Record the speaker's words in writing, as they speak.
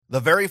The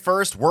very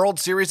first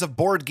World Series of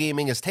Board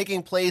Gaming is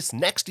taking place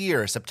next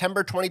year,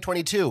 September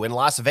 2022 in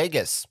Las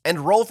Vegas,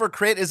 and Roll for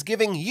Crit is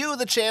giving you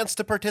the chance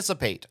to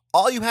participate.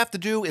 All you have to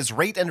do is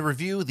rate and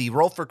review the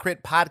Roll for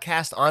Crit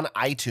podcast on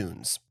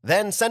iTunes.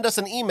 Then send us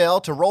an email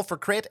to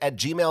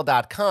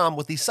rollforcrit@gmail.com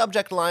with the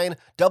subject line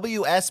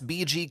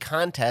WSBG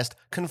Contest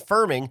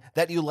confirming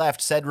that you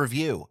left said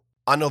review.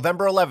 On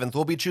November 11th,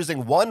 we'll be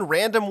choosing one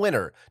random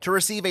winner to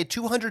receive a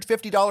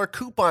 $250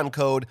 coupon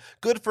code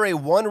good for a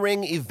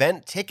one-ring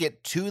event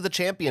ticket to the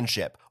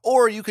championship.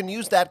 Or you can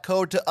use that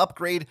code to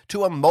upgrade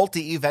to a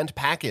multi-event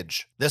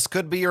package. This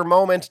could be your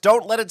moment.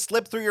 Don't let it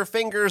slip through your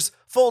fingers.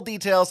 Full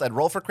details at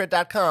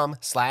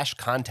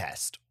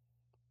rollforcrit.com/contest.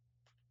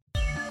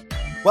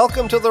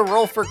 Welcome to the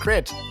Roll for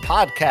Crit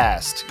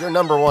podcast, your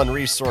number one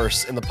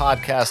resource in the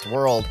podcast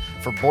world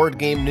for board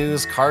game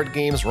news, card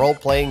games,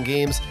 role-playing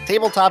games,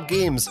 tabletop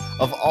games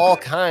of all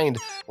kind.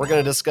 We're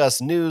going to discuss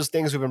news,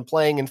 things we've been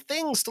playing, and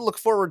things to look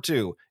forward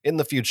to in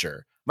the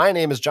future. My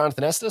name is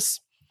Jonathan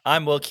Estes.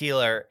 I'm Will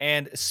Keeler,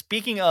 and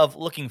speaking of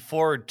looking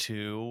forward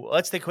to,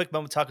 let's take a quick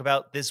moment to talk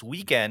about this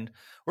weekend.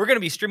 We're going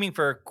to be streaming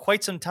for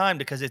quite some time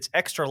because it's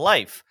Extra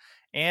Life,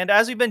 and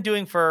as we've been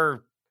doing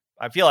for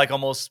I feel like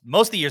almost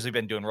most of the years we've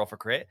been doing Roll for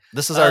Crit.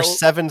 This is our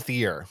seventh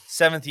year.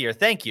 Seventh year.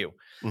 Thank you.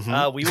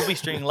 Mm-hmm. We will be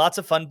streaming lots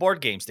of fun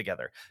board games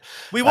together.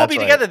 We will That's be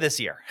right. Together this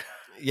year.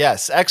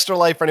 Yes. Extra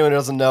Life, for anyone who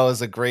doesn't know,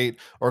 is a great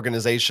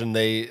organization.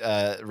 They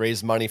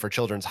raise money for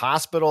children's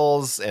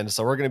hospitals. And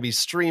so we're going to be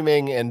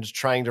streaming and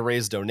trying to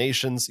raise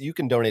donations. You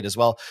can donate as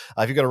well.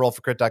 If you go to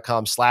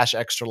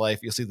rollforcrit.com/extra life,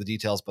 you'll see the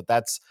details. But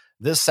that's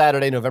this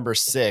Saturday, November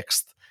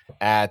 6th.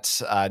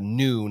 At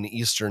noon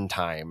Eastern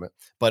time,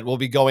 but we'll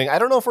be going. I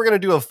don't know if we're going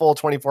to do a full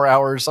 24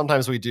 hours.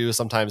 Sometimes we do,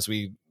 sometimes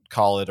we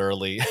call it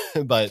early,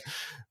 but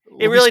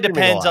it really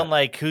depends on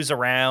like who's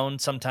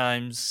around.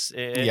 Sometimes,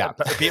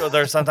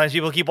 sometimes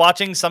people keep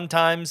watching,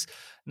 sometimes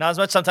not as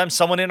much. Sometimes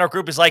someone in our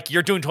group is like,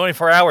 you're doing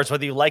 24 hours,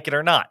 whether you like it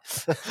or not.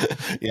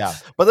 Yeah,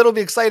 but it'll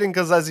be exciting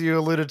because as you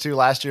alluded to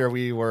last year,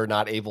 we were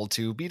not able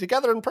to be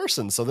together in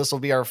person. So this will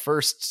be our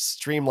first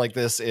stream like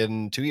this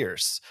in 2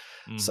 years.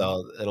 Mm-hmm.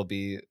 So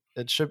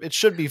it should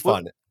be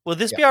fun. Will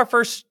this be our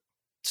first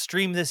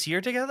stream this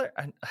year together?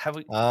 Have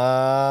we? Or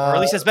at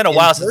least it's been a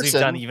while since we've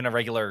done even a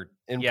regular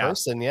in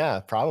person.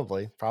 Yeah,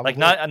 probably. Like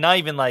not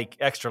even like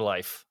Extra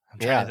Life. I'm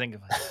trying to think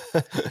of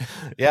it.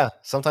 Yeah,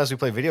 sometimes we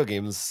play video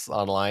games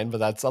online, but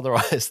that's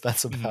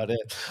about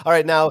it. All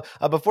right, now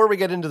before we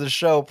get into the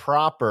show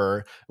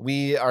proper,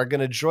 we are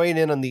going to join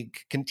in on the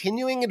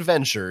continuing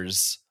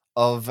adventures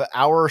of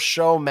our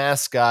show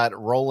mascot,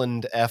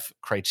 Roland F.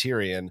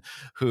 Criterion,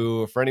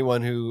 who, for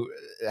anyone who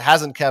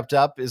hasn't kept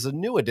up, is a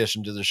new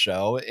addition to the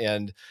show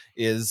and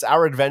is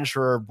our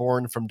adventurer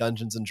born from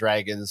Dungeons and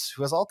Dragons,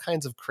 who has all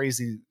kinds of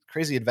crazy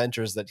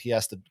adventures that he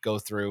has to go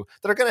through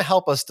that are going to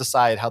help us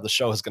decide how the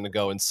show is going to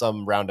go in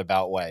some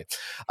roundabout way.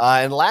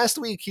 And last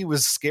week, he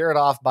was scared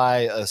off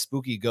by a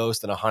spooky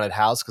ghost in a haunted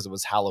house because it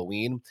was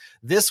Halloween.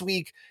 This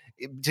week,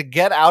 to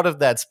get out of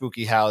that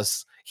spooky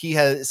house, he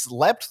has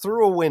leapt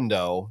through a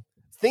window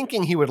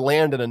thinking he would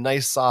land in a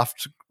nice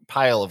soft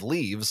pile of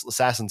leaves,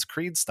 Assassin's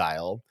Creed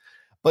style,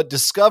 but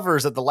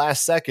discovers at the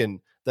last second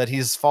that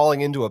he's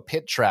falling into a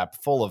pit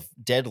trap full of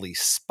deadly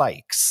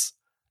spikes.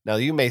 Now,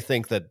 you may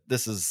think that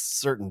this is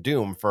certain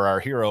doom for our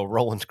hero,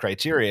 Roland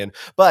Criterion,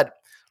 but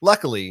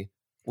luckily,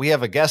 we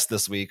have a guest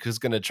this week who's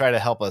going to try to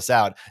help us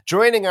out.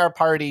 Joining our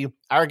party,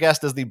 our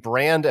guest is the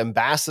brand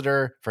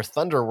ambassador for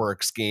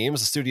Thunderworks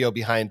Games, a studio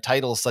behind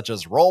titles such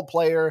as Role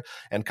Player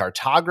and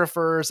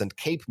Cartographers and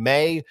Cape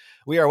May.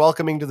 We are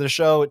welcoming to the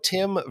show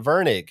Tim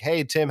Virnig.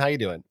 Hey, Tim, how you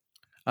doing?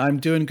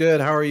 I'm doing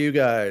good. How are you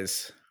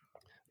guys?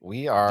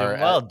 We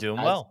are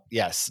doing well.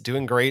 Yes,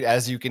 doing great,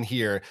 as you can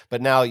hear.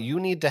 But now you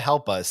need to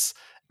help us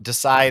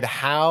decide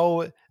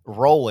how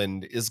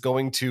Roland is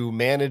going to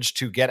manage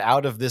to get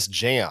out of this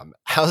jam.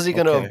 How's he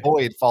going to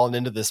avoid falling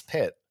into this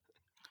pit?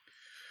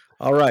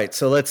 All right,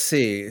 so let's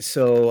see.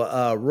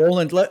 So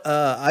Roland,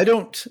 I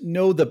don't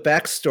know the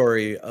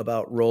backstory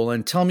about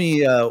Roland. Tell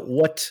me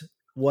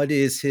what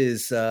is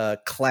his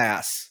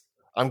class?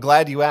 I'm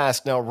glad you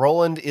asked. Now,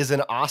 Roland is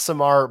an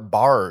Aasimar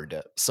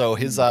bard, so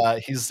he's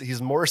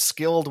more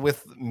skilled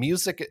with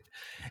music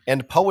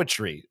and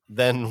poetry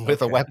than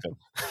with a weapon.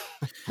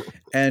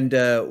 And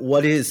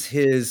what is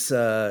his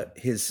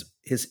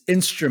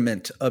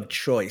instrument of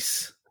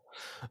choice?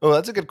 Oh,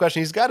 that's a good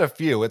question. He's got a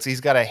few.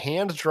 He's got a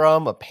hand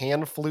drum, a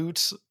pan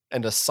flute,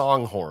 and a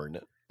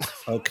songhorn.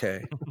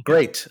 Okay,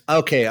 great.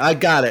 Okay, I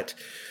got it.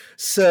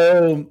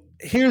 So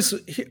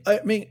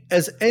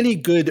as any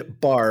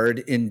good bard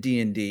in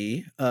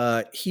D&D,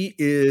 he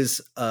is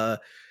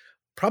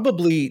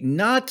probably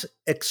not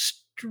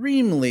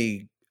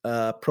extremely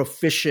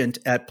proficient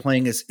at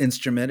playing his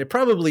instrument. It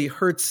probably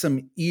hurts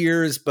some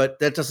ears, but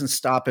that doesn't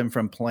stop him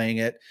from playing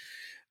it.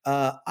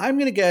 I'm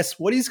going to guess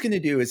what he's going to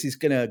do is he's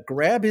going to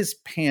grab his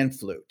pan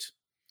flute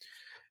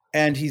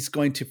and he's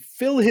going to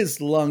fill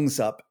his lungs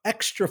up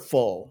extra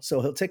full.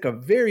 So he'll take a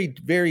very,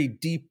 very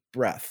deep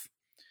breath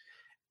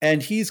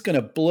and he's going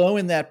to blow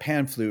in that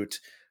pan flute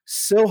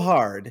so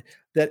hard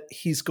that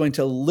he's going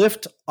to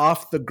lift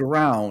off the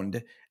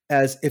ground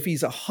as if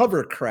he's a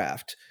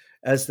hovercraft,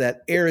 as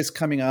that air is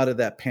coming out of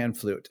that pan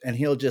flute, and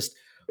he'll just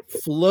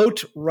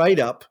float right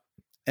up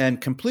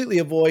and completely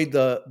avoid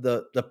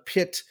the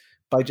pit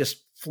by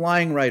just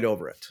flying right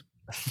over it.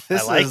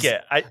 I like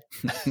it.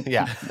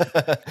 Yeah.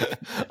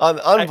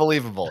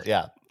 Unbelievable.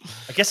 Yeah.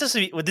 I guess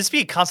would this be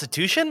a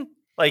constitution?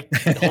 Like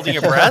holding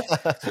your breath?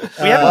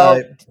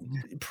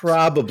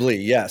 Probably,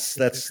 yes.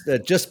 That's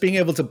just being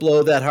able to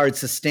blow that hard,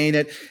 sustain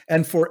it.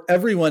 And for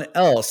everyone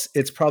else,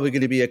 it's probably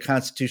going to be a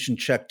constitution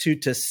check too,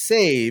 to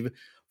save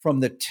from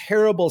the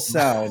terrible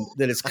sound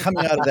that is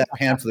coming out of that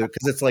pan flute,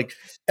 because it's like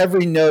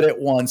every note at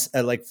once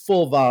at like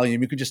full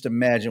volume. You can just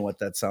imagine what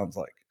that sounds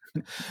like.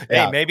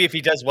 Hey, maybe if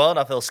he does well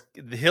enough,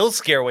 he'll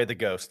scare away the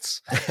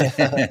ghosts.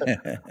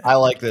 I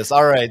like this.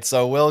 All right,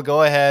 so we'll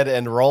go ahead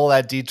and roll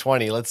that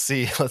D20. Let's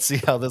see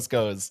how this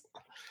goes.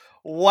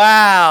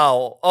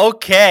 Wow.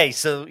 Okay,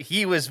 so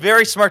he was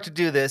very smart to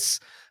do this.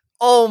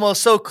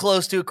 Almost so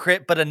close to a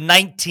crit, but a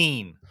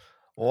 19.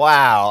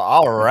 Wow.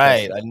 All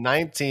right. A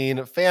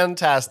 19.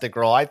 Fantastic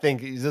roll. I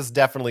think this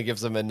definitely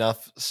gives him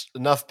enough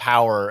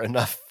power,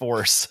 enough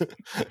force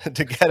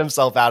to get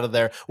himself out of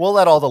there. We'll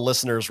let all the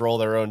listeners roll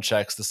their own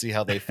checks to see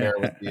how they fare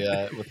with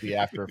the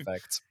after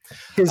effects.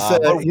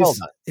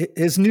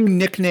 His new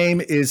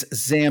nickname is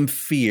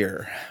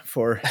Zamfir.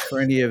 For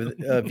any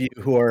of you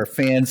who are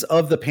fans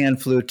of the pan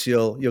flute,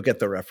 you'll get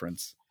the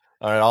reference.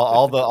 All right,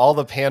 all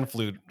the pan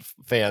flute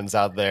fans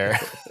out there,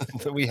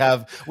 we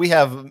have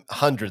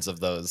hundreds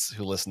of those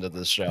who listen to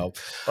this show.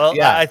 Well,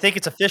 yeah. I think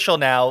it's official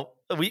now.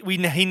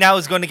 He now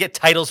is going to get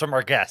titles from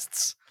our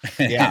guests.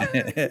 Yeah,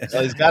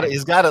 so he's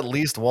got at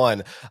least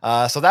one.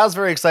 So that was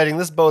very exciting.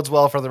 This bodes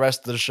well for the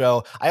rest of the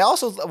show. I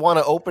also want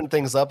to open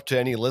things up to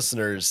any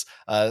listeners,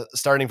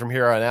 starting from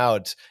here on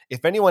out.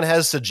 If anyone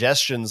has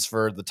suggestions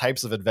for the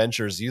types of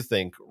adventures you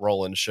think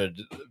Roland should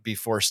be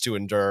forced to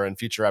endure in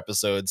future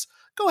episodes,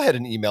 go ahead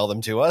and email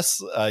them to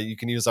us. You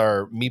can use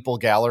our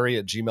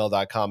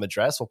meeplegallery@gmail.com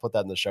address. We'll put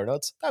that in the show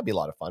notes. That'd be a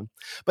lot of fun.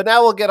 But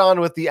now we'll get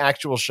on with the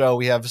actual show.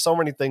 We have so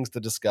many things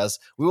to discuss.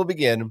 We will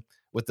begin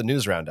with the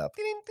news roundup.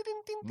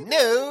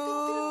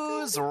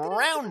 News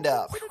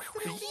roundup.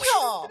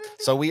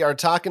 So we are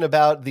talking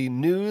about the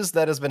news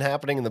that has been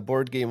happening in the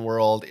board game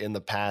world in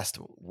the past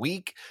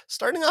week,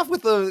 starting off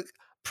with a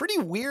pretty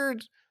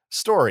weird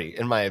story,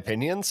 in my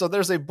opinion. So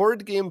there's a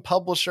board game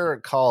publisher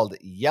called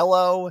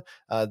Iello.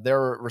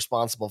 They're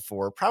responsible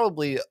for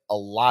probably a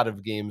lot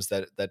of games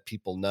that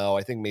people know.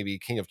 I think maybe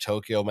King of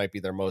Tokyo might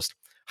be their most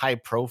high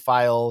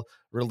profile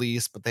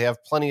release, but they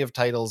have plenty of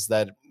titles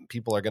that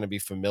people are going to be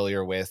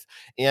familiar with.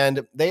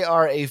 And they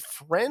are a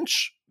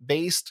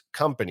French-based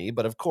company,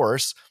 but of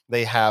course,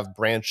 they have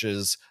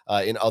branches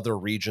in other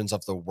regions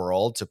of the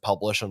world to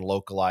publish and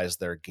localize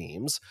their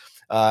games.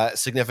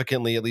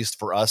 Significantly, at least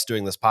for us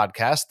doing this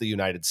podcast, the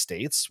United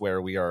States,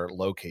 where we are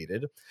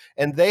located.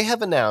 And they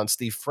have announced,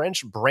 the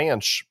French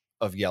branch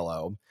of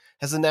Iello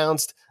has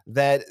announced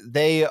that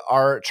they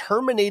are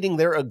terminating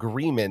their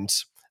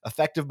agreement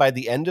effective by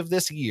the end of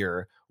this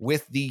year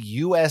with the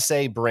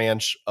USA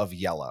branch of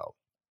Iello.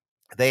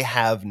 They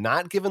have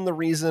not given the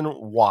reason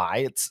why.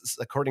 It's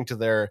according to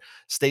their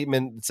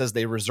statement, it says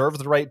they reserve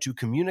the right to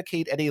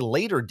communicate at a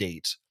later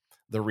date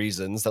the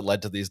reasons that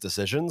led to these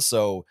decisions.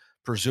 So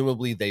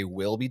presumably they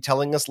will be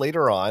telling us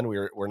later on.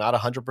 We're not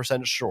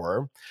 100%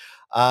 sure.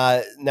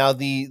 Now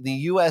the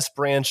US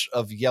branch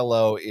of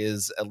Iello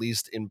is, at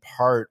least in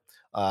part,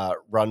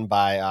 run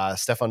by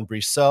Stéphane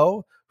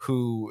Brissot,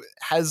 who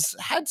has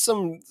had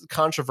some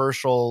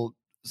controversial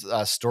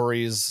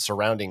stories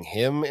surrounding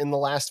him in the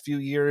last few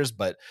years,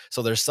 but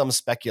so there's some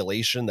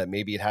speculation that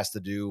maybe it has to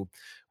do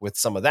with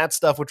some of that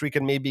stuff, which we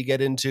can maybe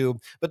get into.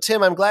 But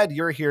Tim, I'm glad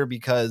you're here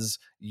because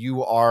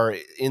you are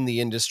in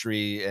the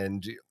industry,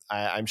 and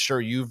I'm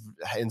sure you've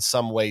in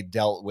some way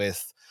dealt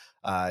with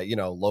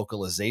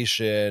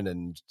localization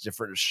and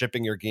different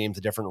shipping your game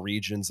to different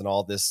regions and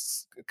all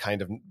this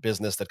kind of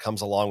business that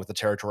comes along with the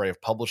territory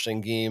of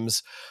publishing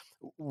games.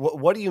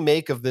 What do you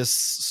make of this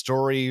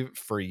story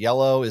for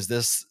Iello? Is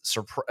this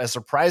as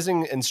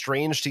surprising and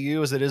strange to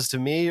you as it is to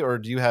me, or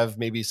do you have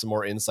maybe some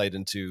more insight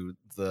into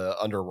the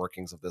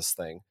underworkings of this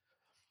thing?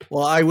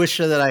 Well, I wish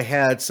that I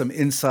had some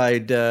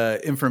inside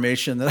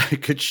information that I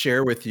could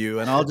share with you.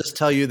 And I'll just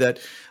tell you that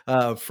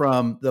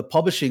from the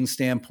publishing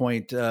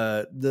standpoint,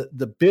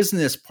 the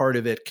business part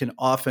of it can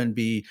often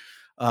be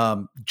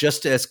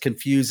just as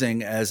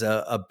confusing as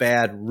a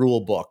bad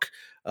rule book.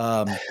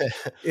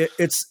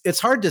 It's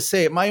hard to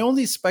say. My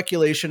only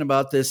speculation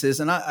about this is,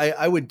 and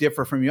I would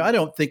differ from you, I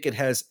don't think it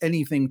has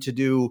anything to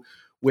do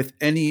with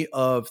any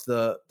of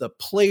the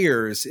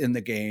players in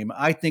the game.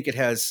 I think it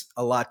has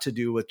a lot to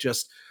do with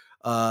just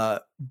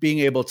being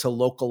able to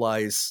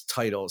localize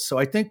titles. So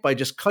I think by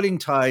just cutting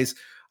ties,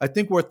 I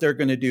think what they're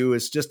going to do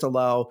is just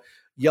allow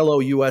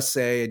Iello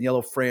USA and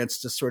Iello France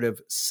to sort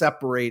of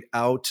separate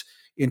out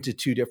into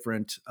two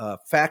different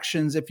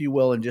factions, if you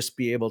will, and just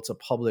be able to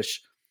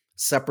publish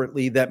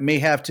separately. That may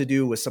have to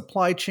do with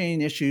supply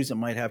chain issues. It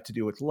might have to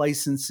do with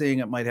licensing.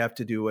 It might have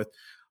to do with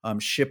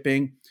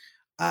shipping.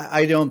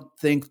 I don't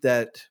think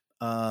that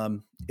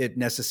it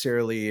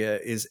necessarily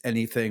is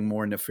anything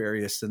more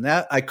nefarious than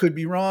that. I could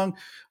be wrong,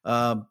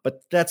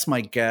 but that's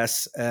my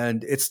guess.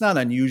 And it's not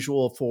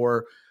unusual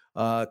for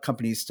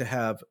companies to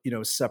have,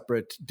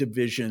 separate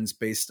divisions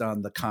based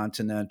on the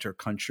continent or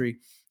country.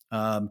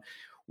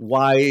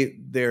 Why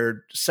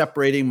they're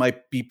separating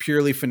might be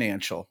purely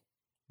financial.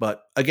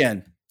 But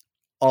again,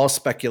 all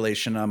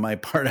speculation on my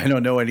part. I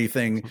don't know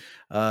anything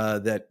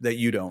that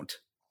you don't.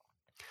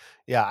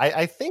 Yeah,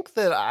 I think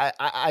that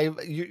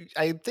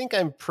I think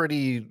I'm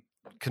pretty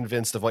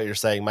convinced of what you're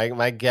saying.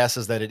 My guess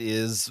is that it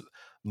is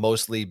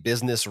mostly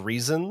business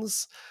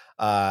reasons.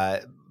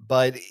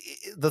 But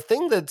the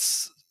thing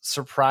that's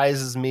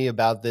surprises me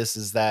about this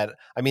is that,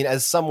 I mean,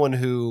 as someone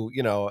who,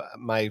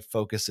 my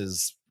focus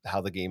is how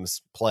the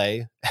games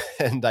play,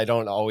 and I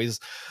don't always,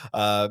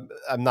 I'm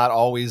not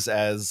always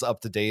as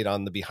up to date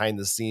on the behind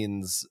the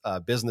scenes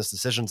business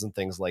decisions and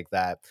things like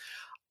that.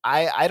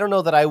 I don't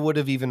know that I would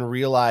have even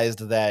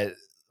realized that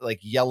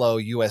like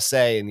Iello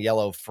USA and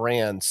Iello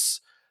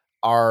France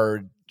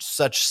are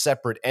such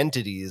separate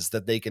entities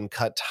that they can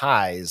cut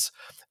ties.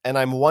 And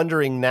I'm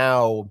wondering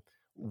now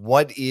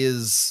what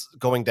is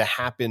going to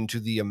happen to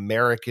the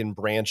American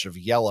branch of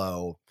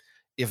Iello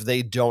if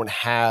they don't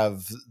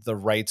have the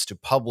rights to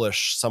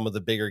publish some of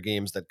the bigger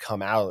games that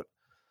come out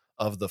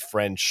of the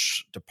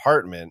French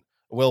department.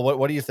 Will,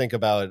 what do you think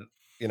about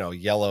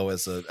Iello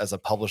as a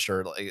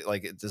publisher?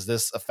 Like does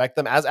this affect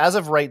them? As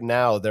of right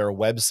now, their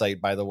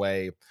website, by the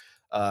way,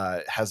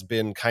 has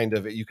been kind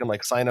of, you can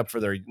like sign up for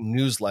their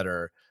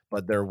newsletter,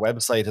 but their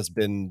website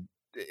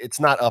it's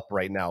not up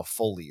right now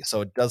fully.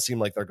 So it does seem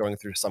like they're going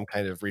through some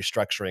kind of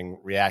restructuring,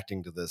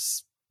 reacting to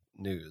this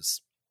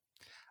news.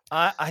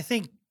 I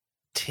think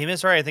Tim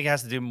is right. I think it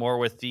has to do more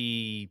with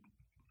the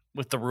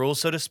rules,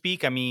 so to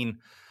speak. I mean,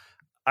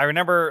 I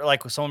remember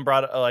like someone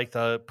brought like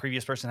the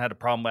previous person had a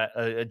problem at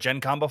a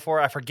Gen Con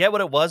before. I forget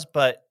what it was,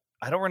 but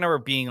I don't remember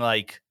being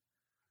like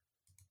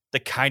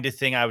the kind of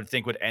thing I would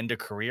think would end a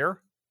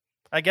career,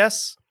 I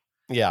guess.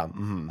 Yeah.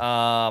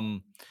 Mm-hmm.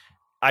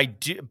 I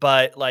do,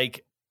 but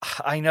like,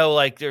 I know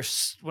like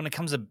there's, when it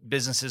comes to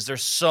businesses,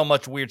 there's so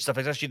much weird stuff,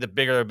 especially the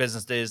bigger the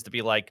business is, to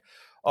be like,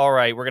 all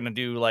right, we're going to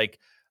do like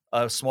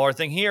a smaller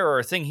thing here or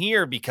a thing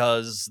here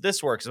because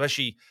this works,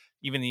 especially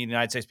even in the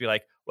United States, be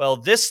like, well,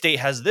 this state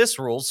has this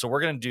rules, so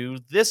we're going to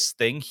do this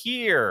thing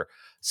here.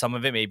 Some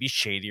of it may be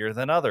shadier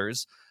than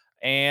others.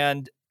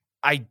 And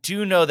I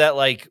do know that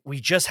like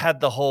we just had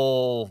the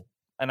whole,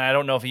 and I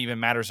don't know if it even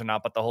matters or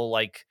not, but the whole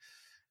like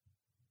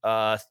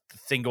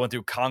thing going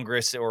through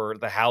Congress or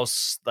the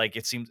House, like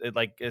it seems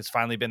like it's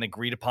finally been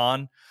agreed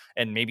upon.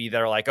 And maybe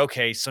they're like,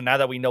 okay, so now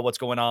that we know what's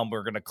going on,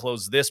 we're going to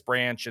close this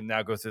branch and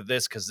now go through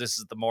this because this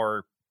is the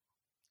more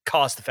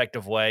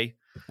cost-effective way.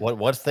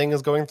 What thing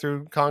is going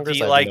through Congress?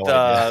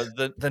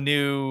 The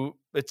new,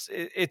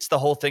 it's the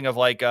whole thing of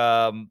like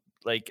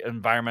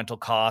environmental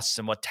costs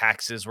and what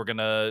taxes we're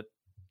gonna,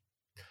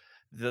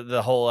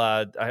 the whole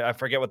I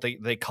forget what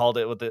they called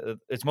it.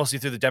 It's mostly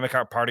through the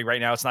Democrat Party right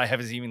now. It's not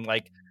having even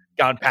like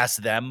gone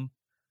past them.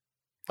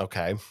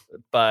 Okay,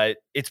 but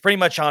it's pretty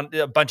much on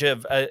a bunch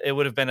of it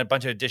would have been a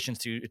bunch of additions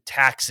to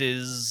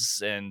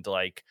taxes and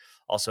like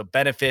also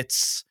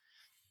benefits.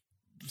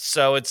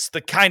 So it's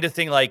the kind of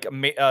thing like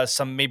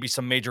some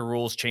major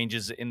rules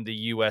changes in the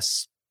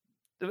U.S.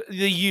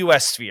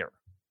 sphere.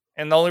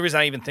 And the only reason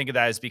I even think of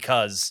that is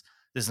because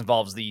this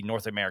involves the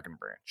North American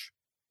branch.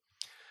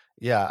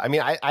 Yeah, I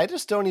mean, I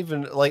just don't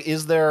even like.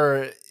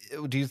 Do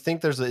you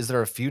think is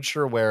there a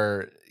future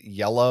where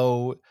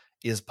Iello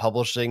is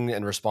publishing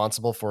and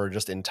responsible for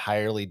just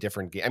entirely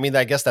different games? I mean,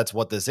 I guess that's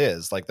what this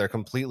is. Like they're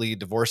completely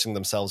divorcing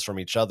themselves from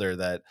each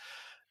other.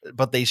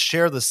 But they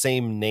share the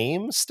same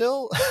name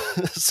still.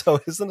 So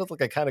isn't it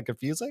like kind of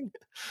confusing?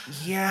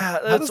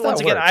 Yeah.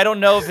 Once again, I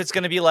don't know if it's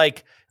going to be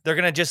like, they're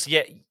going to just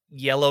get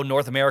Iello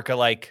North America,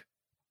 like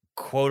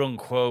quote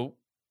unquote,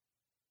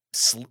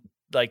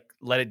 like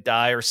let it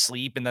die or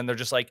sleep. And then they're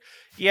just like,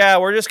 yeah,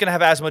 we're just going to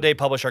have Asmodee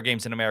publish our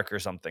games in America or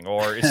something,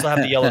 or it still have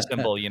the Iello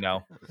symbol,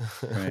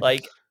 right.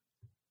 Like,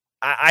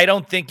 I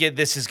don't think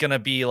this is going to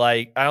be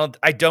like, I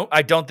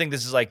don't think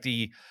this is like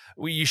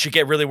you should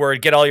get really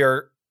worried, get all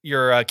your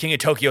King of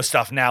Tokyo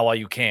stuff now while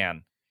you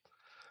can.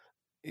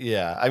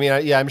 Yeah, I mean,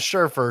 I'm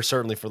sure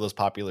certainly for those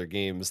popular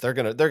games, they're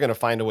gonna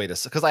find a way to,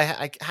 because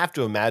I have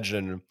to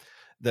imagine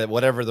that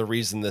whatever the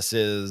reason this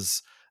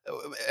is,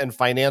 and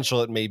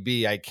financial it may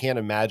be, I can't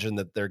imagine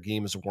that their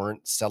games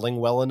weren't selling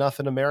well enough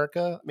in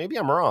America. Maybe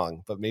I'm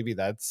wrong, but maybe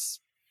that's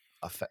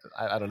I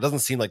don't know. It doesn't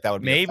seem like that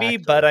would be maybe,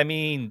 but I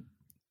mean,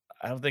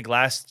 I don't think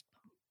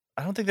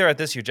they're at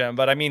this year Gen,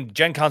 but I mean,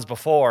 Gen Cons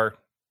before,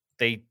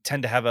 they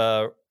tend to have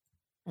a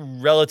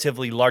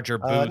relatively larger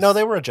booth. No,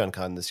 they were at Gen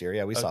Con this year.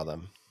 Yeah, we saw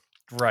them.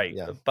 Right.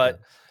 Yeah, but,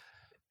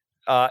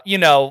 I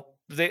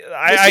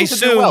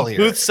assume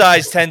booth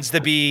size tends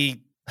to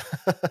be,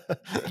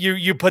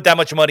 you put that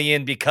much money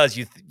in because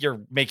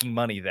you're making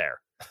money there.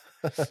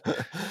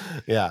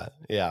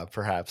 Yeah,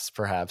 perhaps.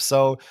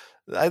 So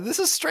This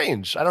is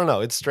strange. I don't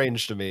know. It's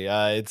strange to me.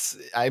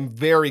 I'm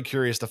very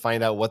curious to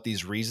find out what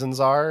these reasons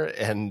are,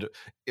 and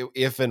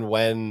if and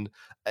when.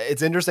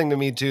 It's interesting to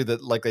me too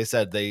that, like they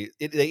said, they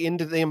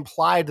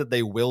implied that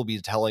they will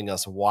be telling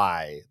us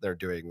why they're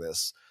doing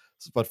this,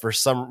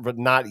 but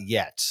not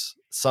yet.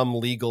 Some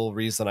legal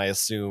reason, I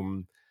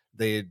assume.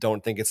 They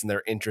don't think it's in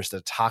their interest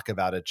to talk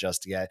about it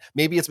just yet.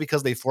 Maybe it's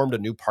because they formed a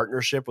new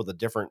partnership with a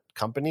different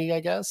company, I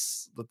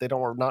guess, that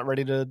are not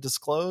ready to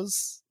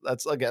disclose.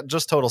 That's, again,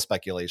 just total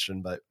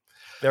speculation, but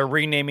they're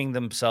renaming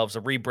themselves,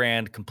 a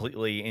rebrand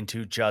completely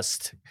into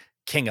just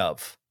King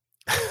of.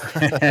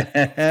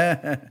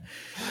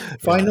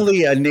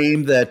 Finally, a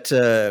name that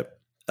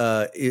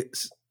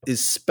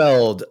is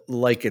spelled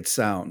like it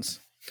sounds.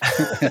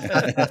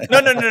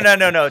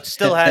 No. It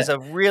still has a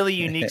really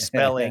unique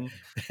spelling.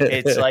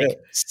 It's like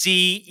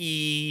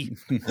CE,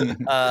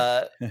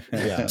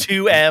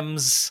 2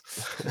 M's.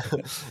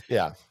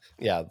 Yeah.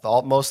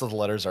 Most of the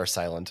letters are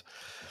silent.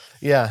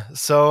 Yeah.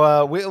 So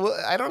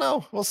I don't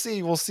know. We'll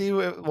see.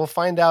 We'll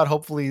find out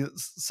hopefully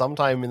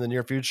sometime in the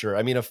near future.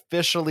 I mean,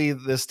 officially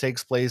this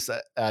takes place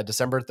at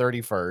December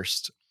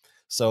 31st.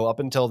 So up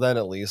until then,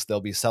 at least,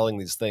 they'll be selling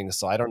these things.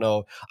 So I don't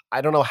know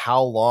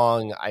how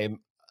long. I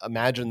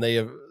imagine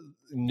they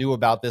knew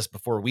about this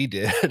before we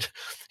did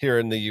here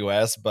in the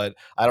US, but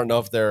I don't know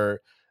if they're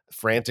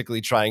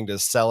frantically trying to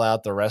sell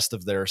out the rest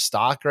of their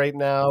stock right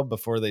now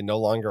before they no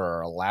longer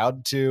are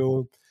allowed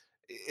to.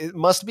 It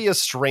must be a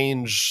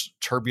strange,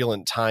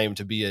 turbulent time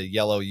to be a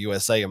Iello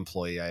USA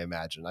employee, I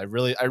imagine. I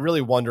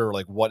really wonder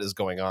like what is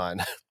going on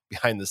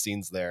behind the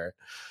scenes there,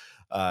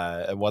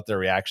 and what their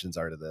reactions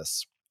are to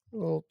this.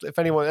 Well, if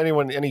any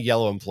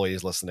Iello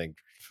employees listening,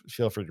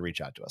 feel free to reach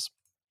out to us.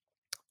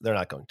 They're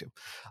not going to.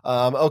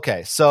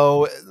 Okay,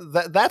 so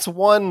that's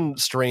one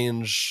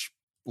strange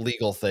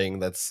legal thing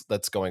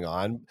that's going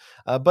on.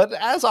 But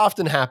as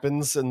often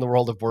happens in the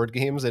world of board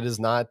games, it is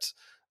not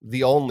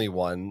the only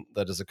one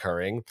that is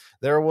occurring.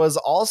 There was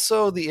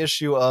also the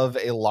issue of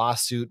a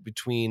lawsuit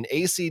between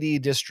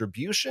ACD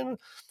Distribution,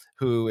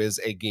 who is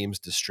a games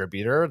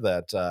distributor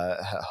that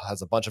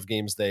has a bunch of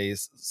games they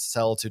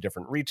sell to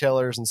different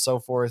retailers and so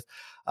forth,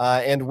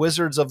 and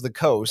Wizards of the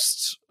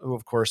Coast, who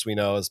of course we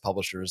know as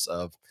publishers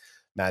of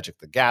Magic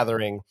the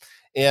Gathering.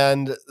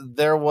 And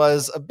there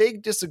was a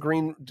big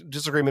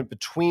disagreement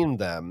between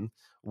them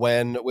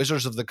when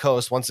Wizards of the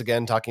Coast, once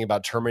again talking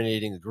about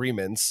terminating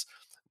agreements,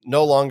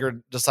 no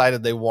longer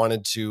decided they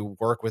wanted to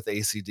work with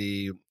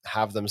ACD,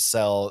 have them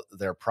sell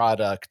their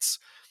products.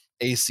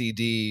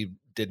 ACD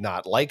did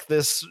not like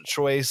this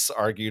choice,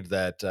 argued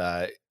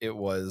that it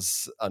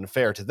was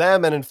unfair to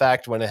them, and in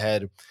fact went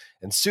ahead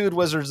and sued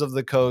Wizards of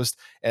the Coast.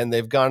 And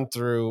they've gone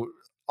through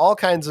all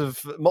kinds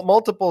of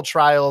multiple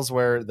trials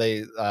where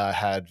they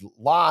had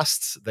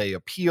lost, they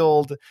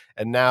appealed,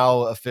 and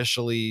now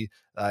officially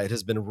it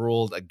has been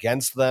ruled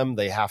against them.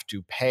 They have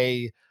to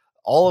pay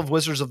all of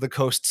Wizards of the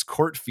Coast's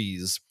court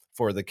fees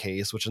for the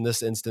case, which in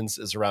this instance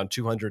is around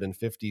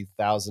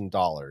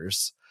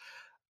 $250,000.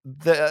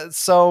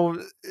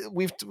 So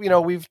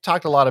we've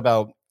talked a lot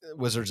about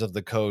Wizards of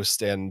the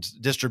Coast and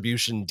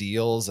distribution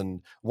deals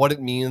and what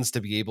it means to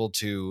be able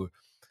to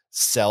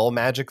sell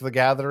Magic the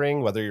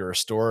Gathering, whether you're a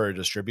store or a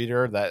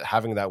distributor. That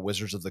having that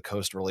Wizards of the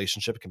Coast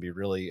relationship can be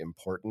really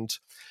important.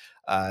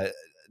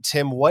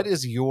 Tim, what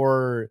is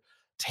your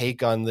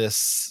take on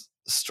this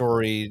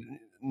story,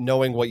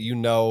 knowing what you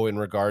know in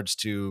regards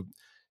to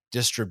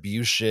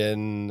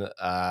distribution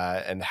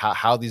and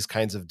how these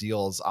kinds of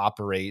deals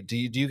operate? Do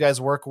you guys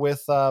work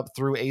with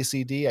through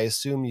ACD? I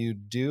assume you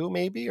do,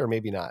 maybe or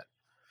maybe not.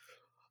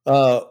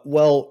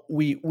 Well,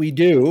 we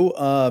do.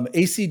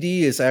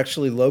 ACD is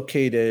actually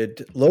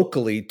located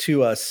locally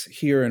to us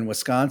here in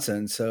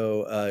Wisconsin,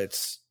 so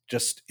it's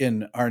just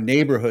in our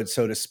neighborhood,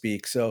 so to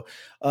speak. So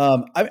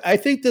I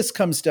think this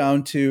comes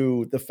down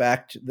to the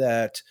fact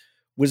that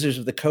Wizards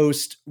of the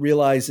Coast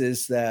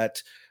realizes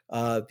that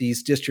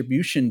these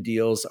distribution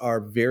deals are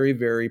very,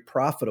 very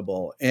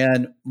profitable.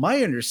 And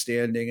my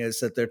understanding is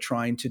that they're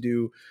trying to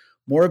do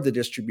more of the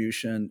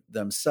distribution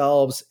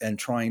themselves and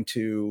trying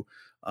to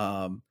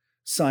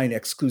sign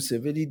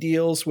exclusivity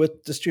deals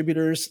with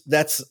distributors.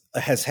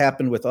 Has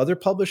happened with other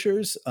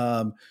publishers,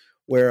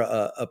 where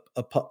a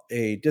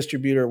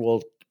distributor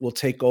will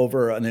take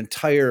over an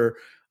entire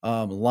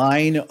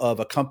line of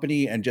a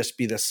company and just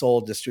be the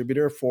sole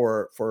distributor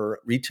for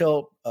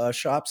retail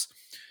shops.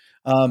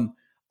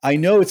 I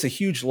know it's a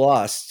huge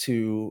loss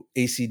to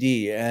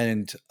ACD,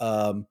 and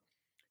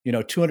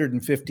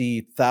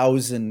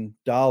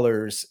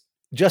 $250,000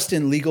 just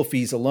in legal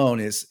fees alone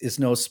is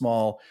no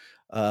small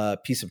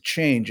piece of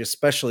change,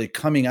 especially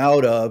coming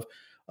out of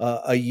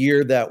a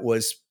year that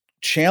was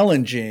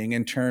challenging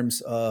in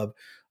terms of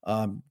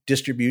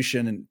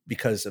distribution, and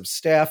because of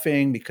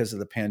staffing, because of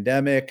the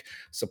pandemic,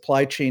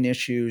 supply chain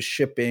issues,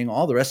 shipping,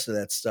 all the rest of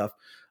that stuff.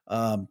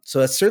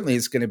 So that certainly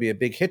is going to be a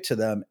big hit to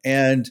them.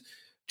 And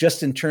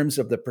just in terms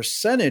of the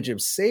percentage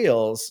of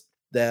sales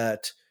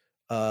that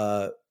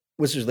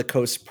Wizards of the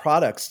Coast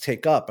products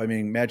take up, I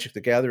mean, Magic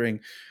the Gathering,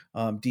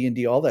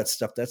 D&D, all that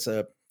stuff, that's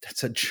a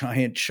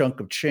giant chunk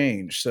of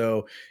change.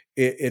 So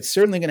it's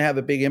certainly going to have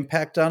a big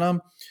impact on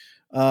them.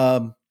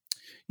 I'm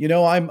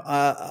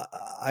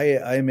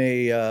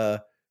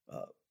a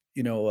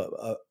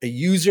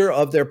user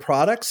of their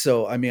products.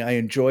 So, I mean, I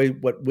enjoy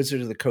what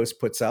Wizards of the Coast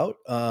puts out.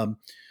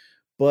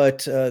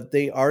 But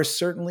they are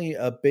certainly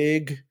a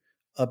big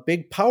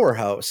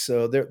powerhouse.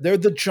 So they're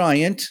the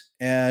giant,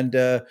 and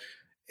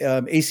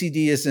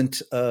ACD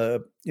isn't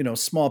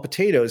small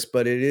potatoes,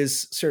 but it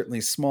is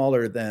certainly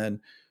smaller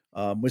than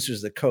Wizards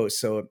of the Coast.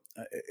 So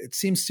it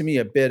seems to me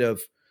a bit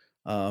of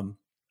I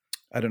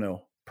don't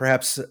know,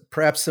 perhaps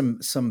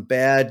some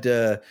bad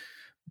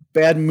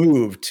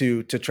move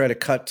to try to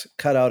cut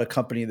out a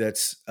company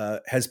that's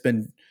has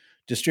been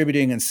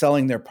distributing and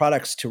selling their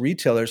products to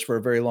retailers for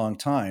a very long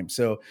time.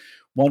 So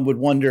one would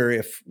wonder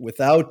if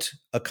without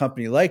a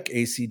company like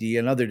ACD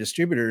and other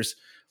distributors,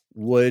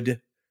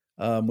 would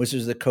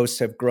Wizards of the Coast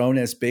have grown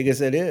as big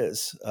as it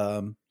is?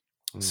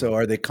 So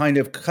are they kind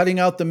of cutting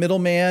out the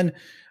middleman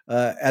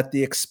at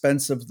the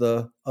expense of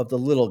the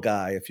little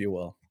guy, if you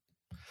will?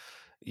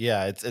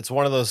 Yeah, it's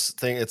one of those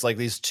things. It's like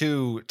these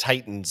two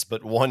titans,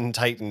 but one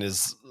titan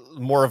is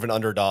more of an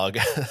underdog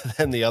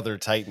than the other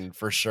titan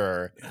for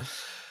sure.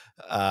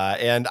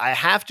 And I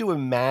have to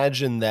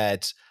imagine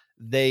that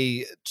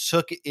they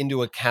took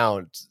into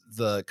account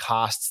the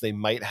costs they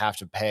might have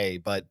to pay,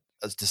 but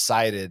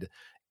decided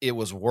it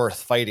was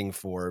worth fighting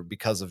for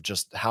because of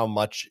just how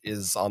much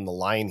is on the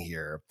line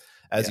here.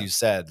 As you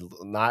said,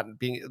 not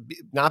being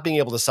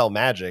able to sell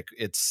Magic,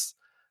 it's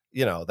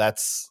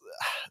that's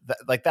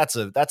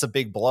a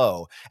big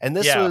blow. And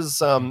this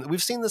was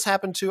we've seen this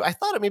happen too. I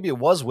thought maybe it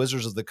was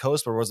Wizards of the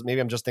Coast, or was it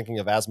maybe I'm just thinking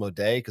of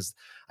Asmodee, because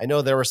I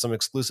know there were some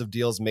exclusive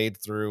deals made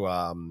through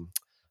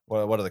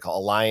what do they call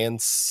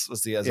Alliance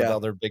was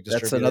another big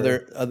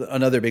distributor. That's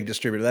another big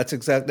distributor.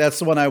 That's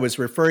the one I was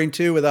referring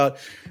to without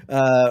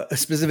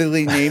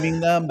specifically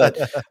naming them. But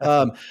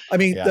I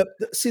mean,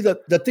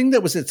 the thing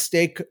that was at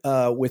stake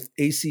with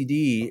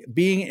ACD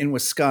being in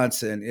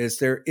Wisconsin is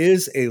there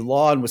is a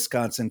law in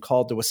Wisconsin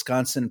called the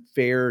Wisconsin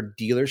Fair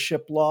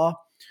Dealership Law,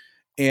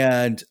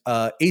 and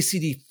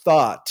ACD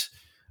thought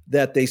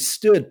that they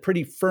stood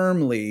pretty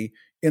firmly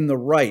in the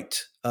right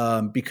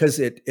because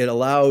it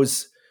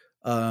allows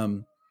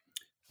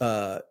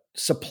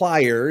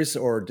suppliers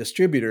or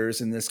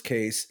distributors in this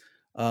case,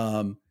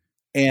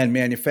 and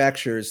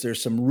manufacturers,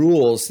 there's some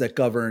rules that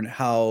govern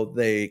how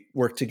they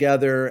work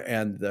together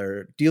and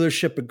their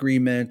dealership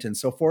agreement and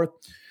so forth.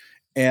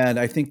 And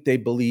I think they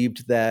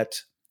believed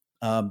that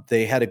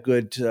they had a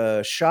good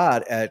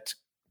shot at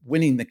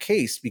winning the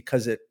case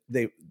because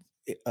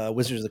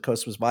Wizards of the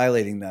Coast was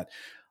violating that.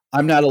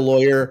 I'm not a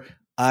lawyer.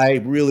 I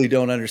really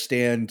don't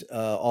understand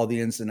all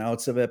the ins and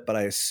outs of it, but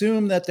I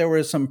assume that there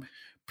were some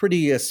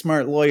pretty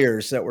smart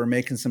lawyers that were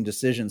making some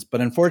decisions.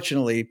 But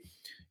unfortunately,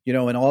 in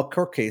all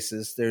court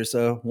cases, there's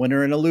a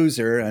winner and a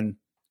loser. And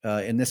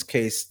in this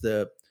case,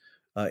 the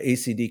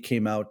ACD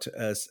came out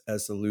as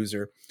the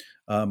loser.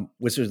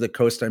 Wizards of the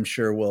Coast, I'm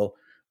sure, will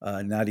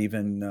not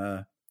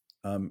even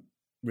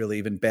really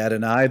even bat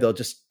an eye. They'll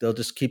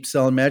just keep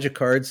selling Magic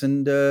cards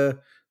and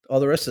all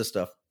the rest of the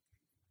stuff.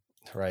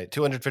 Right,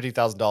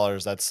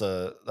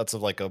 $250,000. That's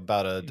like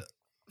about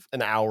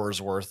an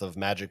hour's worth of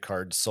Magic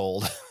cards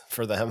sold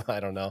for them. I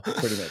don't know.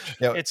 Pretty much.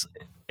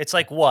 It's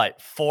like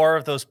what, 4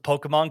 of those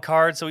Pokemon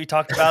cards that we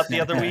talked about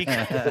the other week?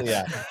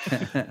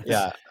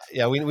 Yeah.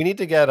 We need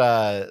to get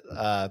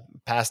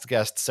past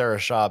guest Sarah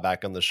Shaw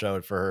back on the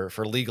show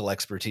for legal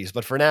expertise.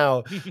 But for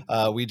now,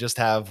 we just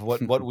have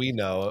what we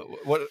know.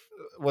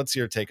 What's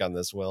your take on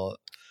this, Will?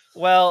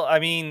 Well, I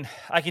mean,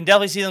 I can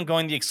definitely see them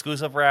going the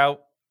exclusive route,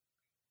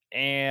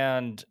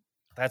 and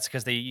that's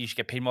because they usually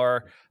get paid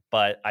more.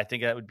 But I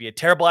think that would be a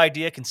terrible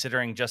idea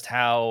considering just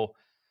how,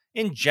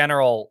 in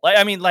general,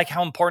 like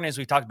how important it is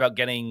we talked about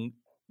getting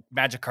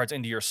Magic cards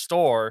into your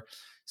store.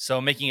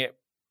 So making it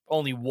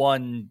only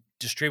one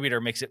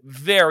distributor makes it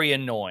very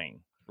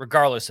annoying,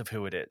 regardless of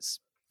who it is.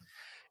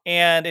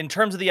 And in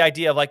terms of the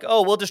idea of like,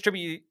 oh, we'll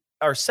distribute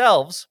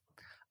ourselves,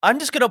 I'm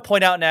just going to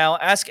point out now,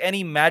 ask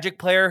any Magic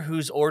player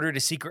who's ordered a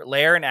Secret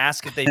Lair and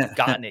ask if they've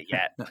gotten it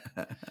yet.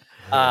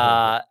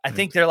 I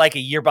think they're like a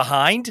year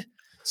behind.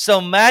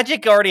 So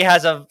Magic already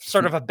has a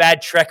sort of a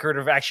bad track record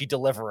of actually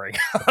delivering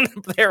on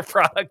their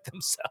product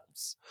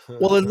themselves.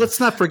 Well, and let's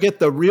not forget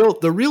the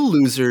real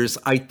losers,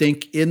 I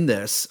think, in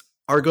this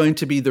are going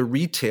to be the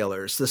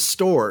retailers, the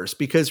stores,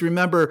 because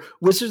remember,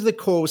 Wizards of the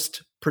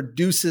Coast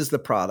produces the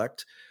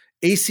product,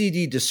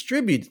 ACD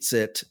distributes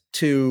it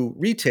to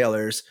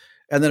retailers,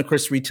 and then of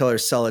course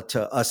retailers sell it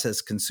to us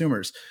as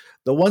consumers.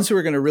 The ones who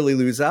are going to really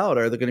lose out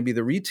are going to be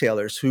the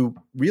retailers who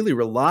really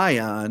rely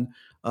on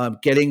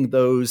getting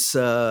those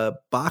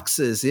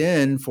boxes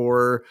in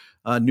for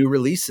new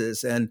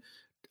releases. And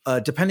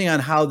depending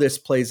on how this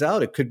plays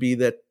out, it could be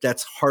that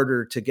that's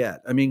harder to get.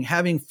 I mean,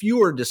 having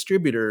fewer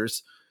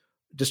distributors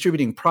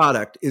distributing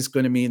product is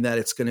going to mean that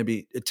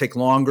it take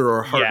longer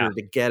or harder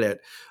to get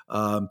it.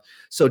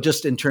 So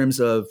just in terms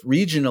of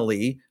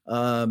regionally,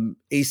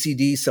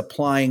 ACD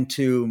supplying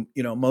to,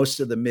 most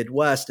of the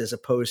Midwest as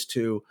opposed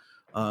to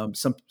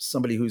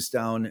Somebody who's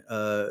down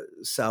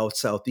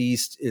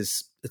southeast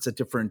it's a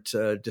different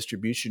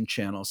distribution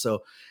channel.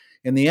 So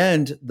in the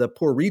end, the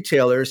poor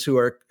retailers who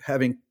are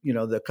having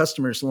the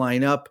customers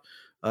line up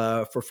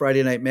for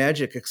Friday Night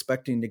Magic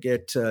expecting to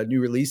get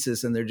new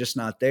releases and they're just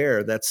not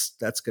there. That's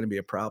going to be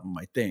a problem,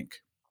 I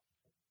think.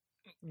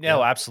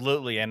 No,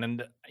 absolutely.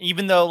 And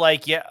even though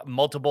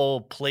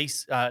multiple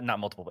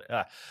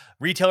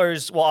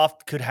retailers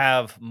could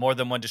have more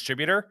than one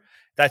distributor,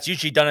 that's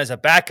usually done as a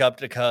backup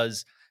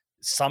because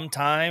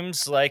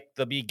sometimes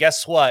they'll be,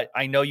 guess what?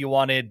 I know you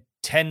wanted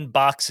 10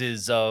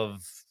 boxes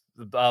of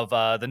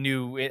the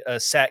new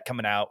set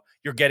coming out.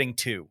 You're getting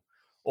 2,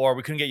 or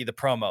we couldn't get you the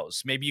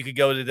promos. Maybe you could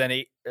go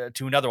to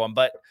to another one,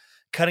 but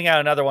cutting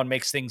out another one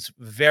makes things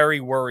very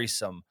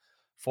worrisome.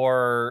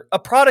 For a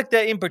product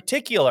that in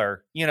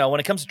particular, when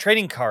it comes to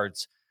trading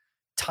cards,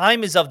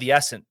 time is of the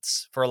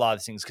essence for a lot of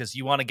these things because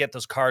you want to get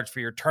those cards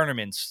for your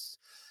tournaments,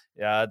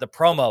 the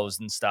promos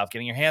and stuff,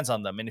 getting your hands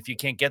on them. And if you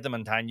can't get them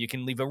in time, you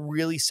can leave a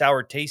really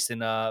sour taste in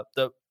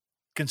the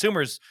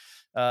consumers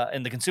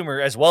and the consumer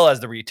as well as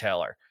the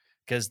retailer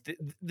because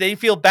they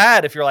feel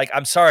bad if you're like,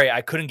 I'm sorry, I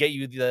couldn't get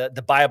you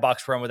the buy a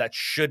box promo that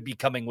should be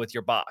coming with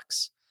your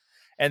box.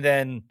 And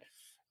then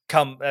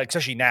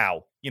especially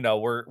now,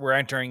 we're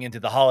entering into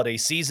the holiday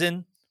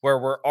season where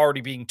we're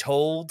already being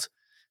told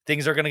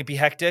things are going to be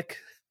hectic.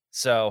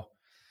 So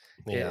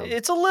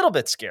it's a little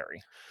bit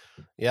scary.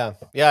 Yeah.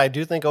 I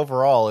do think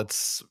overall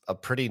it's a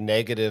pretty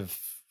negative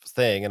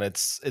thing. And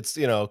it's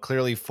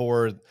clearly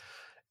for,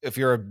 if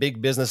you're a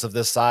big business of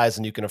this size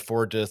and you can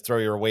afford to throw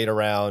your weight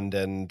around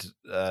and,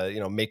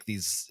 make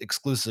these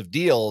exclusive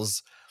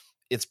deals,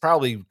 it's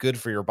probably good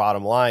for your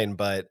bottom line,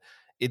 but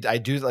I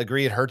do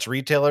agree it hurts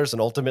retailers and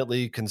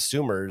ultimately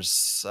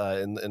consumers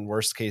in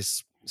worst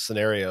case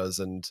scenarios.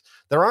 And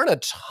there aren't a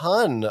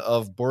ton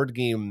of board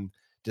game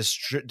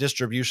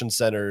distribution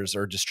centers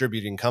or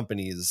distributing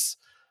companies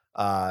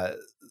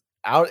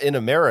out in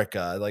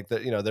America.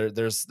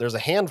 There's a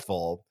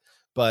handful,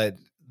 but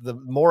the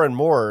more and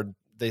more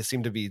they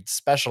seem to be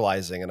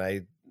specializing. And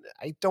I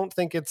don't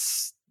think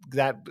it's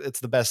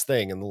the best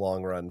thing in the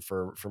long run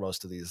for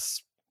most of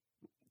these.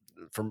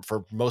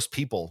 For most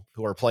people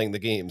who are playing the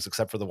games,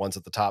 except for the ones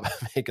at the top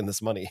making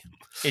this money.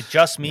 It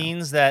just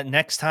means that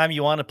next time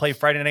you want to play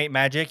Friday Night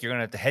Magic, you're going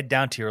to have to head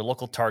down to your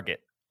local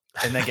Target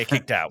and then get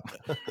kicked out.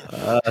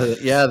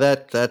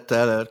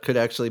 That could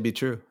actually be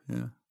true.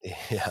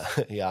 Yeah.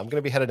 I'm going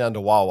to be headed down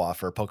to Wawa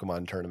for a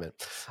Pokemon tournament.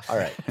 All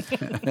right.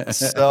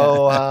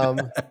 So,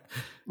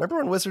 remember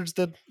when Wizards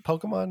did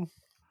Pokemon?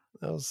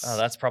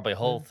 That's probably a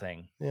whole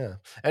thing. Yeah.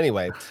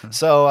 Anyway,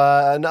 so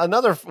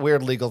another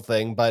weird legal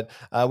thing, but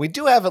we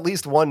do have at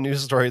least one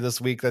news story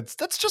this week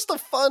that's just a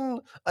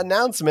fun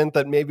announcement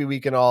that maybe we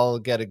can all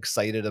get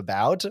excited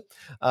about.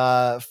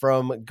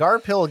 From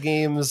Garphill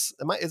Games.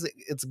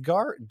 It's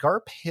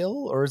Garphill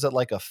or is it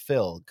like a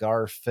Phil?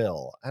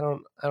 Garphill. I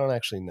don't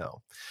actually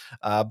know.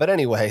 But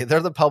anyway, they're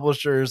the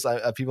publishers.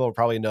 People will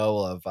probably know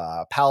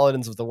of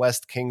Paladins of the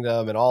West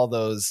Kingdom and all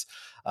those.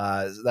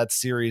 That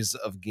series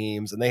of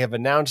games, and they have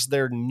announced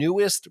their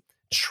newest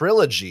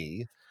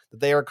trilogy that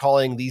they are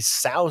calling the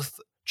South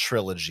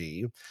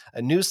Trilogy,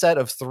 a new set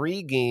of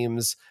 3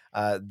 games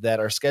that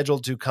are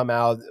scheduled to come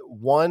out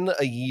one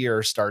a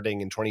year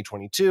starting in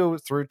 2022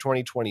 through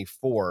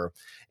 2024.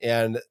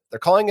 And they're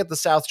calling it the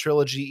South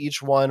Trilogy.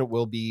 Each one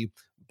will be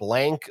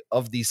blank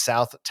of the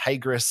South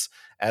Tigris,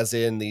 as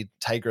in the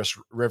Tigris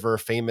River,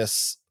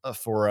 famous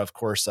for, of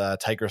course,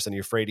 Tigris and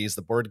Euphrates,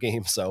 the board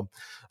game. So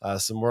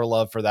some more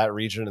love for that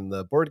region in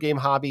the board game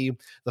hobby.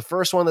 The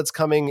first one that's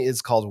coming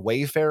is called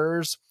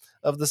Wayfarers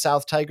of the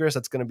South Tigris.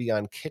 That's going to be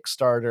on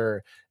Kickstarter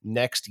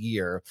next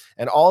year.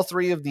 And all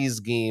 3 of these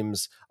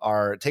games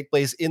take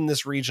place in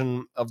this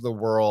region of the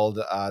world.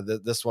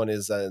 This one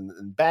is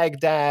in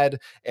Baghdad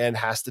and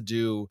has to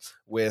do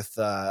with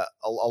a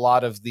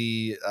lot of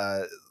the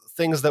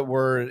things that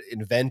were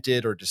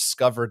invented or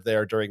discovered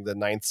there during the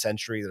 9th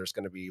century. There's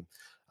going to be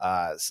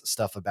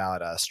stuff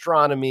about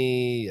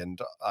astronomy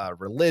and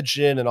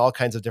religion and all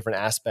kinds of different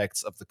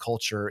aspects of the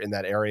culture in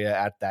that area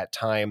at that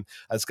time.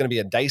 It's going to be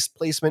a dice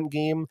placement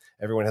game.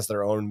 Everyone has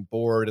their own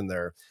board and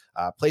they're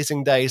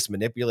placing dice,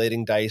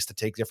 manipulating dice to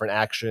take different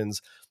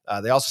actions.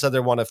 They also said they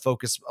want to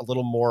focus a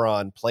little more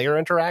on player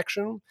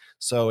interaction.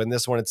 So in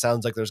this one, it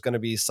sounds like there's going to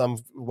be some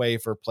way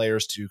for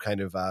players to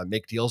kind of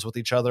make deals with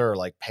each other or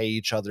like pay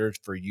each other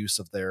for use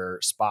of their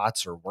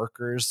spots or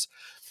workers.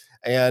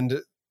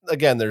 And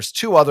again, there's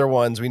 2 other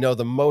ones. We know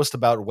the most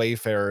about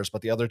Wayfarers,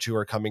 but the other 2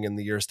 are coming in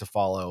the years to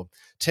follow.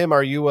 Tim,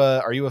 are you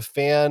a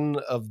fan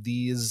of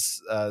these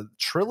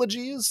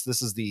trilogies?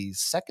 This is the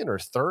 2nd or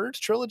 3rd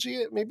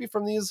trilogy, maybe,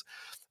 from these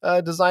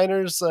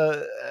designers.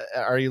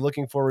 Are you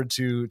looking forward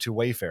to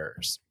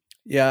Wayfarers?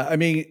 Yeah, I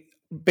mean,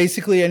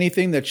 basically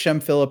anything that Shem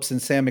Phillips and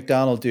Sam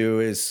McDonald do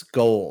is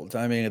gold.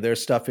 I mean, their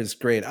stuff is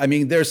great. I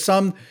mean, there's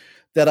some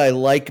that I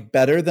like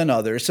better than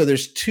others. So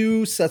there's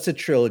 2 sets of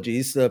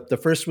trilogies. The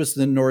first was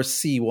the North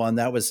Sea one.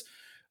 That was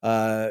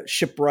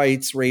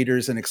shipwrights,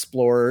 raiders, and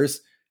explorers.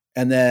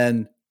 And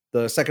then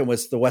the second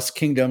was the West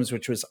Kingdoms,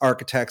 which was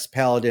architects,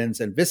 paladins,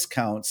 and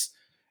viscounts,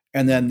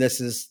 and then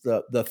this is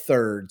the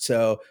third.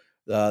 So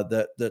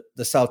the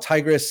South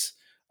Tigris.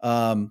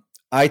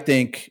 I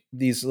think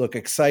these look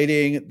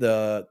exciting.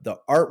 The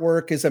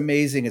artwork is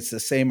amazing. It's the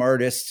same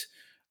artist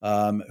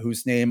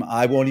whose name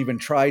I won't even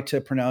try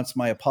to pronounce.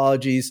 My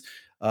apologies.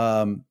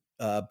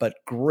 But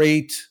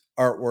great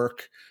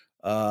artwork.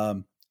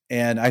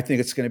 And I think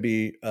it's going to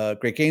be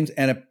great games.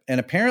 And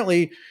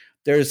apparently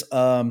there's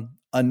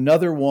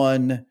another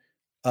one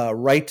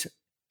right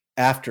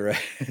after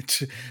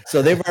it.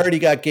 So they've already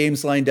got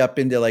games lined up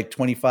into like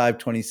 25,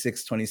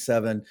 26,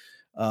 27.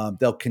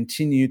 They'll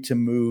continue to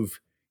move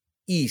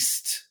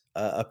east,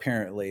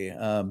 apparently.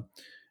 I'm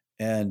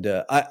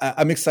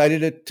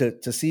excited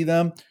to see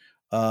them.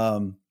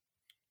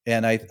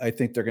 And I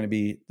think they're going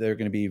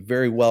to be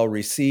very well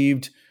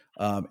received,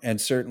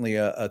 and certainly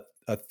a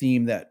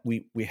theme that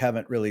we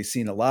haven't really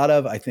seen a lot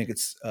of. I think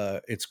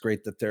it's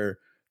great that they're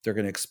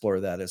going to explore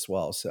that as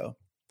well. So.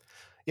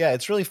 Yeah,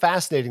 it's really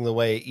fascinating the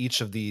way each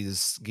of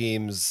these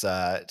games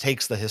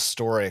takes the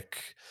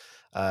historic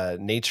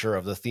nature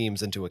of the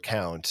themes into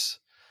account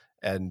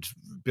and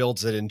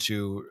builds it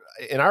into,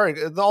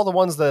 all the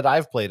ones that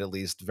I've played, at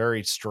least,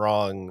 very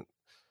strong,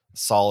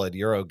 solid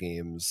Euro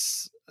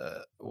games.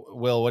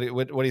 Will, what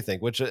do you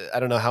think? Which, I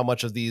don't know how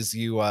much of these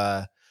you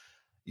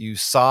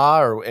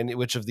saw, and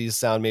which of these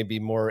sound maybe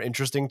more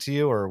interesting to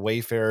you, or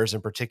Wayfarers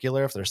in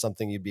particular, if there's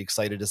something you'd be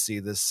excited to see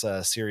this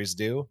series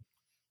do.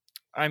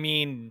 I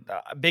mean,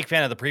 a big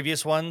fan of the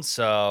previous one,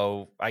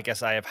 so I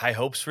guess I have high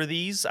hopes for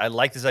these. I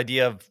like this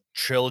idea of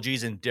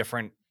trilogies in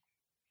different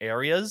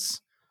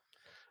areas.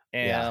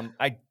 And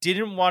I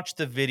didn't watch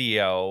the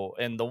video,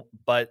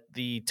 but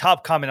the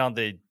top comment on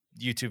the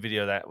YouTube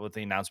video that with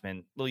the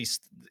announcement at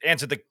least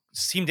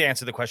seemed to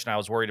answer the question I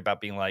was worried about,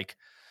 being like,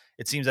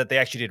 it seems that they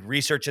actually did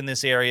research in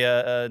this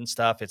area and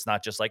stuff. It's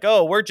not just like,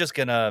 oh, we're just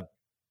gonna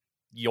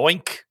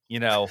yoink,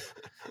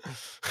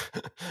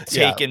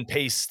 take and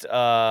paste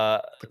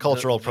the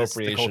cultural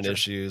appropriation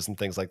issues and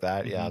things like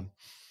that. Mm-hmm. Yeah.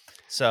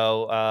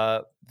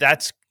 So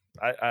that's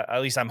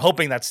at least I'm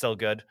hoping that's still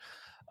good.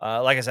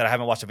 Like I said, I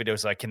haven't watched the video,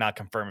 so I cannot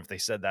confirm if they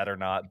said that or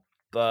not.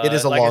 But it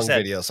is a long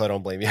video, so I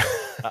don't blame you.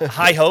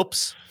 High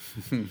hopes.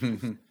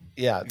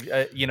 Yeah.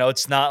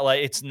 It's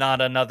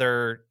not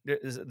another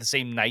the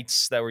same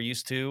Knights that we're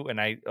used to. And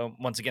I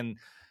once again,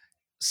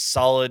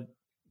 solid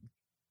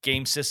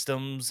game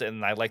systems,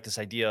 and I like this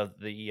idea of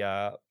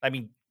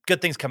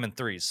good things come in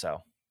threes,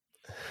 so.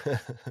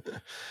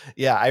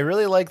 Yeah, I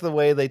really like the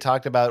way they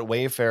talked about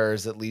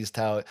Wayfarers, at least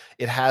how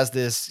it has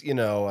this,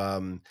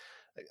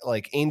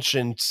 like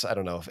ancient, I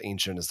don't know if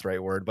ancient is the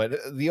right word, but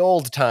the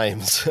old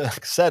times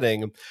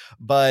setting.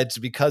 But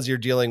because you're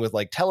dealing with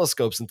like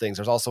telescopes and things,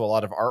 there's also a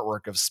lot of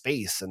artwork of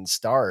space and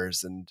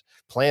stars and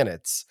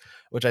planets,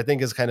 which I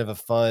think is kind of a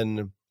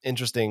fun,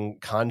 interesting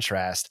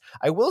contrast.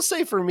 I will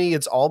say for me,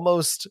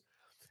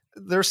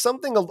 there's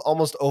something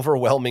almost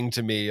overwhelming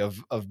to me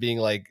of being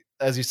like,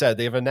 as you said,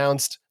 they've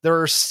announced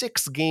there are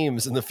 6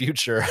 games in the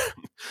future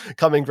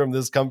coming from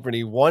this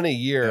company, 1 a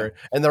year,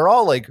 and they're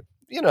all like,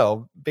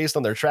 based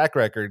on their track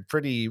record,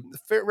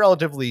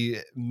 relatively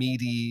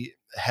meaty,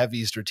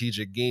 heavy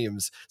strategic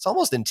games. It's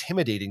almost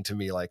intimidating to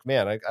me. Like,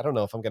 man, I don't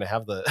know if I'm going to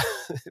have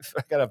if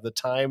I got to have the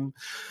time,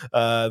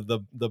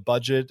 the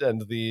budget, and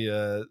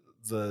the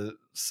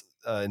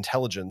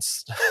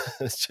intelligence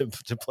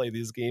to play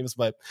these games.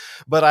 But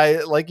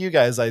I, like you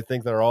guys, I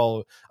think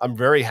I'm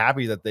very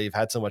happy that they've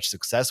had so much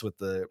success with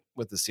the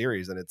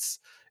series, and it's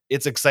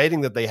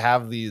exciting that they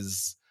have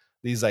these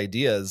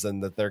ideas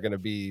and that they're going to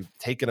be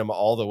taking them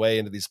all the way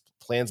into these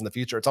plans in the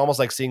future. It's almost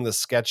like seeing the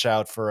sketch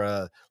out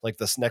for like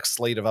this next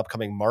slate of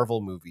upcoming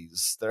Marvel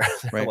movies. They're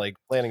right. Like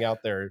planning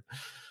out their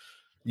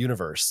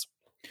universe.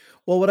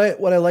 Well, what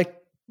I like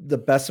the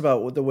best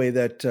about the way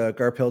that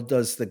Garphill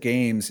does the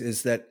games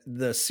is that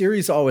the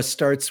series always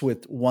starts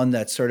with one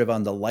that's sort of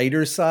on the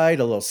lighter side,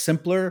 a little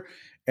simpler.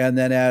 And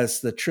then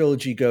as the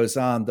trilogy goes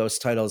on, those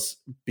titles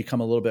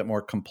become a little bit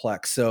more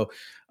complex. So,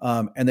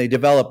 and they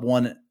develop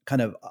one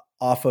kind of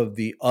off of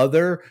the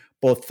other,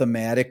 both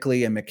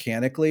thematically and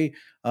mechanically.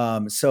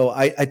 So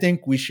I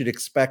think we should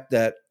expect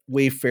that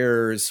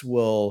Wayfarers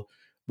will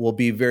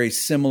be very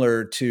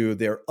similar to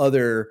their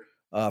other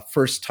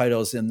first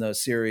titles in the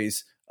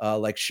series,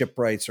 like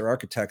Shipwrights or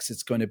Architects.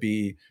 It's going to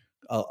be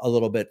a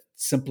little bit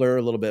simpler,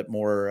 a little bit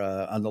more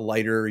on the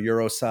lighter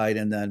Euro side,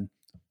 and then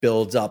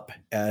builds up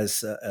as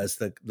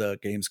the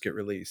games get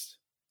released.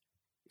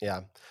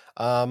 Yeah.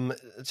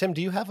 Tim,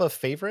 do you have a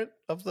favorite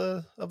of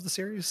the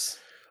series?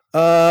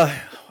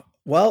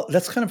 Well,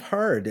 that's kind of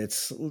hard.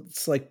 It's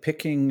like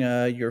picking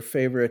your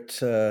favorite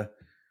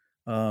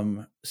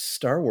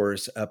Star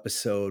Wars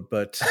episode,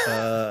 but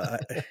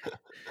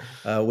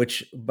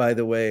which, by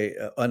the way,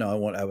 no, I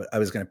won't. I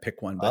was going to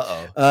pick one,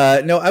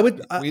 but no, I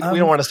would. We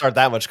don't want to start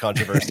that much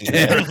controversy.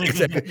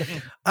 Exactly.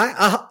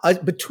 I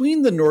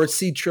between the North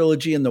Sea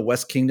trilogy and the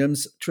West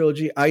Kingdoms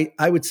trilogy, I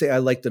would say I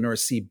like the North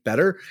Sea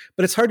better,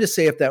 but it's hard to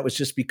say if that was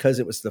just because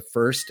it was the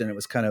first and it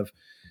was kind of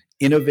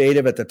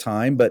innovative at the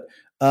time. But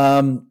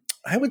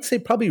I would say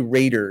probably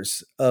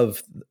Raiders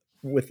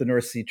with the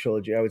North Sea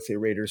trilogy. I would say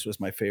Raiders was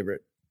my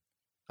favorite.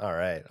 All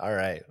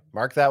right.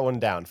 Mark that one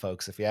down,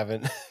 folks. If you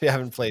haven't if you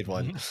haven't played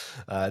one,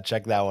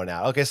 check that one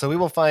out. Okay, so we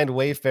will find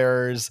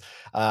Wayfarers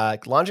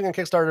launching on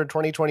Kickstarter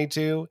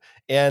 2022,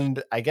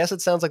 and I guess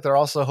it sounds like they're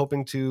also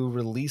hoping to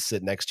release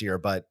it next year.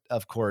 But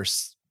of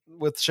course,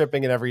 with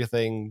shipping and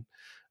everything,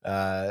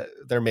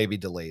 there may be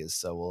delays,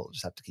 so we'll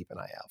just have to keep an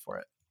eye out for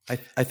it.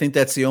 I think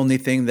that's the only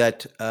thing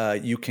that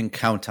you can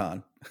count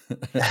on.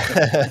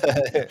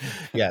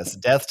 Yes,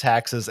 death,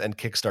 taxes, and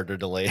Kickstarter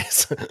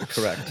delays.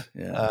 Correct.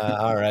 Yeah.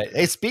 All right.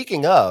 Hey,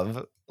 speaking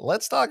of,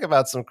 let's talk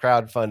about some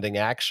crowdfunding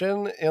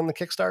action in the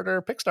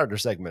Kickstarter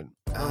segment.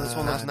 Oh, this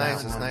one looks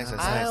nice. It's nice.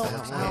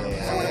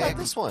 I like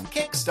this one.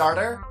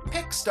 Kickstarter.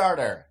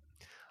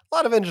 A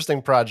lot of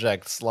interesting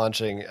projects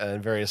launching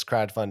in various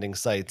crowdfunding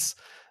sites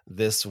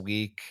this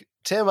week.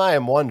 Tim, I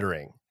am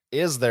wondering,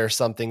 is there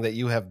something that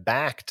you have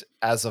backed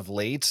as of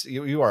late?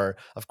 You are,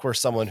 of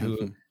course, someone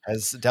who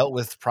has dealt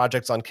with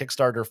projects on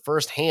Kickstarter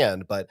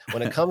firsthand, but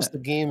when it comes to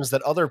games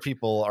that other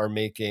people are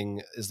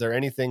making, is there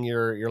anything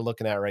you're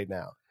looking at right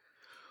now?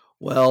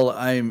 Well,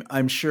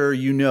 I'm sure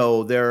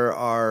there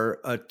are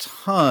a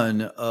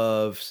ton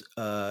of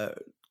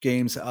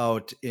games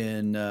out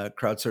in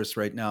crowdsource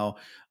right now.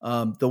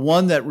 The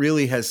one that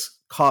really has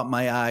caught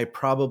my eye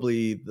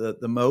probably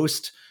the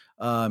most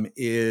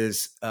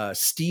is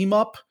Steam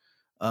Up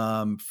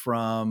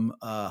from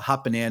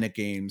Hot Banana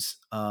Games.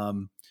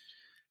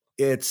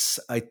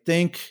 I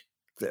think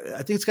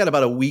it's got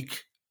about a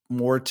week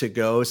more to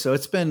go, so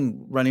it's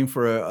been running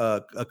for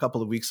a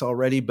couple of weeks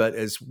already, but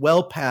is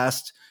well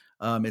past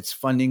its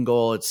funding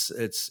goal.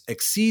 It's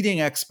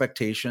exceeding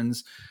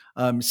expectations.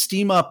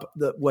 Steam Up,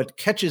 what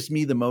catches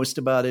me the most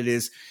about it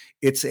is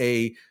it's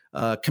a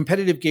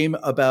competitive game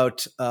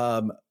about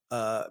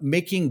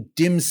making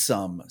dim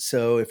sum.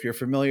 So if you're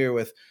familiar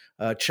with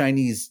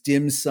Chinese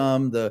dim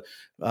sum,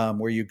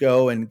 where you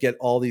go and get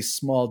all these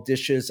small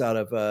dishes out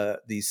of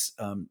these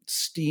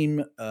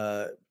steam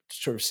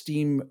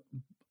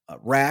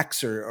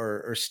racks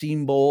or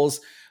steam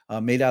bowls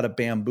made out of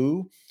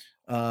bamboo.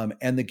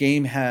 And the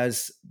game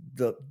has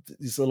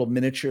these little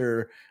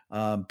miniature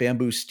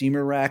bamboo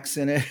steamer racks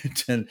in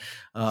it, and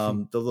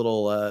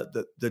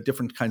the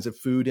different kinds of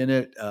food in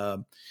it.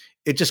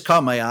 It just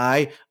caught my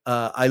eye.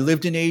 I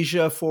lived in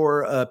Asia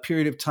for a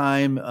period of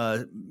time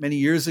many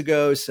years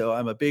ago, so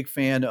I'm a big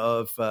fan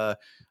of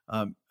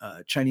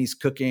Chinese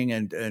cooking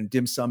and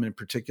dim sum in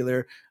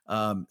particular.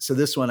 So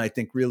this one I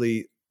think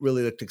really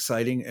looked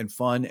exciting and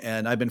fun,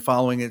 and I've been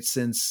following it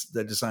since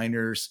the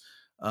designers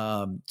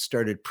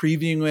started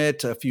previewing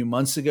it a few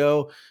months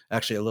ago,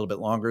 actually a little bit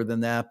longer than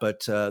that,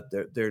 but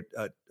there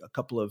are a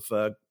couple of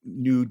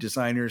new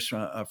designers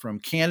from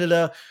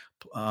Canada,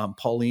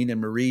 Pauline and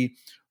Marie,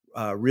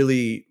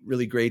 really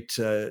great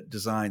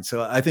design.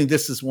 So I think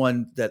this is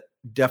one that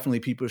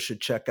definitely people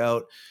should check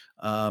out.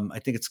 I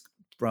think it's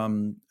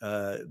from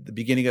the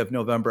beginning of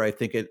November. I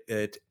think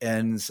it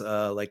ends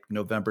like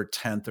November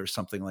 10th or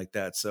something like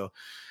that. So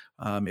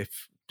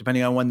if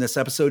depending on when this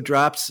episode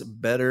drops,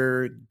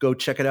 better go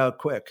check it out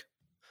quick.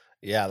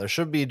 Yeah, there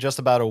should be just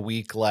about a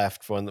week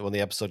left when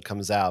the episode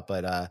comes out.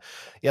 But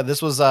yeah,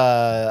 this was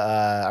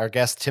our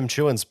guest Tim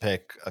Chuan's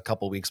pick a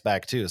couple weeks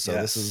back too. So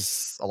This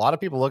is a lot of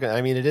people looking.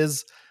 I mean, it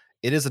is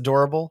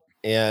adorable.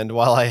 And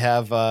while I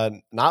have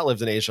not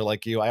lived in Asia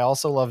like you, I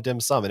also love dim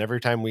sum. And every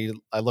time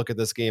I look at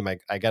this game,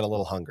 I get a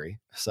little hungry.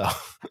 So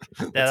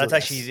that's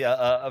actually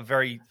a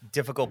very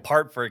difficult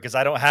part for it because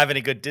I don't have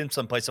any good dim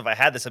sum place. So if I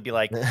had this, I'd be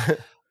like,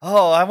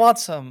 oh, I want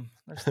some.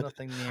 There's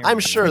nothing near. I'm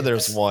sure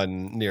there's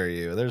one near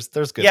you. There's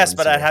good. Yes, ones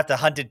but here. I'd have to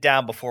hunt it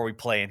down before we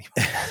play anymore.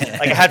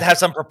 Like I had to have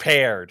some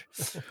prepared.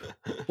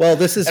 Well,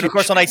 this is, and of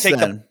course, when I take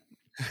them.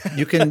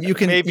 You can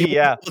maybe be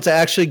able to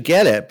actually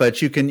get it,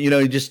 but you can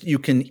you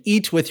can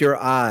eat with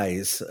your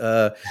eyes,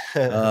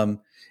 and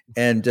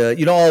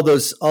all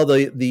the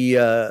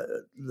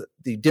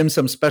dim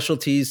sum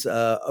specialties.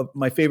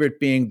 My favorite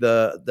being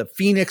the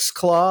Phoenix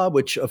Claw,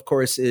 which of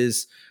course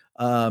is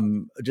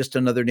just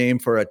another name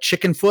for a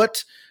chicken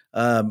foot,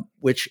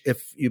 which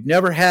if you've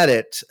never had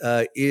it,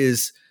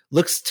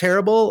 looks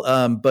terrible,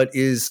 but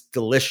is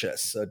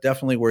delicious. So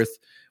definitely worth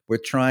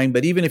trying.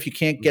 But even if you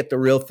can't get the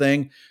real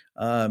thing,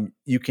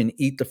 you can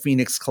eat the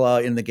Phoenix Claw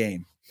in the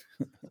game.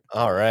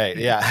 All right.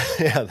 Yeah.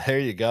 There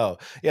you go.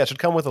 Yeah. It should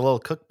come with a little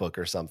cookbook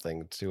or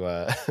something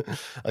to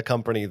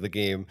accompany the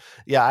game.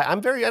 Yeah. I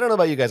don't know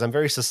about you guys. I'm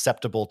very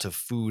susceptible to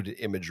food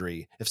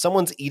imagery. If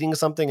someone's eating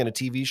something in a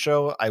TV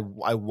show, I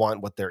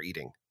want what they're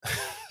eating.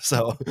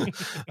 So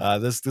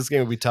this game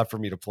would be tough for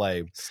me to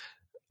play.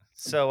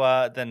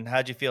 So then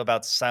how'd you feel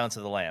about Silence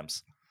of the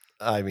Lambs?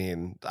 I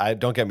mean,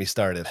 don't get me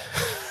started.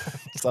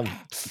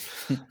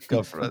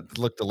 Go for it.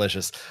 Look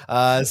delicious.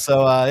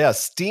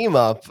 Steam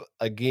Up,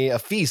 a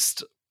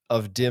feast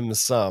of dim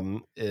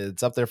sum.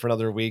 It's up there for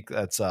another week.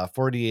 That's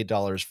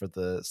 $48 for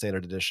the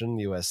standard edition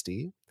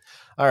USD.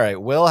 All right,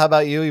 Will, how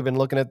about you? You've been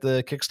looking at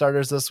the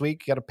Kickstarters this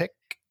week. You got a pick?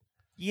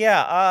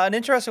 Yeah, an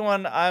interesting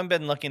one I've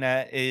been looking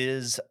at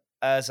is,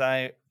 as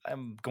I'm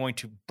going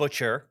to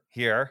butcher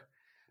here,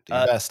 Do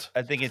your best.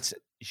 I think it's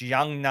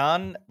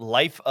Jiangnan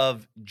Life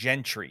of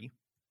Gentry.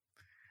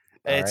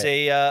 All It's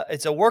right.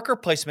 it's a worker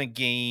placement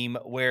game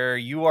where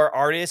you are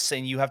artists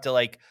and you have to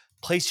like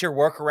place your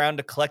work around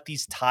to collect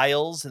these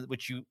tiles,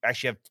 which you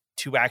actually have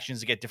 2 actions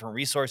to get different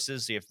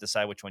resources. So you have to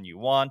decide which one you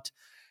want.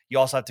 You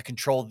also have to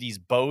control these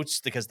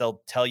boats because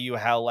they'll tell you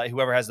how, like,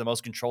 whoever has the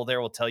most control there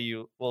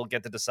will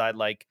get to decide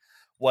like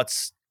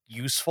what's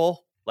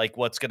useful, like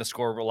what's going to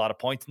score a lot of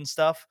points and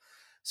stuff.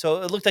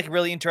 So it looked like a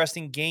really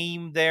interesting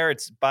game there.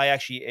 It's by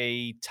actually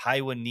a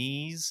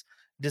Taiwanese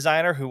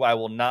designer who I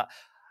will not.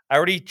 I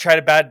already tried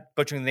a bad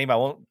butchering the name. I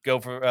won't go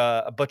for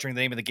butchering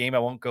the name of the game. I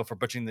won't go for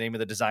butchering the name of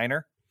the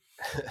designer.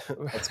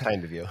 That's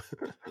kind of you.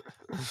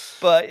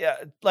 But yeah,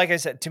 like I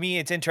said, to me,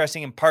 it's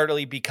interesting, and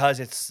partly because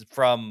it's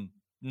from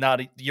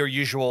not your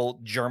usual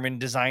German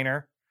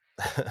designer.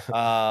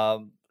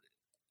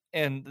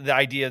 And the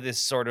idea of this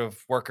sort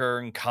of worker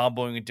and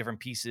comboing with different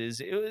pieces,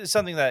 it was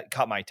something that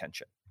caught my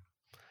attention.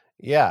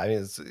 Yeah, I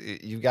mean,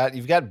 you've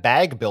got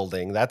bag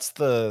building. That's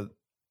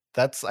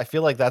I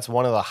feel like that's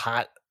one of the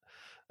hot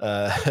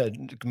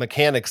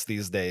mechanics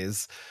these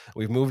days.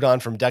 We've moved on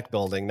from deck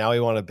building. Now we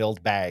want to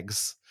build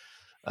bags.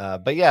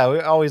 But yeah, we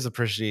always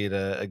appreciate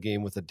a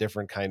game with a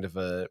different kind of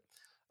a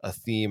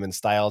theme and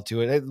style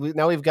to it.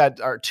 Now we've got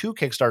our 2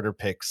 Kickstarter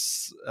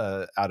picks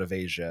out of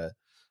Asia,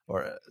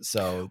 or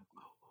so.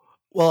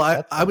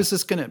 Well, I was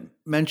just going to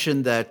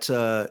mention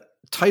that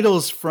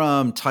titles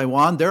from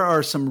Taiwan, there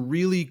are some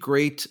really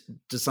great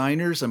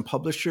designers and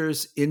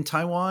publishers in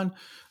Taiwan.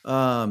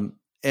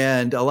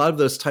 And a lot of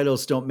those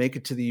titles don't make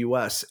it to the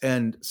US,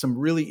 and some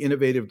really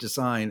innovative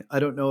design. I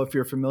don't know if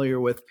you're familiar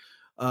with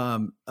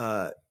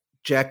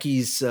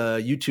Jackie's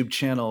YouTube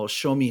channel,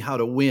 Show Me How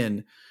to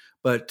Win.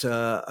 But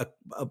a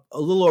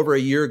little over a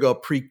year ago,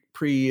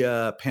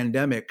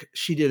 pre-pandemic,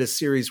 she did a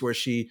series where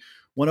she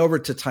went over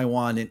to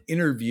Taiwan and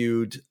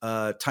interviewed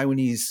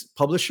Taiwanese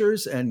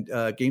publishers and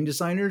game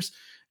designers,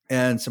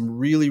 and some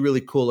really,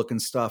 really cool looking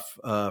stuff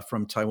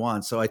from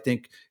Taiwan. So I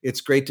think it's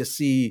great to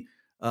see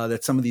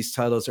that some of these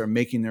titles are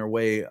making their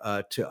way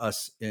to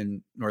us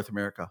in North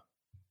America.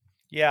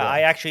 Yeah,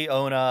 I actually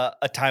own a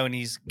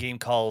Taiwanese game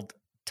called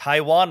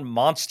Taiwan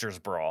Monsters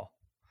Brawl.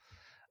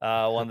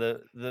 One of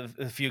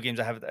the few games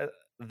I have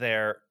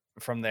there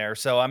from there.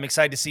 So I'm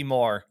excited to see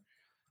more.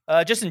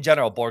 Just in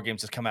general, board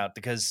games have come out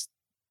because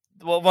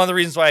one of the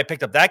reasons why I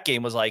picked up that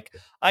game was like,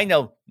 I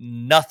know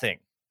nothing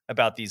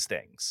about these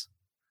things.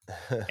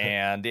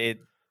 And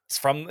it's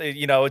from,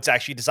 it's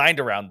actually designed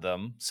around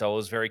them. So I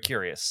was very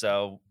curious.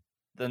 So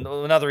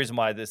another reason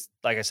why this,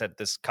 like I said,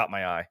 this caught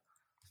my eye.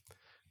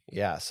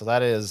 Yeah, so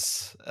that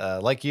is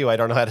like you. I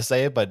don't know how to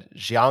say it, but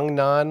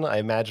Jiangnan. I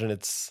imagine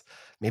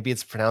maybe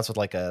it's pronounced with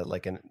like a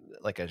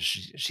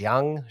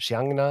Xiangnan.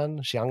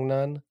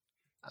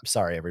 I'm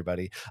sorry,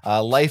 everybody.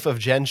 Life of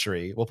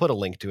Gentry. We'll put a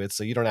link to it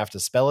so you don't have to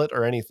spell it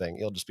or anything.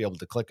 You'll just be able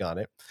to click on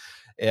it.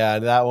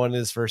 And that one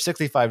is for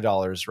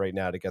 $65 right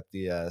now to get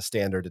the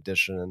standard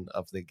edition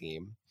of the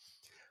game.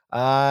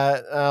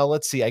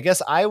 Let's see. I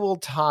guess I will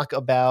talk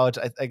about.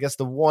 I guess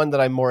the one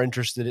that I'm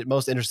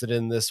most interested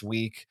in this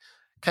week,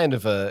 kind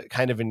of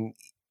an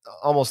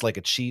almost like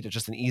a cheat,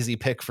 just an easy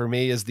pick for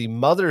me, is the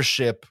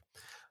Mothership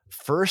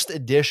first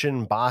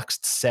edition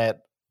boxed set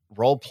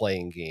role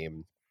playing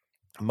game.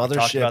 Mothership. We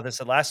talked about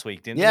this last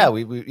week, didn't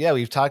we?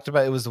 We've talked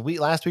about it. Was the week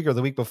last week or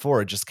the week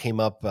before? It just came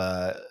up in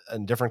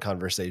a different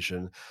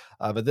conversation.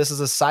 But this is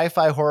a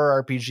sci-fi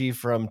horror RPG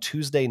from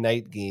Tuesday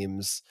Night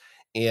Games,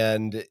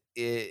 and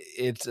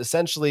it's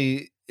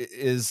essentially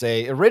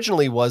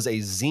originally was a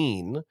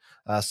zine,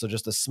 so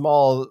just a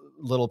small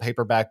little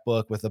paperback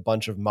book with a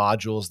bunch of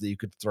modules that you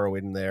could throw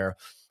in there.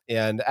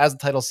 And as the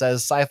title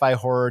says, sci-fi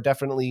horror,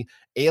 definitely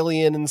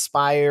alien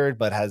inspired,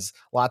 but has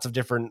lots of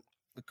different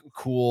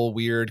cool,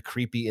 weird,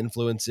 creepy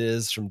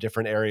influences from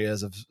different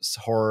areas of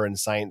horror and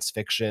science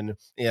fiction.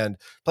 And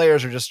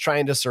players are just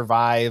trying to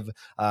survive,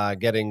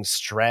 getting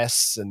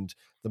stress, and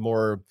the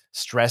more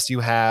stress you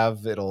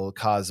have, it'll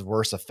cause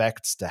worse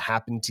effects to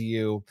happen to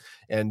you.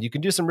 And you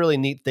can do some really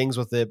neat things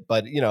with it,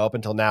 but up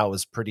until now it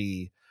was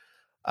pretty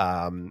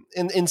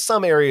in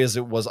some areas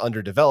it was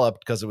underdeveloped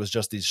because it was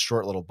just these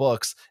short little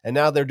books. And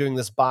now they're doing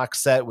this box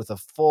set with a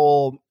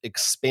full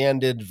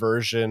expanded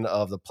version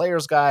of the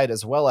player's guide,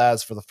 as well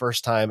as for the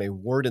first time a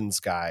warden's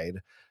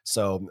guide.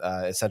 So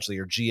essentially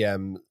your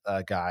GM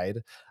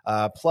guide,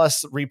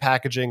 plus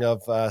repackaging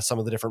of some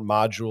of the different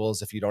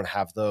modules if you don't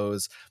have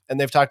those. And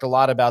they've talked a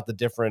lot about the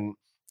different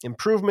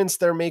improvements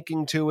they're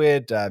making to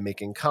it,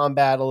 making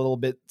combat a little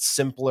bit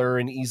simpler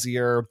and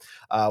easier.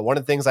 One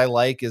of the things I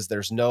like is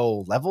there's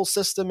no level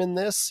system in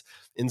this.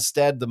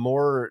 Instead, the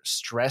more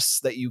stress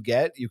that you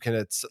get, you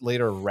can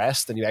later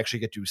rest, and you actually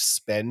get to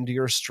spend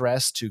your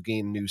stress to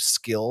gain new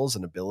skills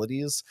and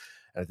abilities.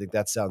 And I think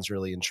that sounds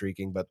really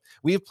intriguing. But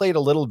we've played a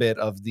little bit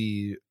of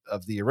the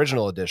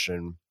original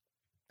edition,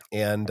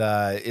 and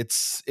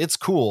it's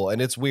cool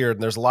and it's weird.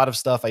 And there's a lot of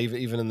stuff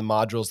even in the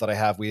modules that I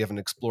have we haven't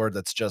explored.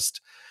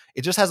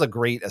 It just has a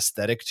great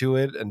aesthetic to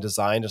it and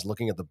design. Just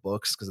looking at the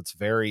books, because it's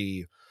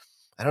very,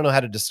 I don't know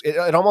how to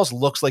it almost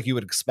looks like you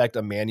would expect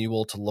a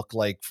manual to look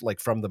like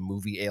from the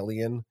movie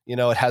Alien. You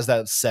know, it has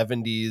that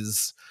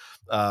 70s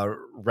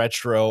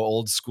retro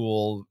old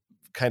school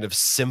kind of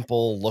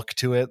simple look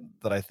to it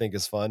that I think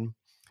is fun.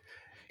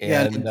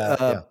 And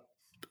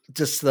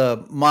just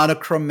the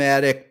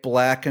monochromatic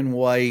black and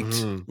white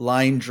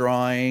line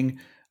drawing.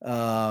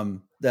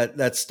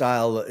 That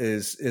style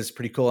is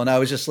pretty cool. And I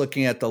was just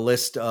looking at the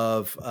list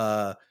of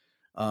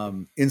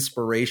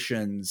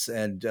inspirations,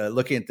 and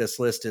looking at this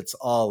list, it's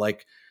all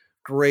like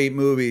great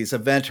movies: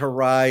 Event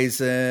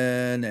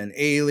Horizon and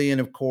Alien,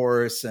 of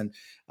course, and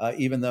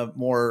even the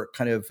more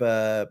kind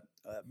of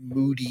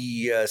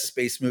moody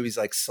space movies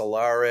like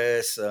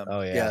Solaris.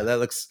 Yeah, that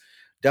looks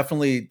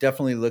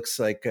definitely looks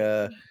like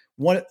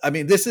one. I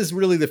mean, this is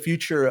really the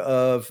future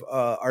of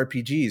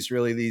RPGs.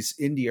 Really, these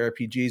indie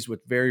RPGs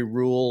with very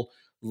rule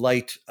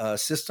light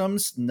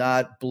systems,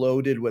 not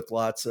bloated with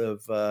lots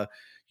of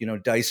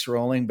dice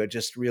rolling, but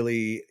just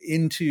really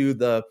into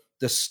the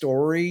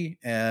story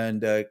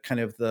and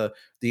kind of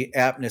the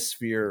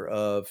atmosphere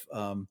of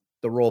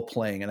the role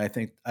playing. And I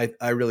think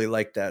I really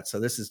like that. So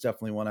this is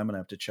definitely one I'm going to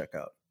have to check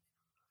out.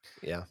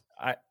 Yeah.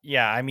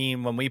 I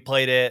mean, when we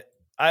played it,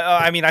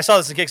 I saw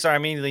this in Kickstarter. I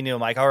immediately knew,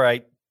 I'm like, all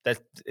right,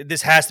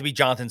 this has to be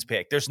Jonathan's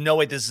pick. There's no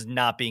way this is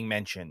not being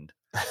mentioned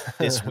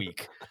this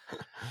week.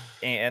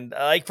 And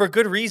like, for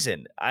good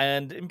reason.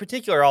 And in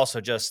particular,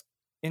 also just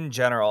in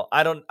general,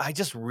 I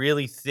just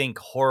really think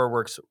horror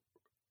works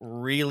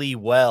really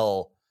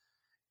well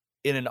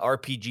in an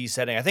RPG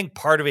setting. I think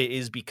part of it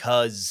is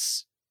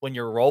because when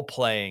you're role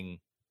playing,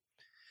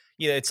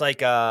 it's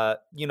like, how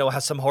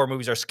some horror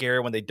movies are scary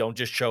when they don't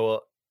just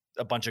show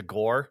a bunch of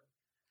gore,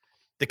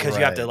 because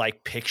you have to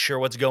like picture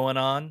what's going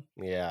on.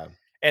 Yeah.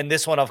 And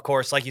this one, of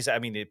course, like you said, I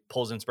mean, it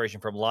pulls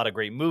inspiration from a lot of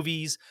great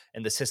movies,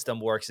 and the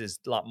system works is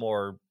a lot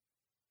more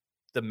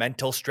the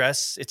mental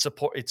stress. It's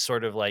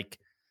sort of like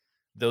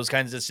those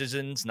kinds of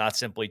decisions, not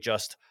simply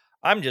just,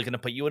 I'm just going to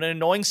put you in an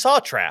annoying saw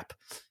trap.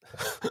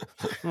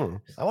 I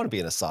want to be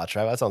in a saw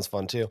trap. That sounds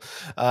fun too.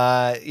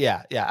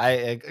 Yeah,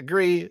 I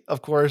agree,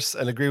 of course,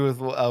 and agree with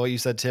what you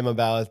said, Tim,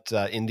 about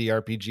indie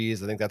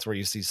RPGs. I think that's where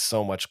you see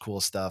so much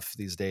cool stuff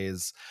these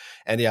days.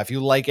 And yeah, if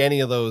you like any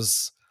of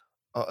those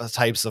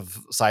types of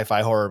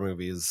sci-fi horror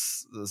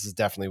movies, this is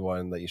definitely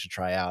one that you should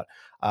try out.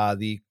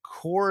 The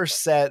core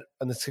set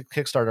on the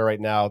Kickstarter right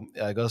now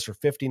goes for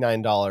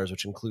 $59,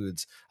 which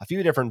includes a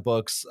few different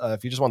books.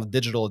 If you just want the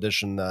digital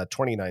edition,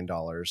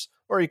 $29,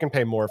 or you can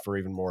pay more for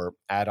even more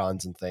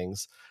add-ons and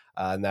things.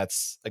 And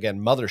that's,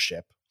 again,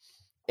 Mothership.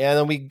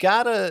 And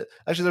then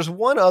there's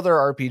one other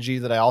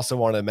RPG that I also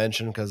want to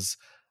mention because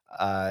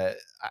I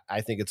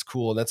think it's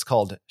cool, and that's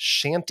called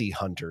Shanty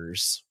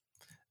Hunters.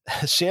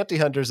 Shanty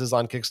Hunters is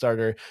on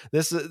Kickstarter.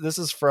 This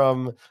is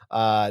from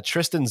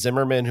Tristan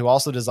Zimmerman, who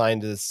also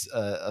designed this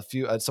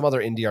some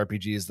other indie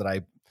RPGs that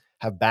I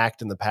have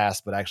backed in the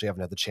past, but actually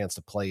haven't had the chance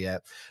to play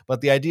yet. But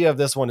the idea of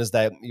this one is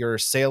that you're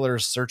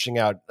sailors searching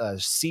out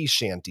sea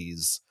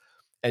shanties,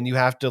 and you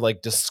have to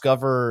like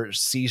discover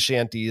sea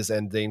shanties,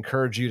 and they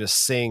encourage you to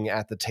sing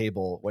at the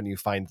table when you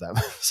find them.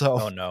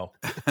 So, oh no,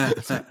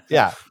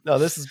 yeah, no,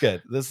 this is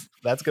good.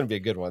 That's going to be a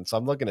good one. So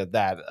I'm looking at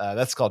that.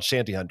 That's called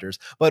Shanty Hunters.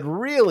 But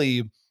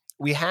really,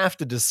 we have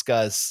to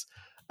discuss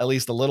at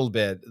least a little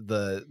bit.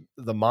 The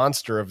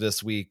monster of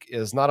this week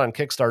is not on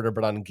Kickstarter,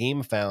 but on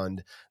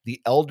GameFound,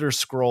 the Elder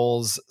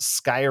Scrolls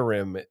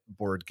Skyrim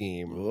board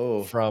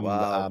game from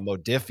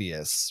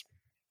Modifius,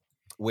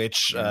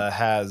 which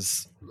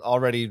has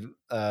already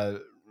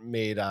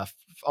made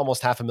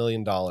almost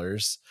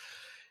 $500,000.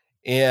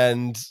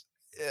 And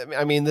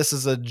I mean, this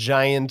is a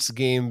giant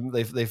game.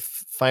 They've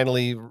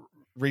finally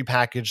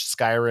repackaged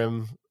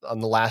Skyrim on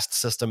the last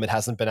system it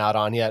hasn't been out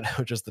on yet,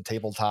 which is the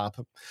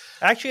tabletop.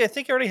 Actually, I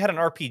think it already had an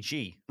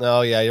RPG.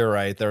 Oh yeah, you're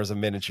right. There was a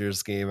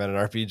miniatures game and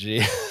an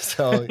RPG.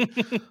 So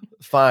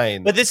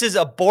fine. But this is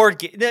a board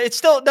game. It's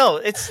still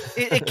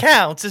it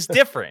counts as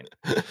different.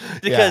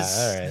 Because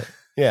all right.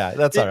 Yeah,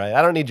 that's all right.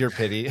 I don't need your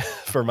pity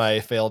for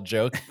my failed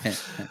joke.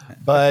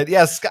 But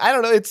yes, I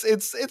don't know.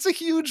 It's a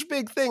huge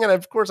big thing, and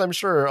of course I'm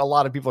sure a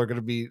lot of people are going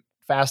to be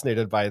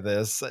fascinated by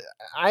this.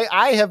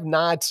 I have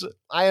not.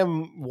 I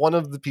am one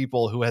of the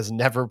people who has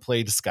never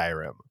played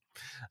Skyrim.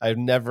 I've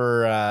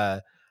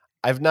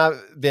not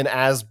been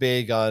as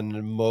big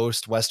on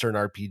most Western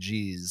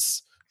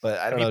RPGs, but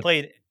I don't know. Have you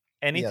played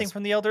anything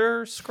from the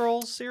Elder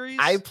Scrolls series?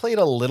 I played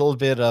a little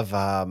bit of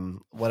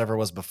whatever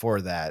was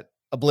before that,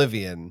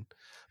 Oblivion.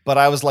 But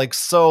I was like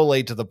so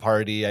late to the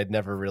party. I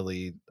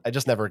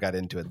just never got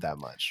into it that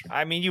much.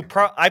 I mean,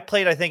 I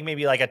played, I think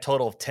maybe like a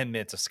total of 10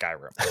 minutes of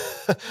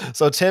Skyrim.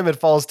 So Tim, it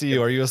falls to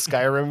you. Are you a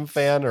Skyrim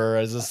fan, or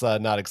is this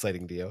not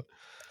exciting to you?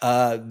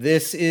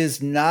 This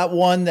is not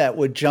one that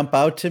would jump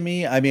out to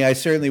me. I mean, I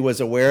certainly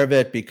was aware of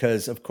it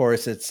because of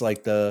course it's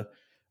like the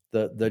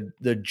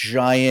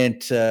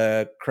giant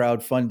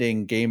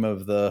crowdfunding game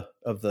of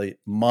the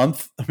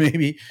month,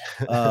 maybe.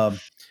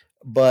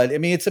 But I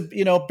mean, it's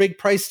a big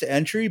price to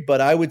entry, but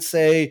I would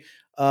say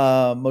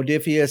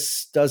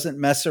Modifius doesn't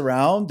mess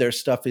around. Their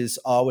stuff is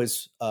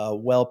always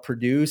well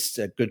produced,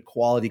 good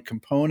quality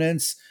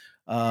components.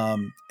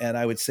 And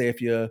I would say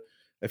if you're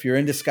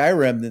into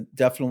Skyrim, then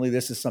definitely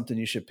this is something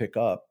you should pick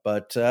up.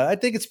 But I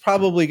think it's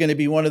probably going to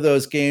be one of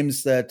those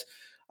games that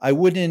I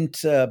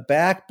wouldn't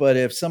back, but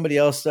if somebody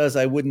else does,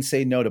 I wouldn't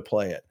say no to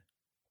play it.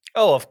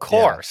 Oh, of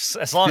course.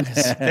 As long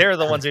as they're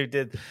the ones who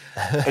did.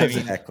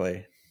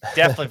 Exactly.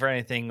 Definitely for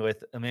anything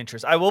with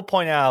interest. I will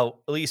point out,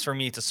 at least for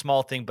me, it's a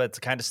small thing, but it's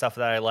the kind of stuff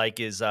that I like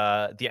is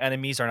the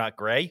enemies are not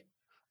gray.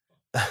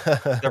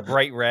 They're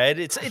bright red.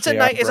 It's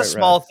a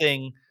small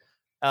thing.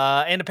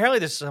 And apparently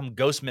there's some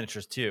ghost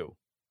miniatures too.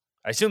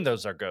 I assume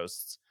those are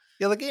ghosts.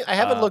 Yeah, the game, I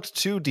haven't looked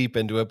too deep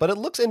into it, but it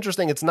looks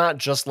interesting. It's not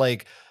just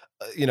like,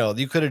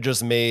 you could have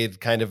just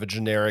made kind of a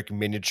generic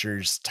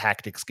miniatures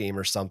tactics game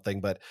or something,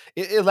 but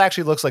it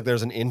actually looks like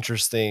there's an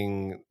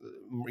interesting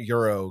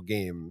Euro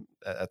game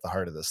at the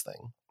heart of this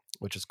thing,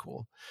 which is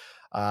cool.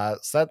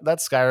 So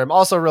that's Skyrim.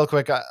 Also, real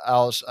quick, I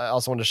also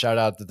want to shout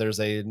out that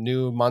there's a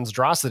new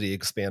Monstrosity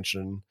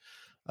expansion,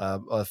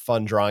 a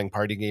fun drawing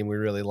party game we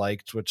really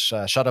liked, which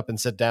Shut Up and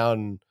Sit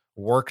Down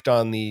worked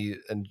on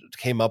and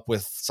came up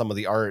with some of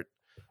the art,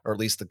 or at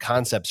least the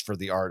concepts for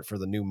the art for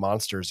the new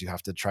monsters you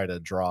have to try to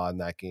draw in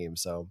that game.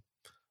 So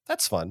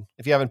that's fun.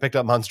 If you haven't picked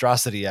up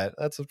Monstrosity yet,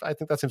 I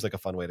think that seems like a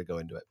fun way to go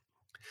into it.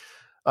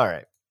 All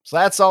right. So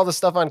that's all the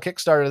stuff on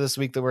Kickstarter this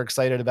week that we're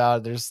excited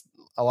about. There's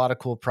a lot of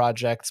cool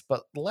projects,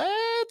 but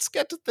let's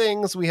get to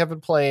things we have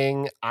been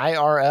playing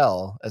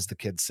IRL, as the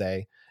kids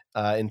say,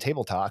 in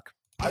Table Talk.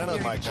 I don't know,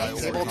 Mike.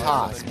 Table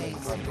talk.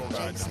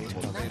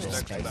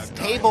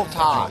 Table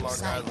talk.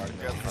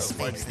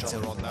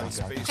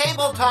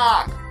 Table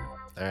talk.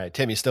 All right,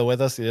 Tim, you still with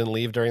us? You didn't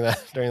leave during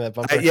that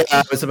bumper? Yeah,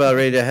 I was about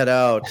ready to head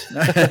out.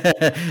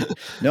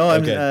 No,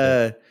 I'm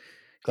okay,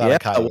 glad I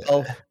caught you.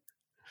 Well,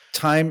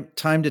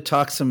 time to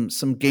talk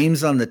some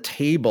games on the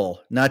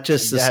table, not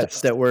just the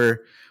stuff that we're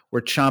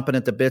chomping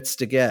at the bits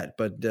to get,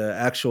 but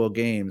actual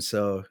games.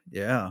 So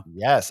yeah.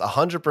 Yes,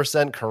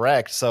 100%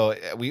 correct. So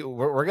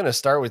we're going to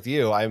start with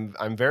you.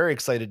 I'm very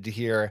excited to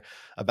hear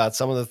about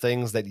some of the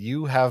things that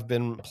you have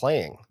been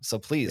playing. So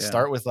please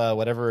start with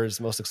whatever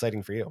is most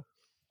exciting for you.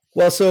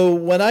 Well, so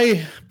when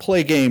I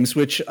play games,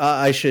 which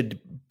I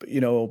should,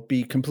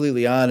 be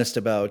completely honest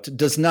about,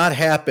 does not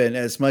happen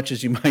as much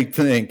as you might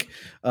think.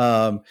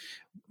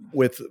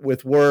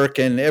 With work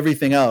and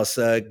everything else,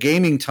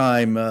 gaming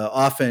time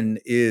often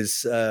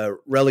is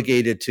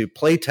relegated to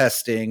play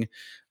testing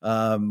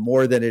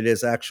more than it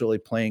is actually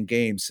playing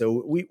games.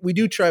 So we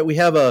do try. We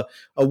have a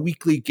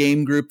weekly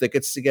game group that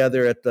gets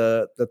together at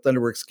the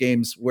Thunderworks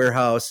Games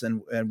warehouse,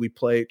 and we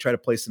try to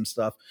play some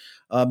stuff.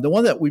 The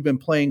one that we've been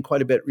playing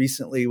quite a bit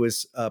recently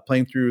was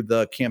playing through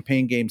the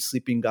campaign game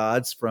Sleeping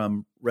Gods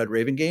from Red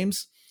Raven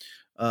Games.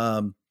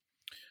 I'm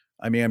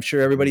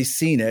sure everybody's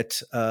seen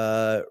it.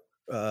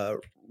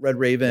 Red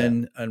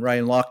Raven and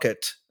Ryan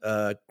Lockett,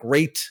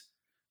 great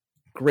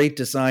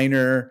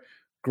designer,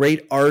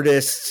 great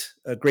artist,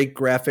 a great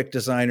graphic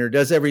designer,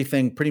 does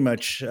everything pretty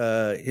much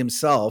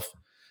himself.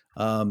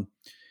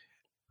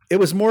 It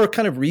was more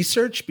kind of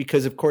research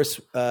because, of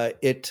course,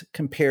 it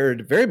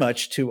compared very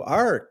much to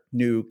our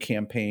new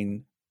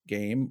campaign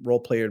game, Role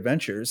Player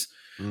Adventures.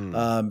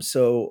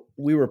 So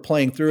we were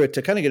playing through it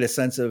to kind of get a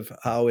sense of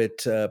how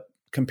it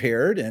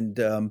compared and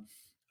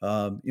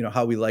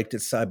how we liked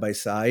it side by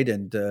side,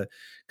 and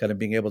kind of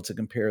being able to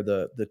compare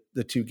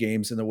the two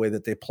games in the way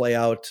that they play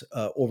out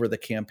over the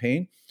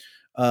campaign.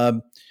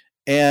 And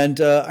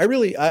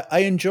I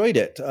enjoyed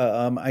it.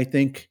 I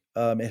think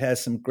it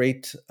has some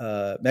great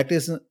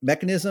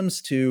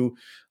mechanisms to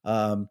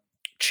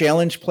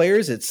challenge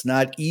players. It's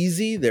not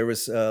easy. There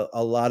was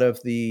a lot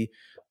of the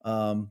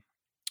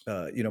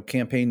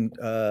campaign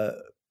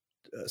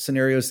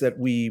scenarios that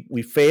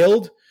we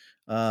failed.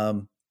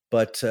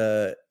 But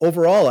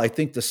overall, I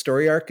think the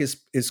story arc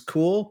is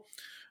cool.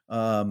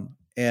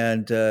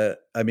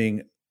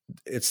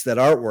 It's that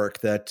artwork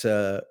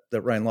that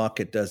Ryan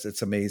Lockett does.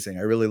 It's amazing.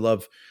 I really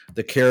love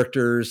the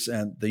characters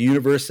and the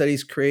universe that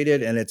he's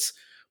created. And it's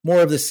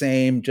more of the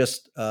same,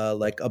 just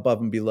like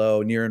Above and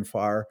Below, Near and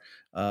Far.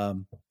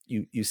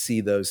 You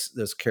see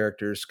those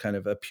characters kind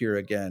of appear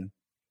again.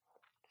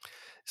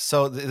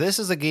 So this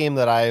is a game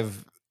that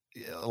I've,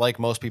 like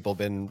most people,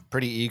 been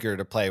pretty eager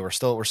to play. We're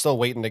still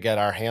waiting to get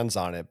our hands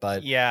on it,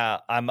 but yeah,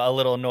 I'm a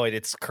little annoyed.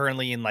 It's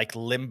currently in like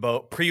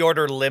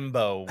pre-order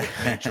limbo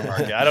with Miniature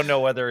Market. I don't know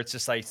whether it's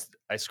just I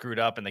screwed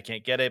up and they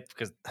can't get it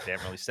because they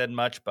haven't really said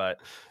much, but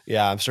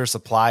yeah, I'm sure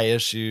supply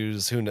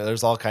issues. Who knows?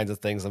 There's all kinds of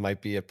things that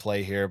might be at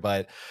play here,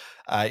 but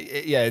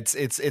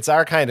it's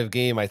our kind of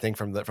game. I think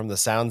from the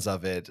sounds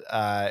of it,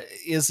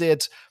 is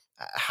it?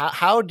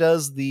 How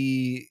does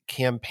the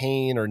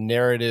campaign or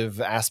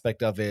narrative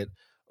aspect of it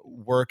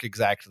work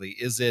exactly?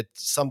 Is it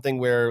something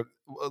where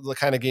the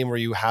kind of game where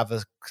you have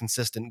a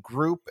consistent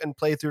group and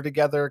play through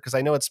together? Because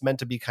I know it's meant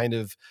to be kind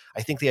of,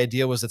 I think the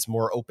idea was it's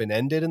more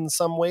open-ended in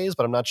some ways,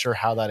 but I'm not sure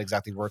how that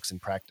exactly works in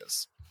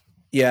practice.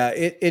 Yeah,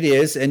 it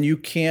is. And you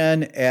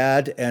can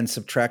add and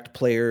subtract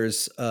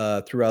players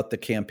throughout the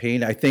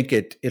campaign. I think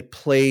it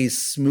plays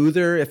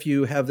smoother if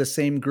you have the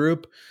same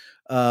group.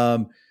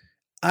 I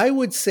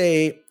would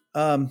say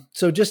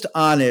So just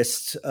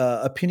honest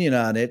opinion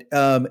on it.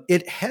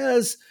 It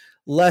has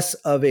less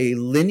of a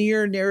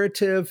linear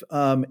narrative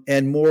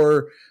and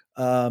more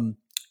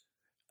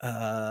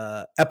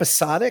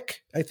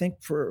episodic. I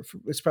think for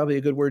it's probably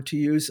a good word to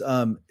use.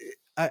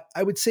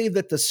 I would say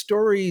that the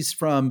stories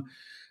from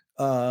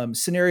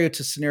scenario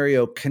to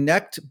scenario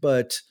connect,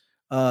 but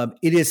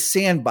it is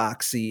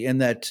sandboxy in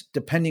that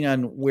depending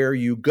on where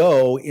you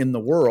go in the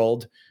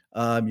world,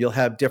 you'll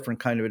have different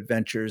kind of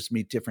adventures,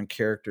 meet different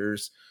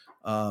characters.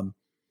 But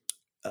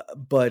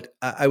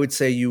I would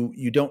say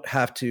you don't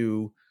have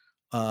to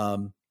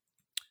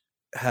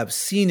have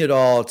seen it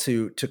all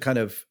to kind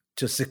of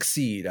to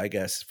succeed, I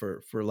guess,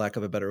 for lack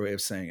of a better way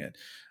of saying it.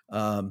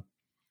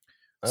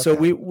 So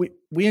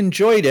we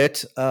enjoyed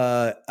it.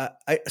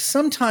 I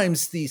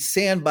sometimes the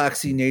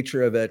sandboxy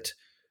nature of it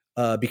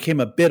became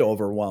a bit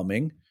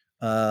overwhelming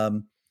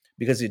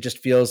because it just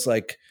feels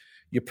like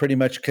you pretty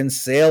much can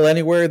sail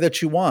anywhere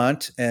that you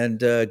want and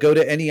go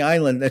to any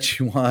island that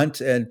you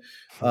want, and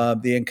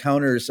the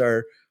encounters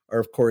are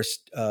of course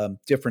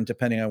different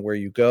depending on where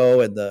you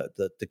go and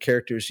the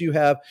characters you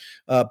have.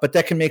 But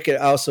that can make it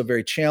also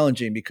very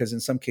challenging because in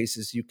some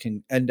cases you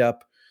can end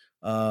up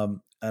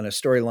on a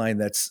storyline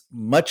that's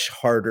much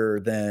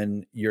harder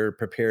than you're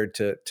prepared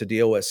to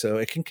deal with. So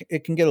it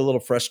can get a little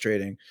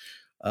frustrating.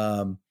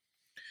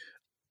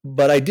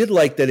 But I did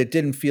like that it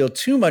didn't feel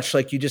too much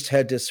like you just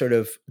had to sort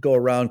of go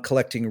around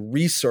collecting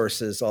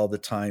resources all the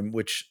time,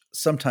 which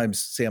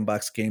sometimes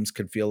sandbox games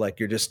can feel like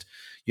you're just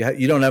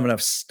you don't have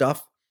enough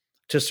stuff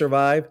to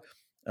survive.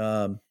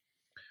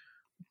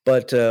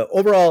 But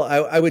overall,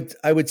 I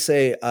would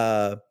say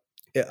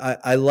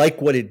I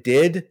like what it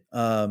did.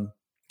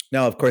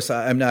 Now, of course,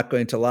 I'm not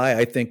going to lie.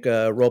 I think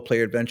Role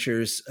Player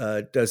Adventures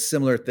does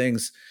similar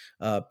things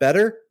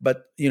better,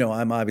 but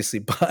I'm obviously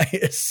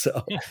biased.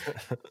 So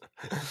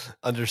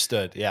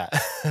understood. Yeah.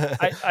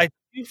 I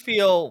do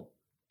feel,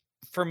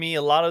 for me,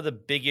 a lot of the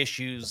big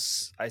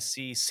issues I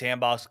see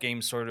sandbox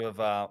games sort of,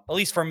 at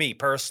least for me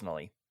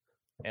personally,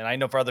 and I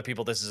know for other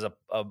people this is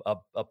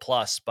a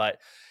plus, but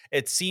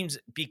it seems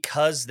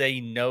because they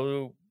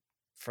know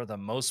for the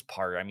most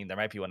part, I mean, there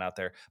might be one out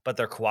there, but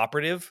they're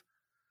cooperative,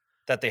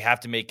 that they have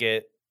to make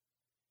it.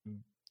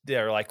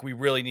 They're like, we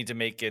really need to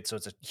make it so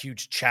it's a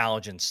huge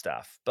challenge and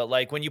stuff. But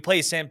like when you play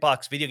a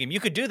sandbox video game,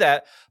 you could do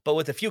that, but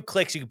with a few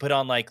clicks, you can put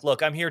on like,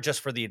 look, I'm here just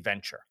for the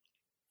adventure.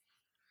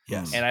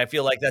 yes, And I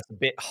feel like that's a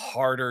bit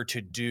harder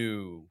to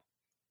do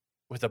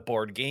with a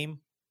board game.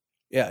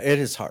 yeah, it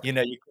is hard. You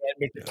can't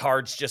make the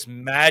cards just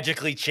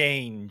magically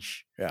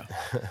change. Yeah,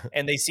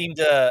 And they seem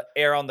to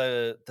err on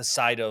the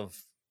side of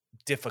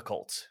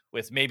difficult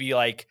with maybe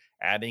like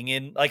adding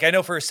in, like I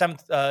know for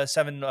seventh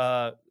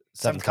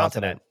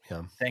continent.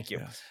 Yeah. Thank you.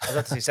 Yeah. I was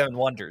about to say Seven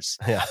Wonders.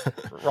 Yeah.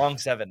 Wrong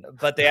seven.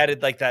 But they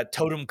added like that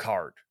totem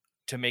card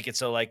to make it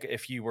so like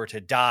if you were to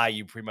die,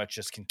 you pretty much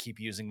just can keep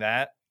using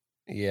that.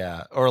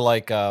 Yeah. Or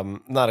like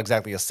not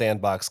exactly a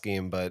sandbox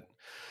game, but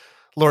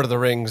Lord of the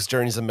Rings,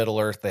 Journeys of Middle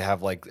Earth, they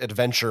have like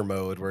adventure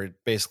mode where it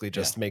basically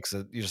just makes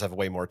it, you just have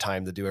way more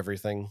time to do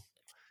everything.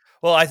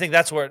 Well, I think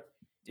that's where,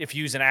 if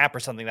you use an app or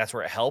something, that's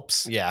where it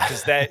helps. Yeah.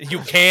 Because that you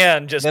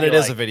can just then be it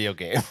is like, a video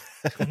game.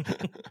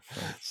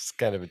 It's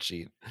kind of a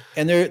cheat.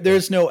 and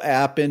there's no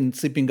app in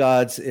Sleeping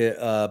Gods,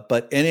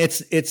 but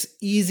it's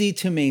easy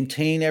to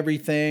maintain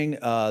everything.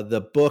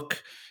 The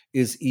book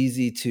is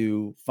easy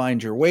to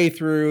find your way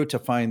through, to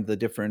find the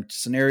different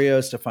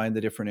scenarios, to find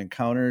the different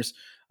encounters.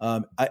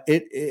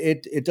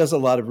 It does a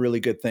lot of really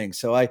good things.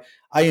 So I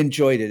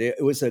enjoyed it.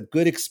 It was a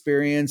good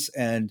experience,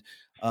 and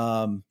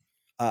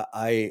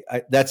I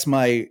that's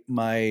my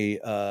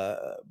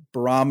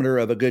barometer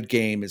of a good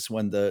game is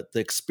when the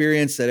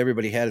experience that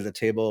everybody had at the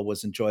table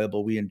was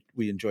enjoyable.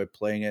 We enjoyed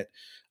playing it,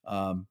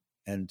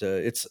 and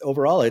it's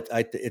overall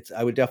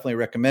I would definitely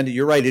recommend it.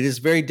 You're right; it is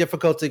very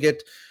difficult to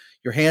get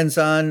your hands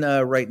on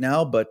right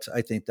now, but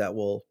I think that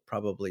will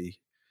probably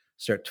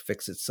start to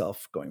fix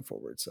itself going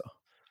forward. So.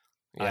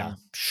 Yeah. I'm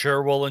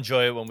sure we'll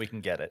enjoy it when we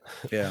can get it.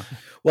 Yeah.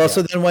 Well,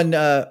 so then when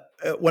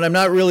I'm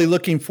not really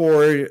looking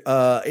for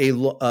a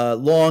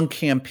long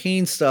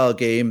campaign style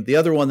game, the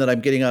other one that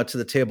I'm getting out to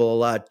the table a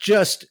lot,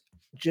 just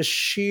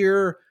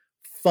sheer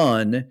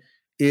fun,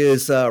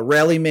 is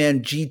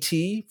Rallyman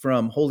GT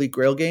from Holy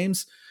Grail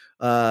Games.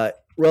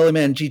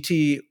 Rallyman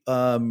GT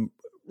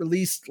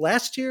released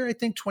last year, I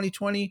think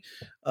 2020,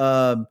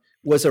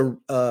 was a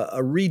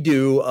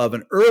redo of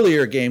an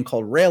earlier game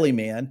called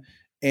Rallyman.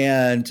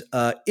 And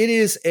it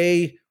is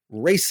a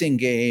racing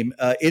game.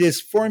 It is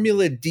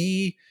Formula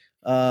D,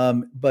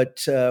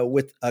 but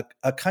with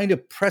a kind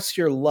of press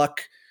your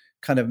luck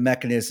kind of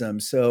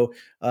mechanism. So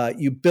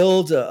you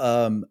build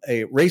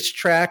a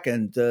racetrack,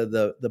 and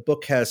the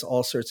book has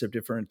all sorts of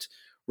different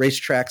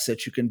racetracks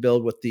that you can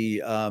build with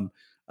the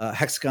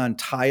hexagon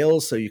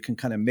tiles. So you can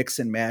kind of mix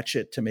and match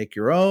it to make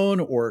your own,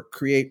 or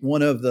create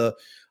one of the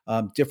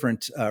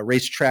different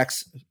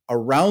racetracks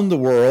around the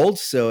world.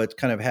 So it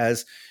kind of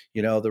has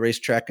the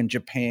racetrack in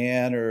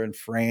Japan or in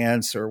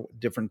France or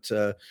different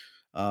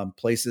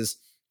places.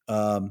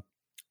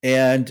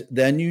 And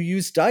then you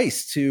use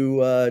dice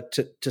to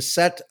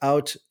set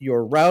out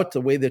your route,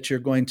 the way that you're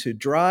going to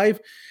drive.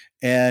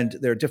 And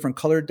there are different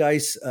colored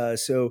dice,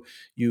 so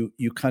you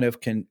kind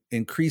of can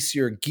increase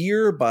your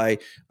gear by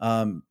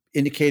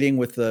indicating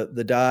with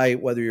the die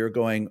whether you're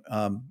going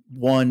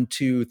 1,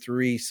 2,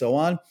 3, so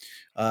on.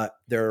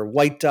 There are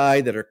white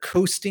die that are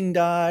coasting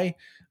die,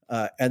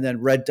 and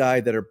then red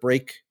die that are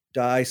brake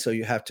die. So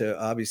you have to,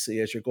 obviously,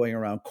 as you're going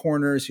around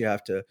corners, you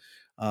have to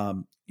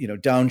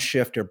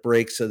downshift or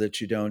brake so that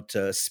you don't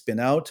spin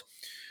out.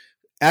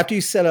 After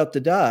you set out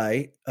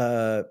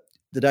the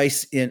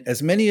dice in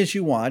as many as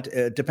you want,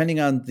 depending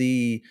on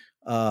the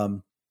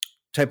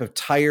type of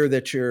tire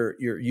that you're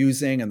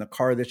using and the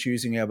car that you're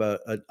using. You have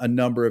a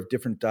number of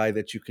different die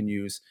that you can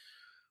use.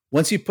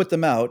 Once you put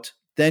them out,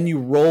 then you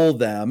roll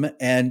them,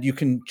 and you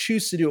can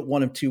choose to do it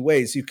one of two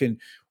ways. You can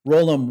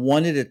roll them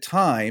one at a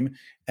time,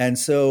 and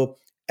so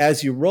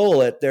as you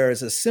roll it, there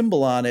is a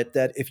symbol on it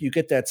that if you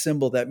get that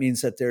symbol, that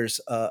means that there's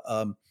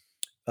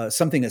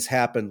something has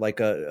happened,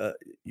 like an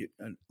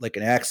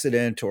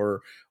accident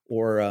or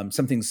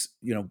something's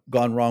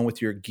gone wrong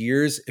with your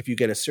gears. If you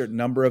get a certain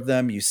number of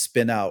them, you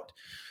spin out.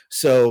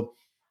 So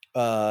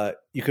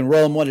you can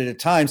roll them one at a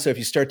time. So if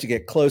you start to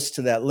get close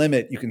to that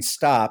limit, you can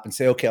stop and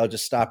say, okay, I'll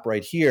just stop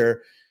right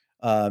here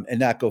and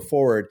not go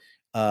forward.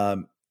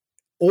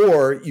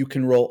 Or you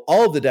can roll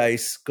all of the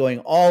dice going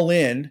all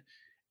in.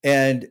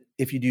 And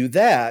if you do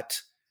that,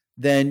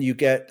 then you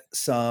get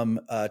some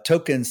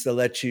tokens that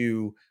let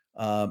you,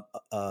 kind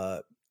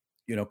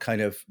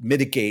of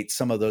mitigate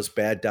some of those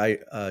bad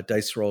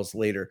dice rolls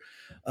later.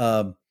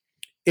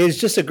 It's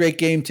just a great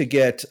game to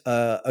get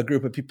a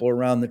group of people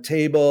around the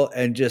table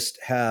and just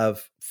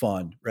have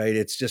fun, right?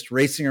 It's just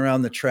racing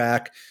around the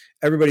track.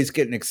 Everybody's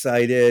getting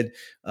excited.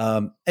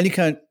 Any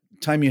kind of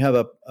time you have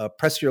a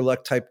press your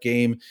luck type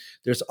game,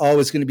 there's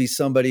always going to be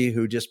somebody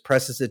who just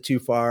presses it too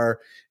far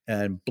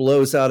and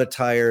blows out a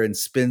tire and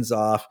spins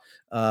off,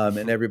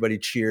 and everybody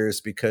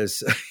cheers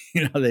because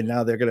they're going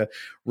to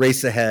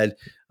race ahead.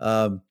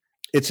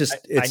 It's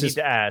just I need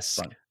to ask.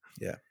 Fun.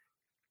 Yeah.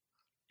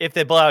 If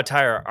they blow out a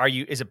tire,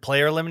 is it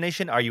player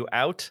elimination? Are you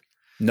out?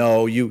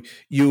 No, you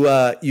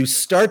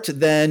start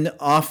then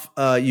off.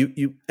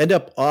 You end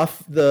up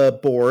off the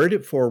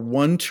board for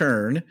one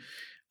turn,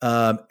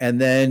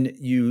 and then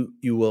you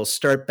will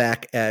start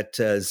back at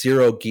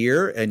 0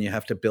 gear, and you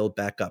have to build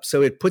back up.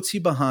 So it puts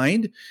you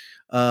behind,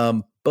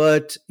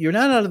 but you're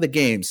not out of the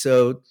game.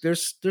 So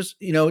there's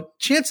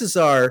chances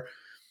are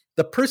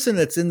the person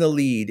that's in the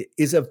lead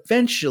is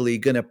eventually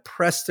going to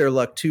press their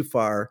luck too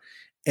far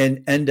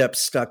and end up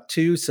stuck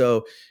too.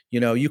 So,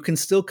 you can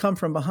still come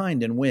from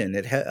behind and win.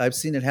 I've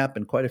seen it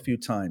happen quite a few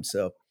times.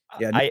 So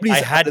yeah, I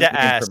had to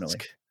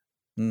ask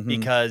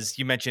because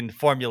you mentioned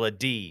Formula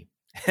D.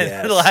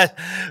 Yes.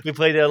 We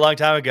played it a long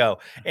time ago,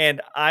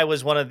 and I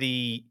was one of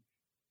the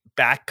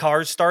back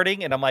cars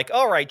starting, and I'm like,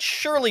 all right,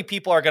 surely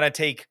people are going to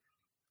take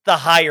the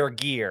higher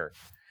gear.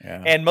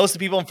 Yeah. And most of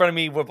the people in front of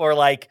me were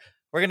like,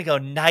 we're going to go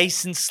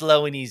nice and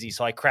slow and easy.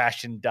 So I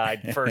crashed and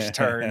died first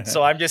turn.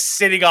 So I'm just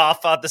sitting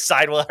off on the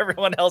side while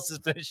everyone else is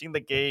finishing the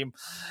game.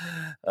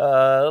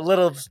 A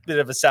little bit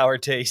of a sour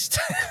taste.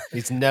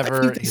 He's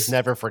never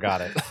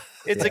forgot it.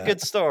 It's a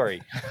good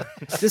story.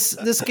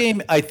 This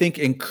game, I think,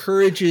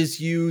 encourages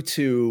you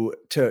to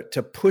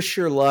push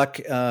your luck,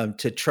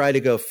 to try to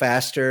go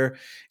faster.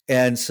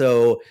 And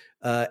so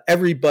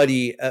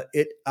everybody,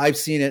 I've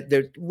seen it.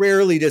 There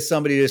rarely does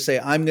somebody just say,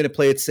 "I'm going to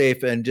play it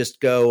safe and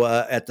just go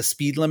at the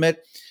speed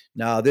limit."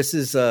 Now, this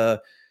is foot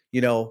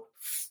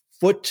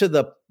to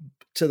the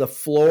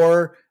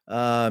floor,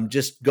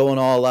 just going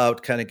all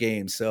out kind of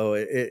game. So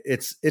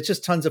it's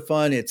just tons of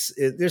fun.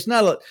 There's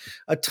not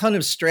a ton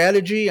of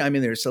strategy. I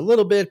mean, there's a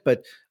little bit,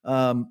 but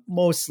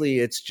mostly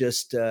it's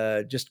just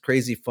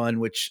crazy fun.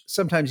 Which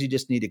sometimes you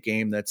just need a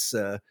game that's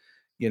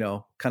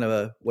kind of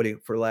a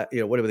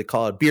whatever they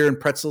call it, beer and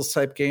pretzels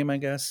type game, I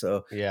guess.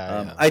 So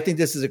yeah. I think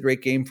this is a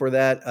great game for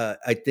that.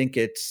 I think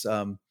it's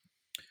an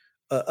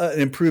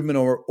improvement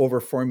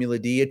over Formula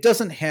D. It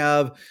doesn't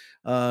have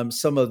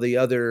some of the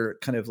other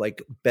kind of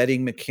like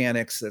betting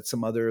mechanics that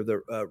some other of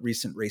the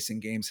recent racing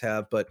games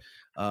have, but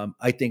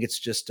I think it's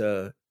just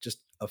a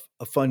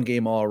fun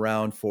game all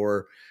around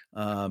for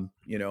when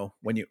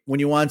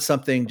you want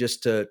something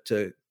just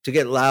to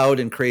get loud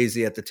and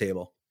crazy at the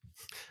table.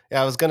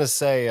 Yeah, I was gonna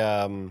say,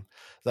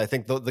 I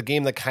think the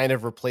game that kind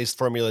of replaced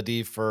Formula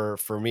D for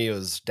me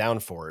was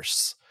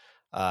Downforce,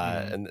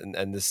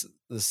 and this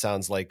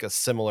sounds like a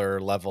similar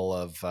level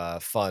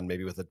of fun,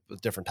 maybe with a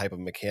different type of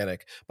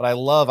mechanic. But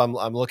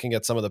I'm looking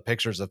at some of the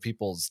pictures of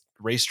people's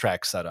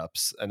racetrack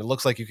setups, and it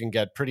looks like you can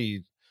get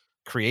pretty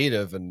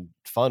creative and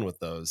fun with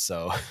those.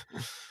 So.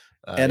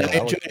 And I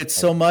enjoyed it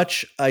so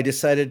much, I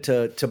decided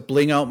to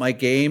bling out my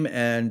game,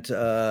 and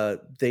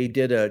they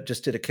did a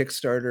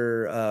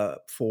Kickstarter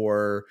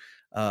for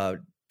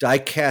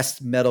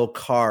die-cast metal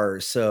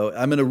cars. So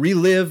I'm going to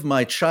relive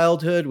my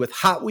childhood with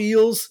Hot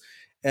Wheels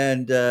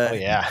and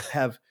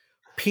have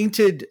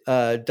painted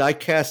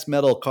die-cast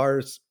metal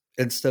cars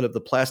instead of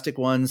the plastic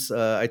ones.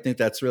 I think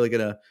that's really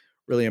going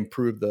to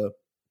improve the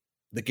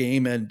the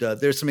game, and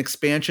there's some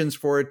expansions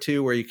for it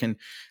too, where you can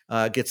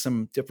get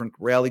some different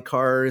rally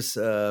cars,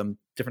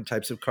 different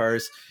types of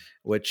cars,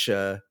 which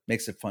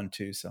makes it fun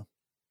too. So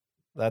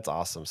That's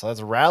awesome. So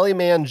that's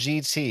Rallyman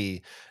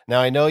GT. Now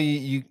I know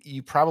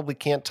you probably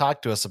can't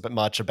talk to us a bit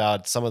much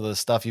about some of the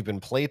stuff you've been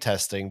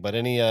playtesting, but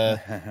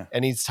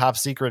any top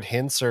secret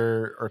hints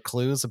or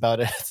clues about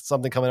it?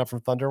 Something coming up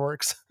from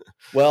Thunderworks?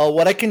 Well,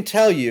 what I can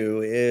tell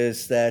you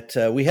is that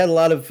we had a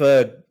lot of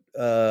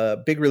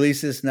big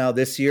releases now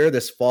this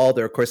fall.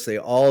 Of course, they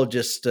all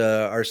just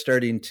are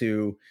starting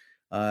to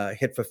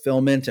hit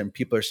fulfillment, and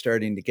people are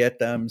starting to get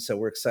them. So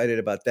we're excited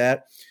about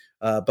that.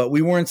 But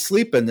we weren't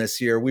sleeping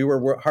this year. We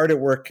were hard at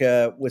work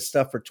with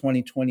stuff for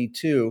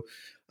 2022.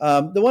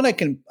 The one I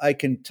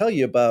can tell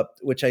you about,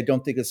 which I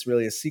don't think is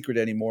really a secret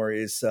anymore,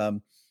 is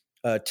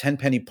 10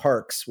 Penny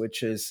Parks,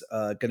 which is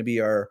going to be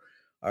our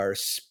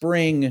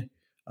spring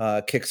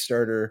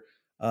Kickstarter,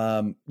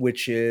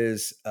 which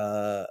is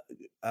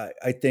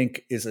I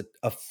think is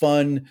a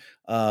fun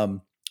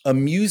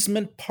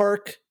amusement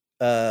park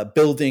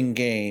building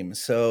game.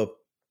 So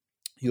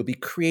you'll be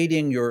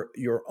creating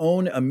your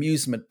own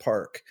amusement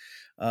park,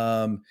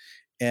 and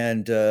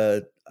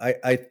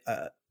I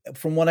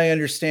from what I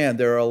understand,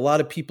 there are a lot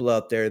of people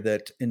out there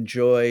that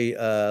enjoy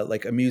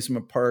like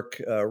amusement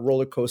park,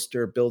 roller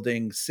coaster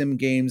building sim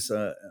games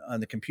on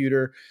the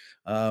computer,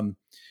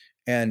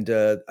 and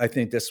I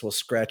think this will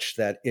scratch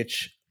that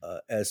itch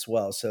as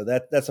well. So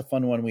that's a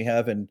fun one we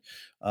have, and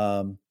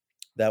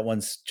that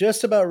one's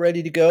just about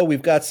ready to go.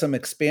 We've got some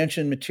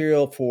expansion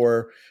material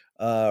for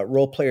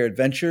role player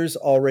adventures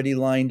already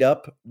lined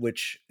up,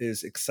 which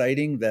is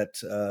exciting.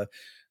 That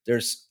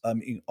there's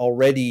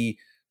already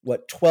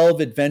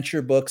 12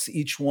 adventure books,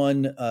 each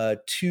one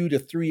 2 to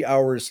 3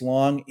 hours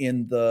long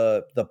in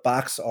the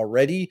box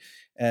already,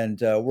 and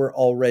we're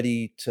all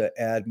ready to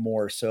add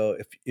more. So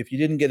if you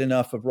didn't get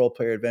enough of role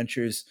player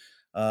adventures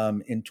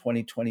in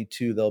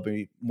 2022, there'll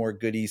be more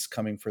goodies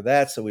coming for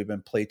that. So we've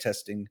been play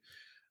testing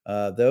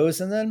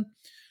those, and then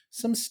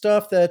some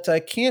stuff that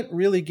I can't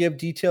really give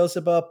details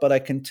about, but I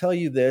can tell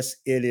you this: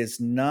 it is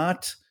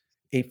not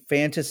a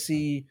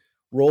fantasy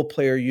role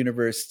player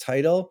universe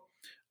title.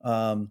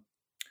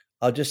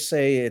 I'll just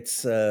say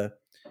it's it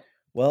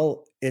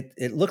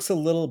looks a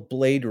little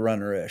Blade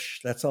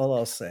Runner-ish. That's all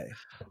I'll say.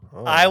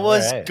 Oh, I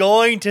was right.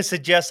 going to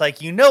suggest,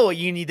 like, you know what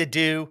you need to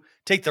do?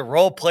 Take the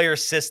role player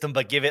system,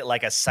 but give it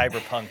like a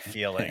cyberpunk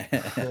feeling.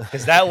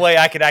 Because that way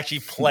I could actually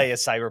play a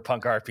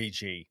cyberpunk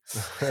RPG.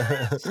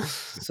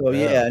 So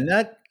yeah,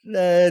 not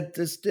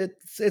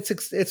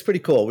it's pretty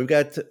cool. We've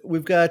got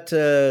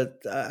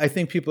I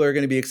think people are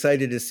going to be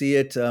excited to see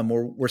it.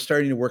 We're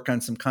starting to work on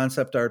some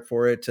concept art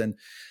for it, and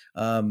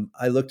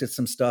I looked at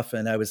some stuff,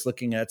 and I was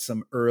looking at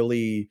some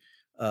early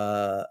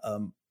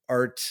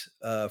art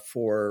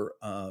for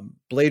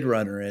Blade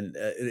Runner, and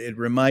it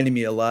reminded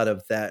me a lot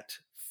of that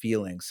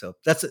feeling. So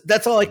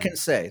that's all I can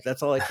say.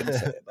 That's all I can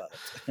say about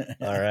it.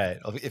 All right.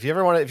 If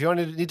you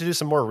need to do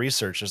some more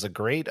research, there's a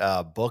great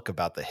book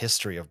about the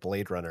history of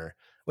Blade Runner.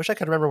 Wish I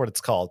could remember what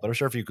it's called, but I'm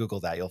sure if you Google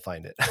that, you'll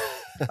find it.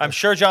 I'm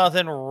sure,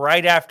 Jonathan,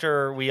 right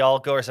after we all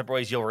go our separate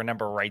ways, you'll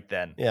remember right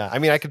then. Yeah, I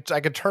mean, I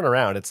could turn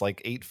around. It's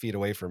like 8 feet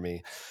away from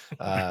me,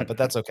 but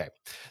that's okay.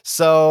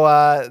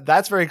 So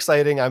that's very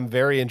exciting. I'm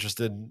very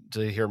interested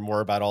to hear more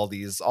about all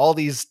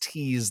these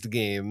teased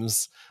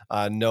games,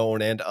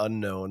 known and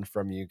unknown,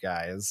 from you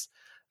guys.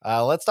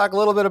 Let's talk a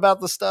little bit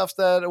about the stuff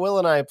that Will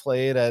and I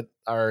played at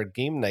our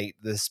game night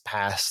this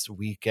past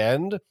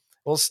weekend.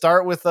 We'll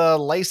start with a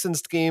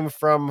licensed game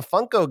from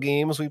Funko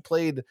Games. We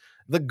played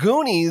The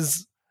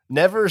Goonies,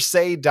 Never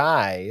Say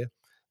Die,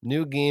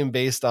 new game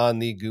based on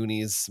the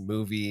Goonies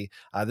movie.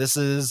 This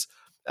is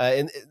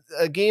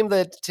a game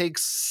that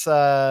takes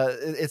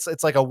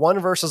it's like a one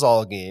versus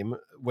all game,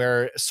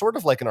 where sort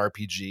of like an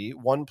RPG.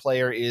 One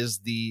player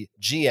is the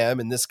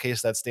GM. In this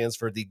case, that stands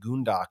for the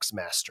Goondocks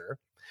Master,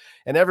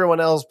 and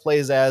everyone else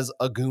plays as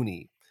a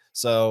Goonie.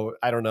 So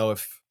I don't know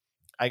if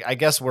I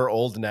guess we're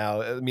old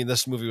now. I mean,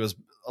 this movie was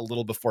a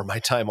little before my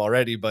time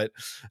already, but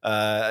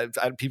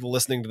people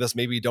listening to this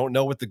maybe don't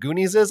know what the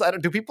Goonies is.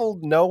 Do people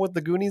know what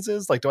the Goonies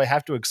is? Like, do I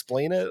have to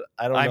explain it?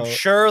 I don't know. I'm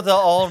sure they'll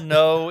all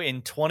know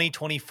in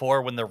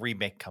 2024 when the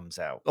remake comes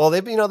out. Well,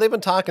 they've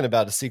been talking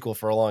about a sequel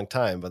for a long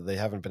time, but they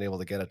haven't been able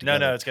to get it together.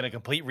 No, it's going to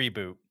complete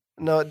reboot.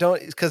 No, don't,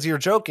 because you're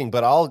joking,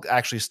 but I'll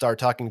actually start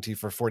talking to you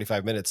for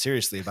 45 minutes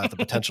seriously about the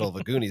potential of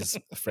a Goonies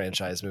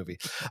franchise movie.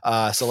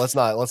 So let's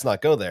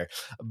not go there.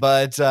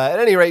 But at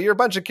any rate, you're a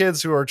bunch of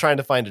kids who are trying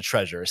to find a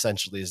treasure,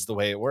 essentially, is the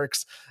way it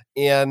works.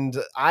 And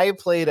I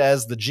played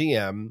as the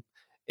GM,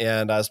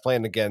 and I was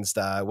playing against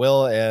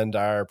Will and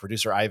our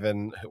producer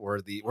Ivan, who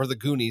were the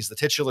Goonies, the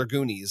titular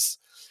Goonies.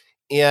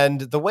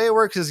 And the way it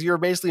works is you're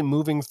basically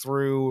moving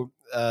through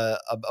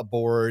a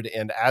board,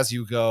 and as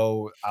you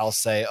go, I'll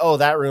say, oh,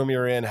 that room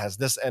you're in has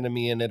this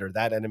enemy in it or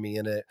that enemy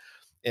in it,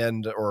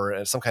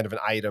 or some kind of an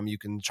item you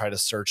can try to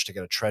search to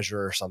get a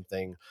treasure or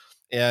something.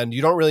 And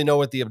you don't really know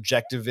what the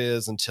objective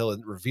is until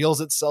it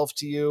reveals itself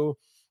to you.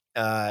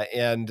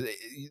 and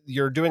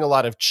you're doing a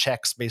lot of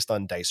checks based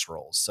on dice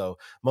rolls. So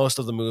most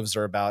of the moves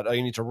are about, oh,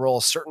 you need to roll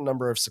a certain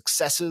number of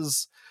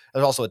successes.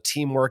 There's also a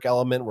teamwork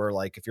element where,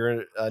 like, if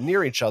you're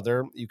near each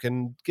other, you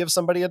can give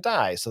somebody a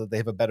die so that they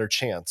have a better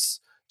chance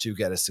to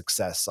get a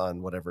success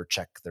on whatever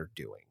check they're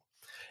doing.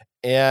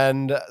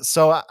 And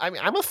so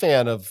I'm a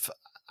fan of,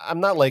 I'm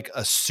not like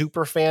a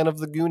super fan of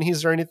the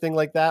Goonies or anything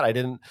like that. I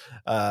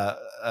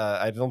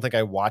don't think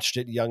I watched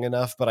it young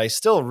enough, but I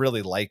still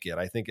really like it.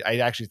 I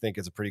actually think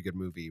it's a pretty good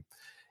movie.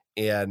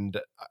 And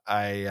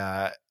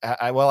I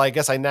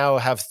guess I now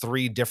have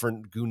 3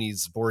 different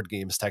Goonies board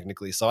games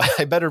technically. So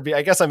I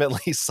guess I'm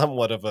at least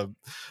somewhat of a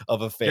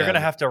fan. You're going to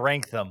have to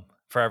rank them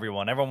for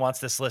everyone. Everyone wants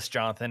this list,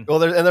 Jonathan. Well,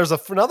 there's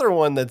another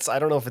one that's, I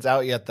don't know if it's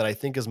out yet, that I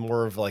think is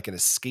more of like an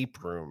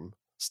escape room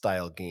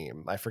style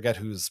game. I forget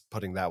who's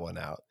putting that one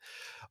out.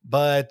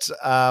 But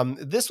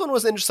this one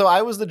was interesting. So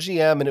I was the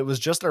GM, and it was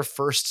just our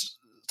first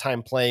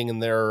time playing,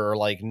 and there are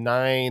like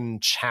 9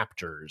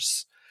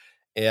 chapters.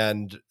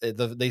 And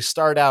they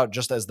start out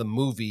just as the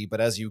movie, but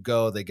as you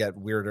go, they get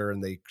weirder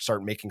and they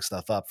start making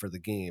stuff up for the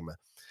game.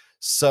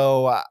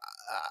 So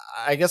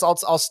I guess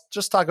I'll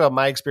just talk about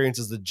my experience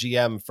as the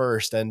GM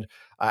first. And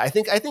I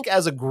think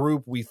as a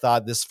group, we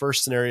thought this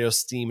first scenario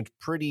seemed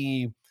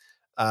pretty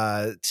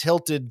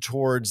tilted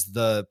towards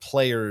the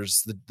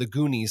players, the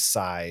Goonies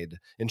side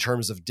in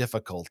terms of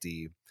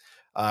difficulty,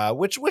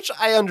 which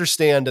I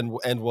understand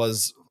and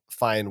was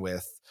fine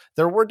with.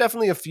 There were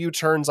definitely a few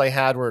turns I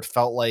had where it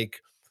felt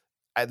like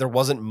there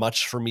wasn't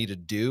much for me to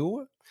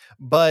do,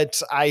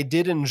 but I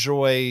did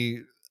enjoy.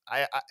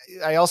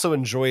 I also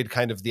enjoyed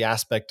kind of the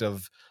aspect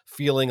of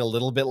feeling a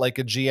little bit like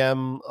a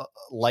GM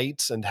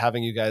light and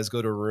having you guys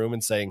go to a room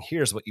and saying,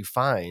 here's what you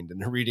find,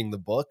 and reading the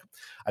book.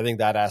 I think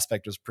that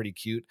aspect was pretty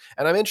cute.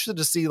 And I'm interested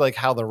to see like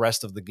how the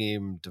rest of the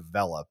game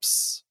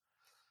develops.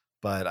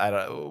 But I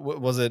don't,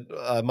 was it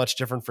much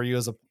different for you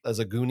as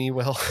a Goonie,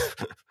 Will?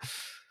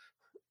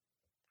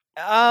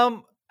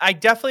 I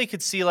definitely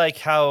could see like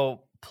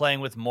how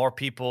playing with more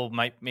people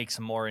might make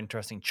some more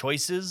interesting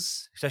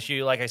choices,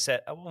 especially like I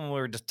said, when we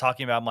were just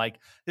talking about, I'm like,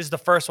 this is the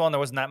first one. There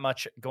wasn't that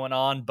much going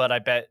on, but I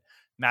bet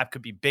map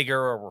could be bigger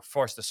or we're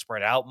forced to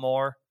spread out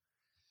more.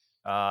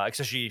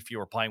 Especially if you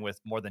were playing with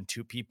more than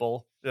 2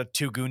 people,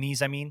 2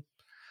 Goonies. I mean,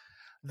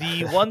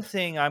 the one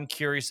thing I'm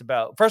curious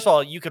about, first of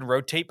all, you can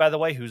rotate, by the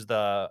way, who's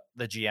the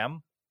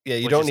GM. Yeah.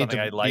 You don't need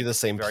to be the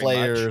same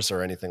players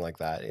or anything like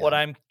that. Yeah. What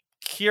I'm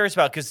curious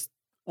about,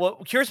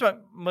 what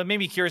made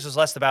me curious was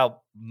less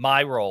about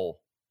my role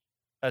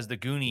as the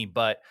Goonie,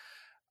 but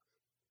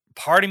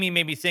part of me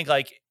made me think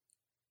like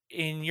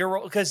in your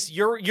role, because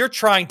you're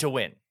trying to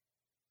win.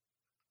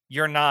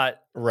 You're not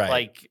right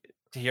like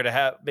here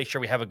to make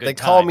sure we have a good time.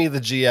 They call me the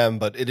GM,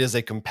 but it is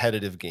a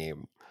competitive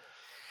game.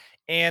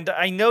 And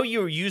I know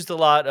you used a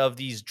lot of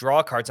these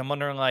draw cards. I'm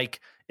wondering, like,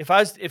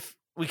 if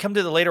we come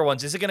to the later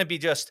ones, is it going to be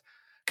just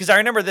because I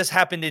remember this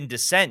happened in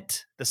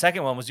Descent. The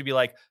second one was to be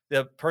like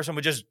the person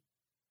would just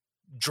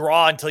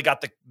draw until he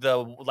got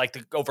the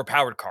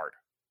overpowered card.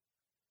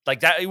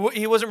 Like that,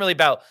 he wasn't really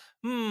about,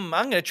 I'm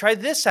going to try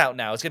this out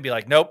now. It's going to be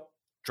like, nope,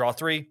 draw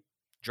 3.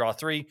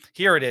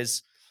 Here it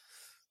is.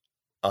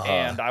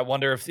 And I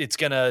wonder if it's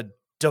going to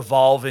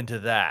devolve into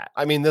that.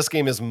 I mean, this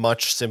game is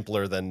much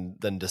simpler than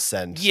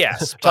Descent.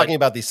 Yes. Talking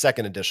about the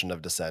second edition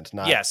of Descent,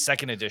 not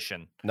second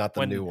edition. Not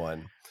the new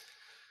one.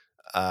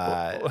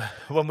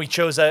 When we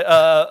chose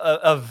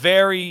a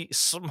very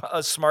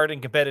smart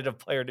and competitive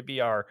player to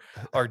be our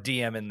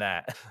DM in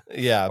that.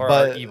 Yeah, or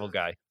but our evil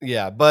guy.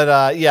 Yeah, but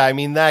I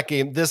mean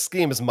this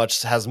game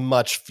has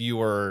much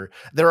fewer.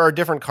 There are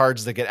different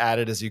cards that get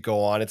added as you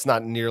go on. It's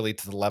not nearly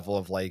to the level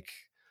of like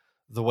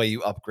the way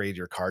you upgrade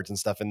your cards and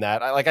stuff in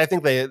that. I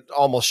think they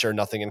almost share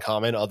nothing in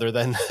common other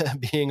than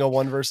being a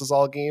 1 versus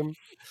all game.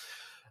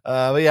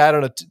 But yeah, I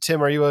don't know.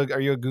 Tim, are you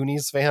a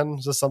Goonies fan?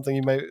 Is this something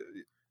you might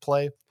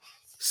play?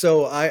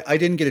 So I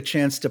didn't get a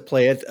chance to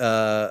play it.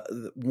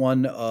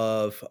 One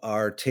of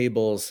our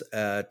tables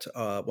at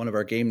one of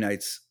our game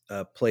nights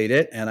played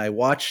it, and I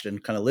watched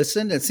and kind of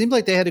listened. It seemed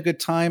like they had a good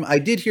time. I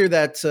did hear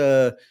that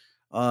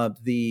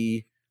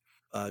the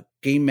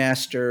game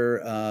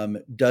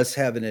master does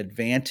have an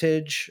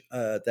advantage.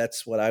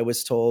 That's what I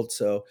was told.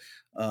 So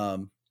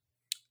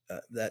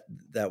that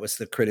was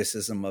the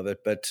criticism of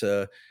it. But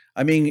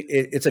I mean,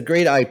 it's a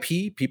great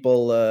IP.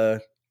 People.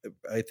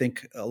 I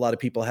think a lot of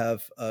people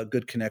have a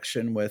good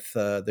connection with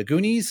the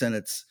Goonies, and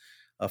it's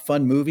a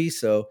fun movie.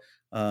 So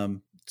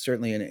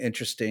certainly an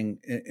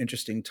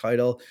interesting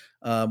title.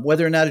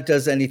 Whether or not it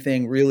does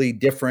anything really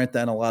different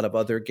than a lot of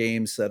other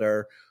games that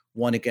are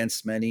one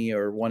against many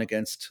or one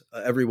against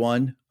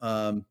everyone,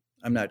 I'm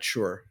not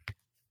sure.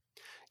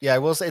 Yeah, I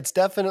will say it's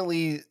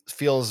definitely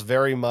feels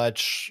very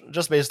much,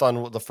 just based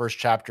on the first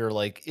chapter,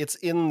 like it's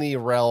in the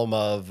realm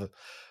of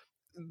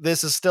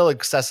this is still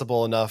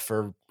accessible enough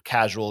for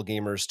casual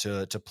gamers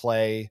to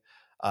play,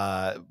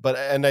 but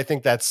I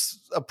think that's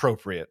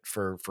appropriate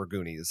for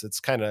Goonies. It's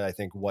kind of, I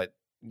think, what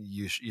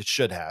you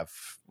should have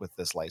with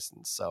this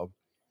license. So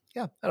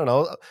yeah, I don't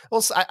know.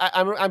 Well,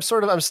 I'm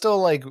still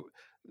like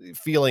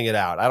feeling it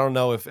out. I don't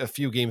know if a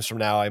few games from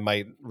now I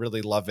might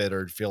really love it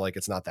or feel like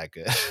it's not that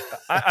good.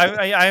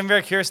 I am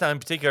very curious now in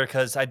particular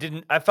because I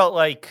felt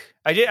like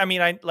I did. I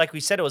mean, like we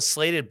said, it was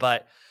slated,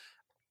 but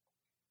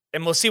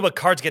and we'll see what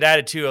cards get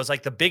added too. It was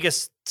like the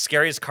biggest,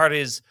 scariest card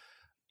is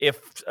if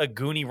a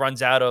Goonie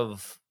runs out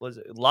of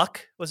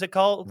luck. Was it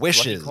called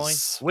Wishes? Lucky coin?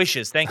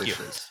 Wishes. Thank you.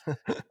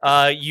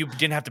 You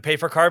didn't have to pay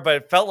for a card, but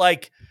it felt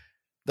like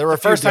there were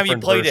the first time you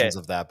played versions it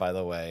of that, by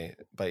the way.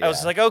 But yeah. I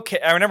was like, okay.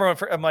 I remember when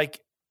I'm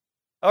like,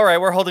 all right,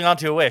 we're holding on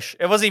to a wish.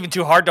 It wasn't even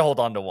too hard to hold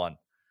on to one.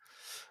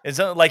 It's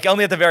like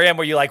only at the very end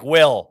where you like,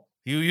 Will,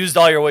 you used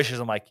all your wishes.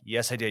 I'm like,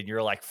 yes, I did. And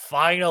you're like,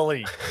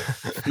 finally.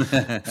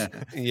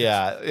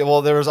 Yeah.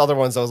 Well, there was other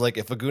ones. I was like,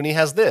 if a Goonie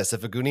has this,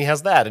 if a Goonie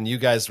has that, and you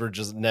guys were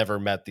just never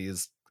met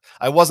these.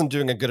 I wasn't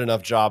doing a good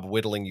enough job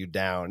whittling you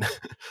down.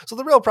 So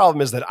the real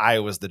problem is that I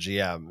was the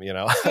GM. You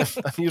know,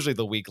 I'm usually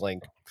the weak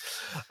link.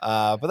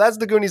 But that's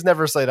the Goonies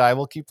Never Say Die.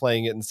 We'll keep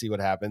playing it and see what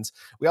happens.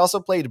 We also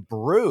played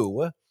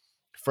Brew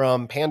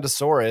from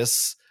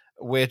Pandasaurus,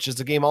 which is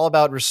a game all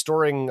about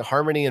restoring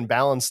harmony and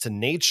balance to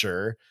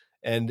nature.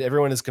 And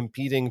everyone is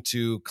competing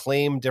to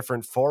claim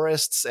different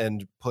forests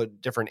and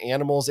put different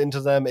animals into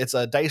them. It's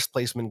a dice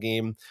placement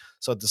game.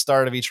 So at the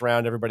start of each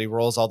round, everybody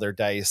rolls all their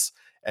dice.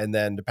 And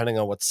then depending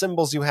on what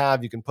symbols you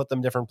have, you can put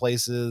them different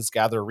places,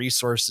 gather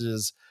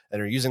resources,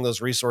 and are using those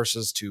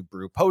resources to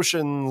brew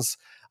potions.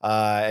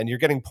 And you're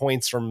getting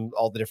points from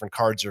all the different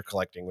cards you're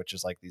collecting, which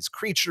is like these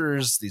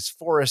creatures, these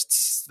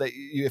forests.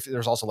 If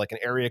there's also like an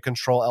area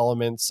control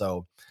element.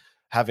 So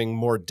having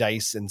more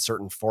dice in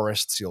certain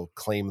forests, you'll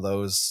claim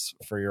those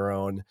for your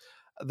own.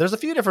 There's a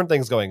few different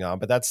things going on,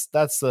 but that's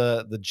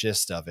the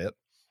gist of it.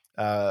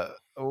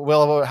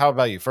 Will, how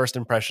about you? First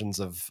impressions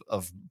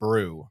of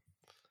Brew?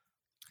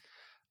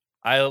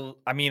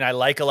 I mean, I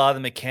like a lot of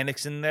the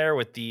mechanics in there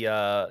with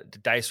the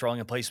dice rolling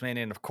and placement,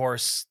 and of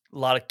course, a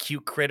lot of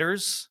cute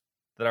critters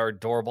that are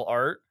adorable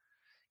art.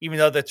 Even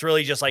though that's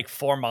really just like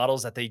 4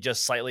 models that they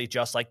just slightly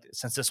adjust. Like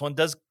since this one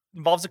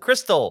involves a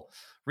crystal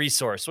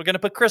resource, we're gonna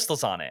put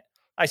crystals on it.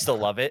 I still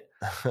love it.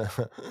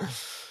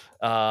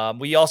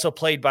 We also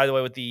played, by the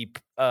way, with the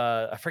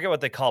I forget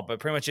what they call it, but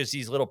pretty much it's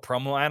these little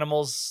promo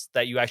animals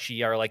that you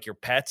actually are like your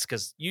pets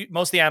because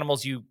most of the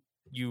animals you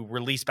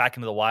release back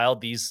into the wild,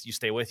 these you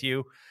stay with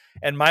you.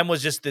 And mine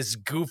was just this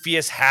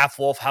goofiest half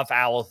wolf, half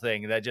owl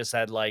thing that just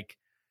had like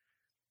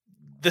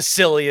the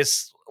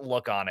silliest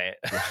look on it.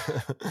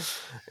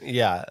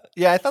 Yeah.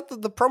 I thought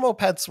that the promo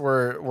pets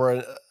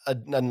were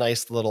a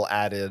nice little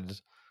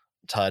added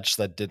touch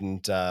that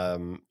didn't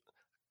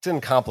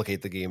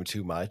complicate the game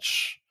too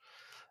much,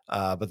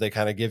 but they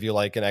kind of give you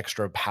like an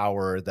extra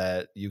power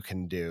that you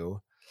can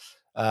do.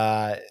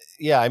 I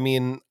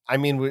mean, I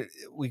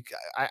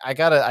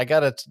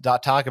gotta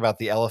talk about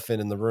the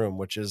elephant in the room,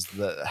 which is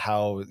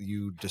how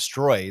you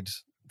destroyed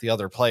the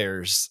other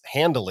players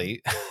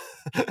handily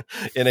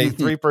in a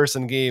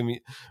 3-person game.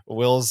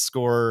 Will's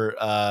score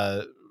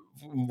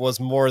was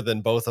more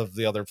than both of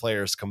the other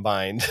players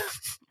combined,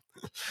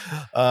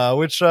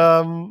 which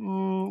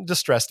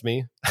distressed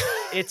me.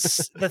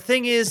 The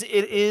thing is,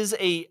 it is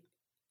a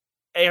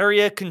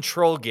area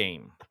control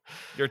game.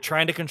 You're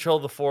trying to control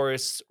the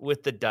forests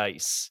with the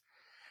dice.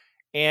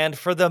 And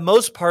for the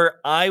most part,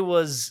 I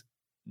was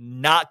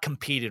not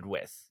competed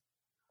with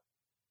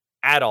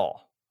at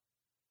all.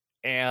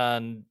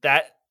 And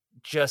that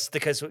just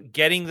because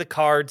getting the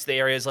cards, the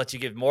areas lets you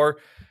give more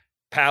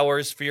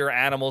powers for your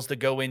animals to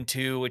go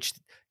into, which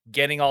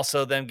getting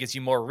also then gives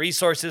you more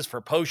resources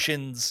for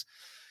potions.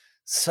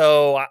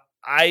 So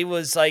I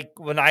was like,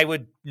 when I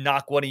would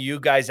knock one of you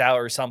guys out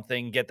or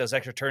something, get those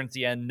extra turns at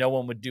the end, no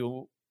one would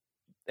do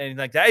anything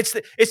like that.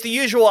 It's the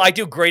usual. I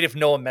do great if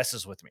no one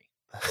messes with me.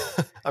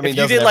 I mean, if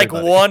you did like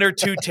 1 or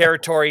 2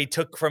 territory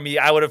took from me,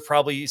 I would have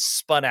probably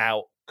spun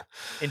out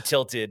and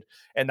tilted,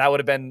 and that would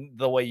have been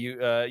the way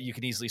you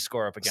can easily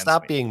score up against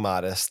Stop me. being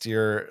modest.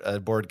 You're a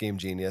board game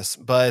genius.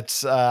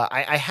 But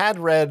I had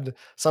read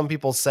some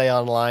people say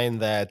online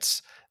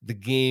that the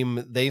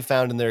game they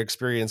found in their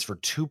experience for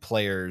 2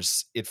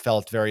 players, it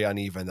felt very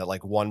uneven, that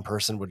like one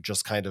person would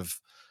just kind of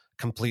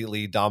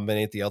completely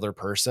dominate the other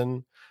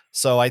person.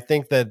 So I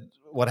think that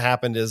what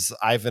happened is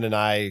Ivan and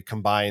I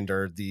combined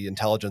are the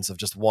intelligence of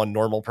just one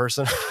normal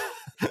person.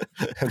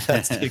 And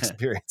that's the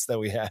experience that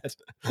we had.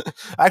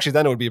 Actually,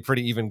 then it would be a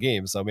pretty even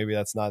game. So maybe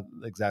that's not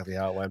exactly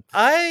how it went.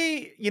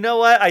 You know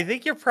what? I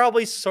think you're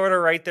probably sort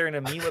of right there in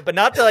a mean way, but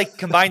not to like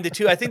combine the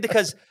 2. I think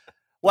because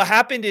what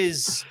happened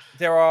is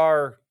there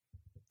are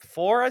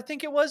 4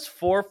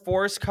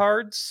 forest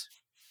cards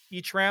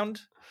each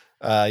round.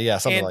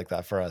 Something like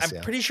that for us.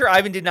 I'm pretty sure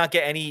Ivan did not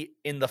get any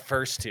in the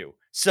first 2.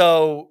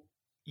 So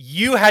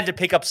you had to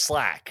pick up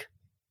slack.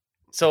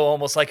 So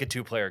almost like a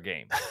 2-player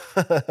game.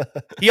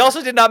 He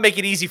also did not make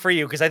it easy for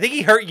you because I think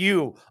he hurt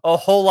you a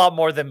whole lot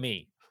more than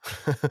me.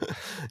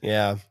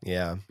 Yeah.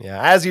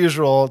 As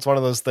usual, it's one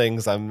of those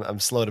things. I'm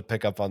slow to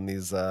pick up on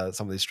these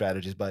some of these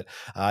strategies, but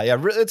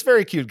it's a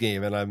very cute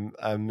game, and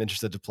I'm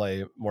interested to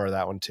play more of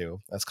that one too.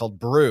 That's called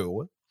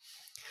Brew.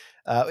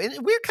 We're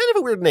kind of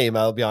a weird name,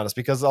 I'll be honest,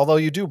 because although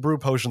you do brew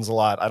potions a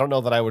lot, I don't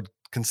know that I would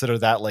consider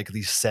that like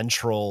the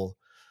central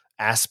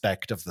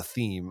aspect of the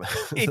theme.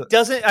 It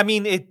doesn't. I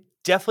mean, it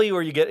definitely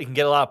where you can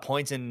get a lot of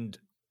points, and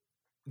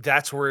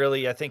that's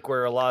really I think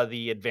where a lot of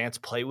the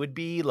advanced play would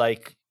be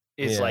like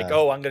like,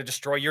 oh, I'm going to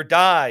destroy your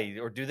die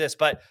or do this,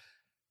 but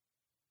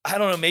I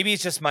don't know. Maybe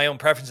it's just my own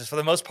preferences. For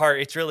the most part,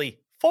 it's really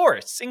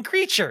forests and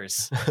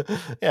creatures.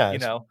 Yeah, you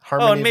know.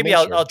 harmony and maybe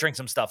I'll drink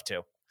some stuff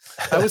too.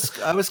 I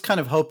was kind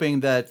of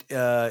hoping that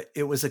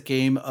it was a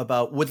game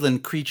about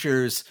woodland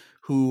creatures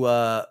who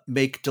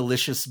make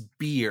delicious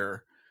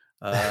beer.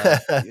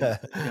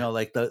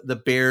 Like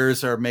the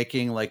bears are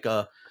making like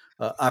a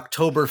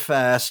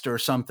Oktoberfest or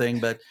something,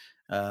 but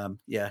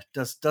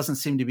doesn't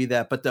seem to be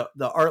that. But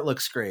the art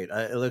looks great.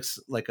 It looks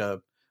like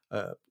a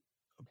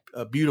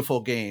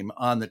beautiful game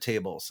on the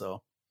table.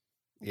 So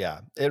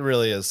yeah, it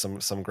really is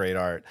some great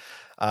art.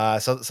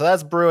 So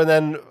that's Brew, and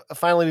then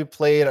finally we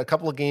played a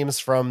couple of games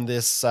from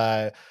this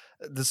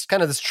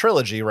this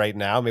trilogy right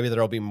now. Maybe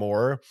there'll be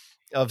more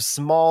of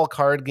small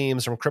card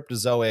games from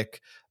Cryptozoic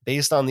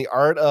based on the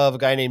art of a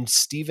guy named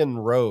Stephen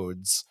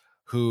Rhodes,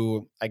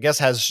 who I guess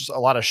has a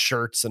lot of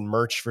shirts and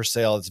merch for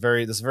sale. It's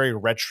this very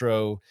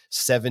retro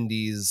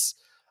 70s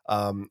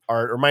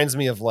art. Reminds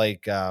me of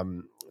like I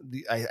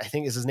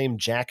think is his name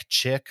Jack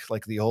Chick,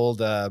 like the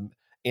old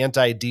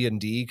anti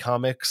D&D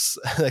comics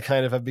that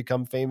kind of have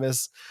become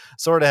famous.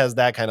 Sort of has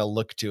that kind of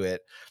look to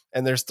it.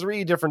 And there's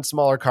 3 different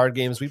smaller card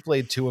games. We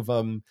played 2 of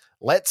them.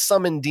 Let's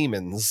Summon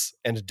Demons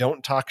and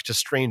Don't Talk to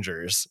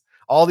Strangers.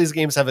 All these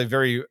games have a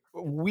very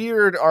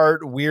weird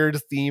art,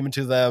 weird theme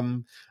to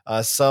them.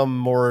 Some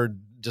more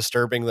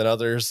disturbing than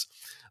others.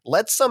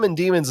 Let's Summon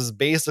Demons is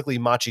basically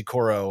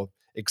Machikoro,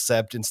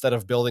 except instead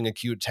of building a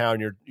cute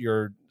town,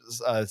 you're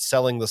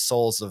selling the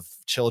souls of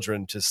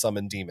children to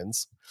summon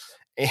demons.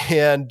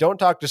 And Don't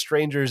Talk to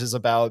Strangers is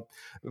about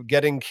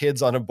getting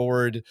kids on a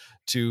board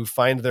to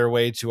find their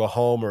way to a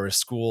home or a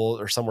school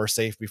or somewhere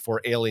safe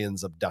before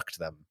aliens abduct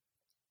them.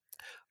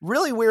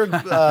 Really weird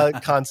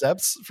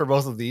concepts for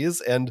both of these,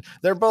 and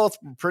they're both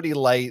pretty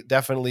light,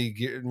 definitely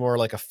more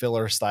like a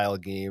filler style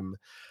game.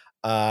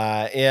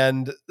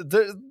 And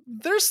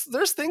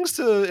there's things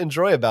to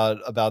enjoy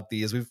about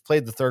these. We've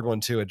played the third one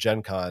too at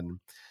Gen Con,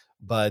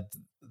 but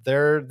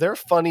they're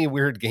funny,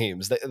 weird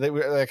games.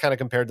 I kind of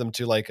compared them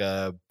to like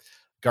a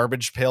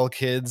Garbage Pail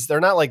Kids. They're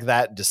not like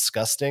that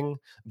disgusting,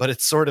 but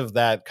it's sort of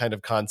that kind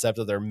of concept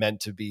that they're meant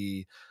to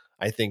be,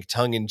 I think,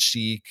 tongue in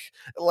cheek.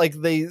 Like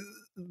they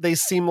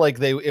seem like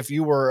if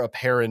you were a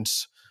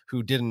parent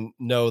who didn't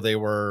know they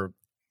were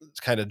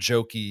kind of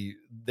jokey,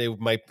 they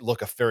might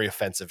look very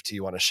offensive to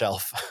you on a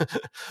shelf.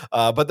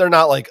 But they're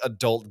not like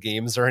adult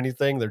games or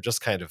anything. They're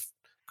just kind of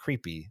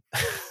creepy.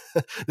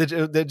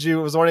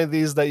 Was one of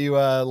these that you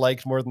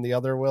liked more than the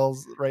other,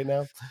 Wills, right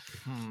now?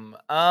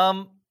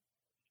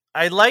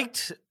 I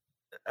liked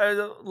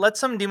Let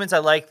Some Demons. I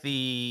like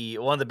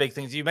one of the big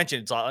things you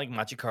mentioned. It's like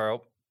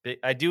Machikoro.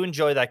 I do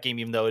enjoy that game,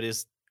 even though it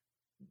is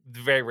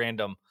very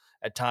random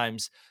at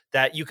times,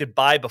 that you could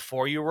buy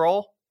before you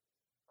roll.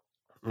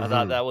 I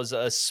thought that was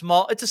it's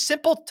a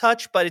simple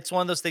touch, but it's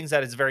one of those things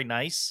that is very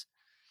nice,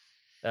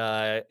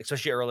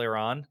 especially earlier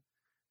on.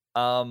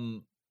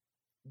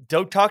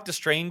 Don't Talk to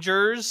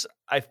Strangers.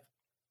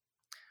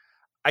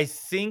 I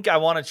think I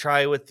want to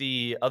try with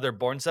the other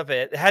Born stuff.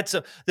 It had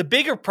the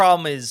bigger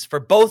problem is for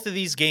both of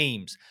these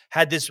games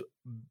had this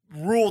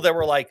rule that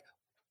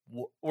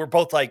we're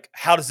both like,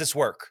 how does this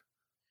work?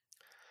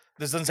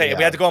 This doesn't say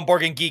we had to go on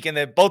Board Game Geek, and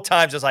then both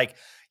times it's like,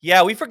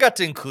 yeah, we forgot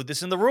to include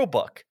this in the rule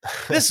book.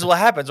 This is what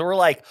happens. And we're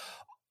like,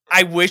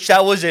 I wish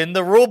that was in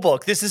the rule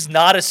book. This is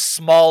not a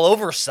small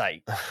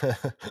oversight.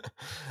 At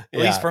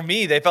least for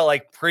me, they felt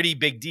like pretty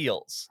big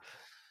deals.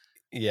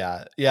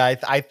 Yeah.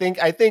 I think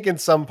in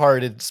some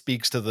part it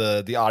speaks to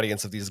the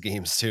audience of these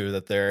games too,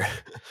 that they're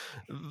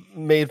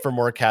made for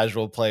more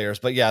casual players.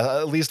 But yeah,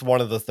 at least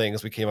one of the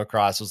things we came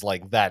across was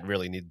like that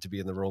really needed to be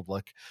in the rule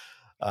book,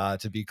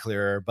 to be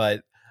clearer.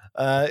 But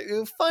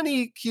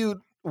funny, cute,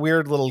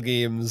 weird little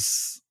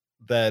games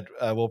that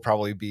we'll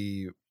probably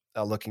be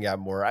looking at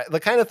more. The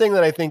kind of thing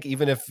that I think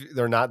even if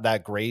they're not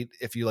that great,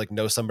 if you like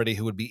know somebody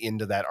who would be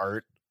into that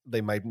art,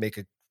 they might make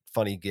a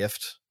funny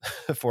gift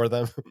for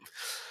them.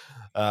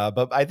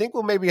 But I think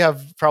we'll maybe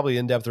have probably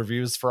in-depth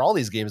reviews for all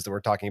these games that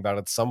we're talking about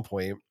at some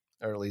point,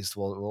 or at least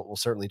we'll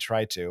certainly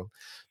try to.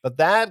 But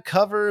that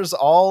covers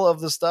all of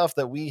the stuff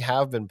that we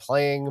have been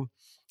playing.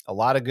 A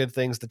lot of good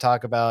things to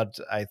talk about.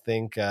 I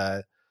think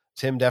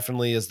Tim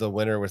definitely is the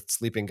winner with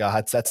Sleeping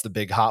Gods. That's the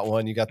big hot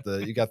one. You got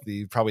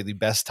the probably the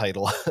best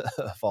title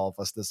of all of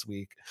us this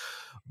week.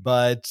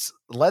 But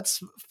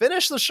let's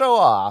finish the show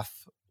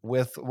off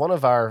with one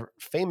of our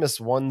famous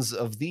ones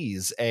of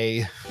these,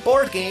 a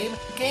board game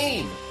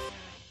game.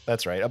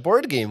 That's right, a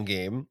board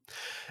game.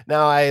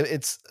 Now,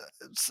 it's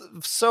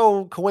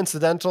so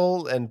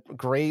coincidental and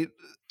great,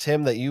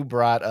 Tim, that you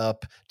brought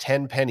up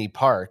 10 Penny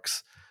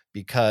Parks,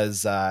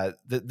 because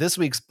this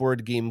week's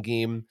board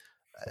game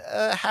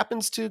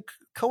happens to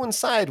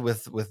coincide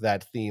with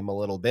that theme a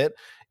little bit.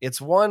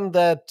 It's one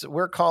that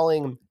we're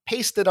calling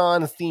Pasted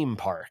On Theme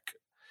Park.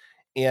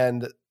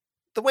 And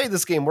the way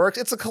this game works,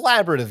 it's a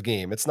collaborative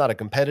game. It's not a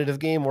competitive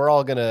game. We're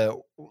all going to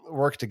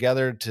work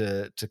together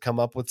to come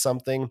up with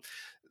something.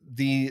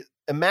 The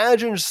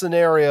imagined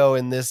scenario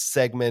in this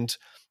segment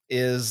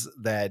is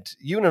that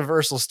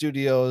Universal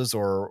Studios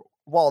or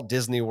Walt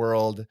Disney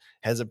World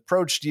has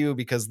approached you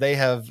because they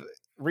have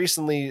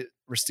recently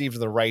received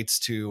the rights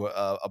to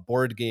a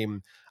board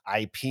game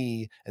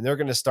IP, and they're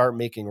going to start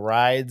making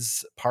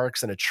rides,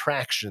 parks, and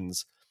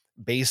attractions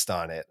based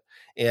on it.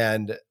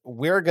 And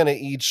we're going to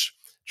each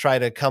try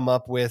to come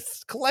up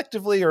with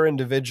collectively or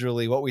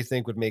individually what we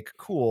think would make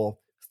cool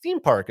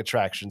theme park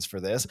attractions for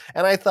this.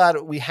 And I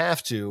thought we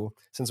have to,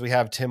 since we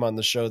have Tim on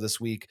the show this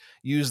week,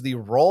 use the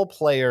role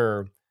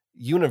player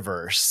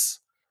universe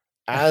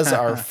as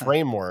our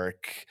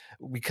framework,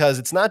 because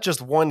it's not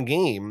just one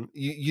game.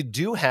 You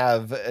do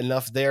have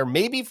enough there,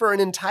 maybe for an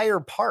entire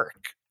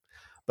park.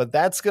 But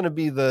that's going to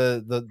be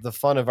the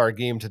fun of our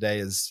game today,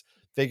 is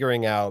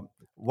figuring out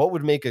what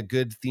would make a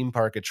good theme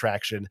park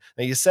attraction.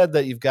 Now, you said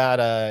that you've got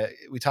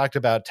we talked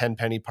about 10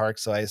 penny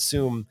parks, so I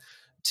assume,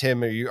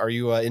 Tim, are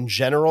you in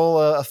general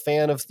a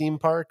fan of theme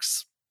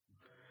parks?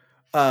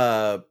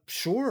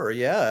 Sure,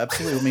 yeah,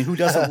 absolutely. I mean, who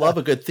doesn't love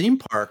a good theme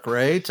park,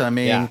 right? I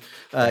mean,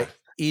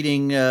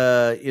 eating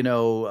overpriced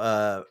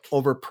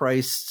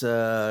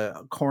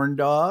corn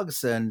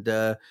dogs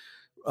and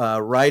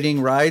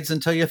riding rides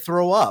until you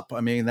throw up.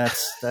 I mean,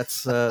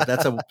 that's a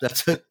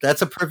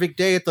perfect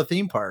day at the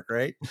theme park,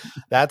 right?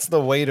 That's the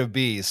way to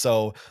be.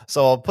 So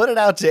I'll put it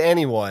out to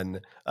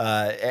anyone.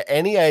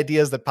 Any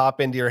ideas that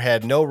pop into your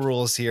head? No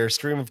rules here.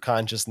 Stream of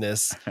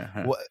consciousness.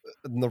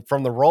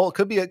 From the role, it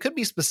could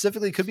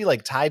be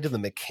like tied to the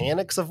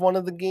mechanics of one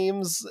of the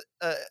games.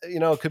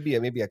 It could be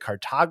maybe a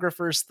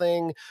cartographer's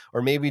thing,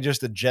 or maybe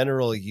just a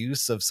general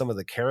use of some of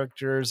the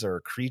characters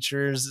or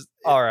creatures.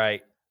 All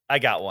right. I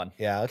got one.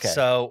 Yeah. Okay.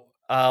 So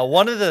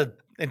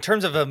in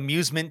terms of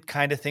amusement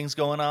kind of things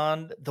going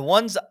on, the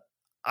ones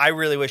I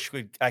really wish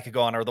I could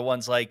go on are the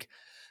ones like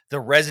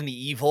the Resident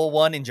Evil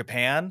one in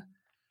Japan,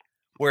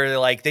 where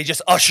like they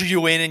just usher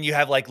you in and you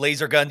have like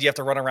laser guns. You have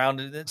to run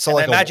around. So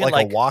like a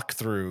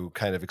walkthrough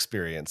kind of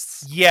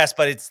experience. Yes,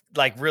 but it's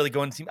like really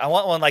going to. I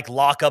want one like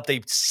lock up.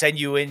 They send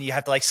you in. You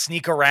have to like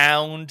sneak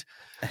around,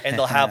 and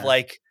they'll have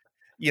like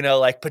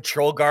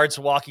patrol guards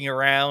walking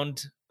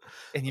around.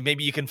 And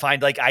maybe you can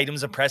find like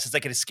items and press. It's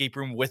like an escape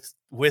room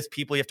with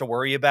people you have to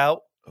worry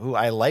about. Ooh,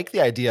 I like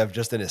the idea of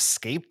just an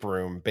escape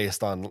room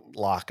based on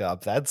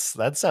lockup. That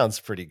sounds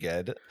pretty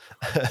good.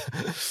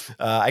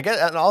 I guess,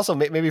 and also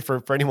maybe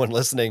for anyone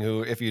listening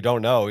who, if you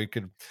don't know, you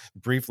could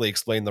briefly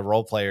explain the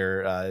Role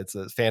Player. It's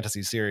a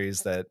fantasy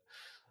series that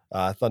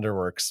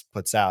Thunderworks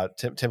puts out.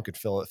 Tim could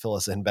fill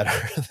us in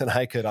better than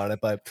I could on it,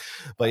 but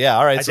yeah.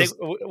 All right. I think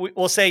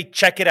we'll say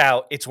check it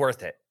out. It's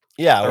worth it.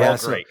 Yeah,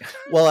 great.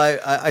 Well,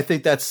 I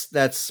think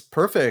that's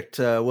perfect.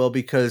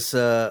 Because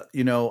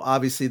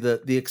obviously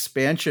the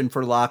expansion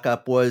for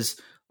Lockup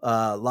was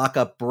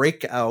Lockup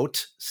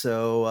Breakout.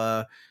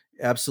 So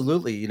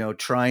absolutely,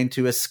 trying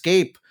to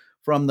escape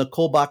from the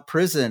Kolbach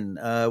prison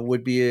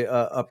would be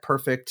a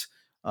perfect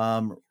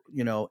immersive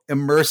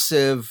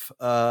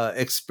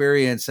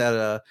experience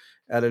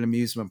at an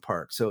amusement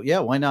park. So yeah,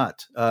 why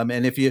not?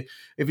 And if you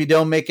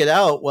don't make it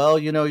out, well,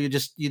 you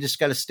just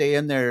got to stay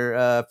in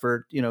there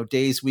for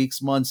days,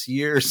 weeks, months,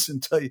 years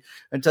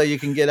until you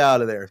can get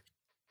out of there.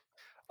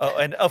 Oh,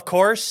 and of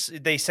course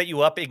they set you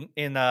up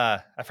in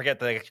I forget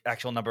the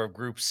actual number of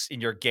groups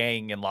in your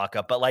gang in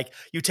Lockup, but like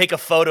you take a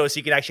photo so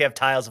you can actually have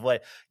tiles of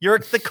what you're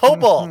the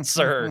kobolds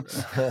or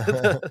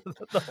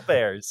the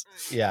bears.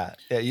 Yeah.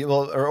 You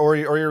will, or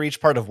you're each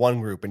part of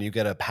one group and you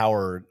get a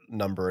power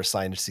number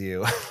assigned to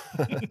you.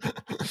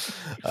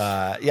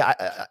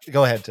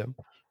 Go ahead, Tim.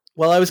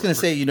 Well, I was going to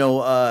say,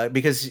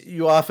 because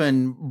you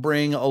often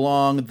bring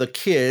along the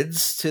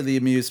kids to the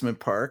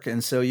amusement park,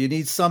 and so you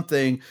need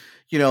something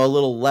a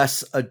little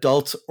less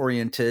adult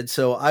oriented.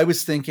 So I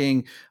was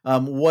thinking,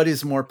 what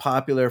is more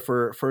popular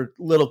for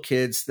little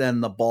kids than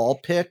the ball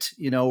pit,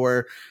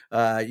 where,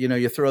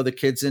 you throw the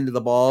kids into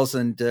the balls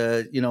and,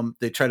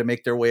 they try to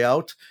make their way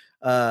out.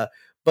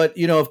 But,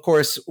 of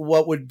course,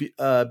 what would be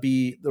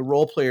the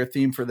role player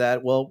theme for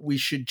that? Well, we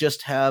should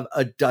just have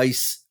a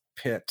dice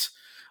pit,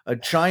 a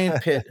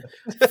giant pit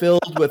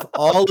filled with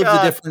all of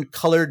the different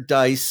colored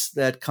dice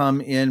that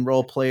come in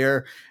role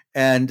player.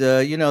 And,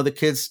 the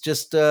kids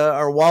just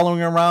are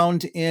wallowing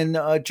around in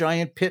a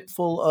giant pit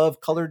full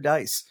of colored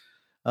dice.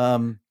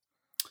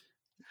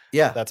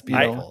 Yeah, that's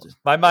beautiful.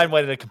 My mind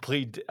went in a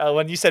complete,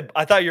 when you said,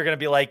 I thought you were going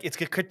to be like, it's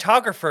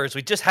cartographers.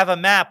 We just have a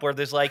map where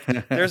there's like,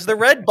 there's the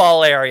red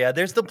ball area,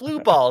 there's the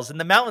blue balls, and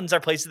the mountains are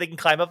places they can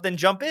climb up, then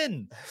jump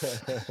in.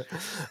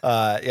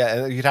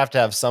 You'd have to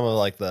have some of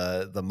like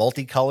the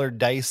multicolored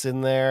dice in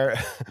there.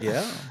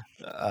 Yeah.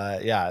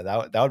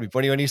 That would be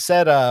funny. When you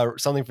said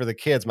something for the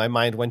kids, my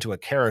mind went to a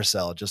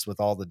carousel just with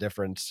all the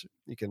different,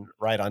 you can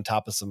ride on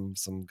top of some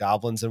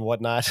goblins and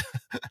whatnot.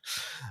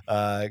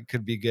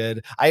 Could be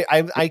good.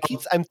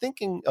 I'm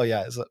thinking, oh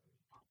yeah.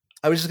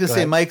 I was just going to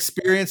say,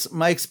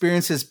 my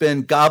experience has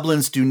been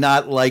goblins do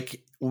not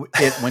like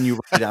it when you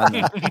write on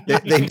them.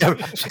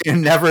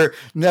 They're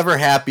never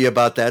happy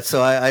about that.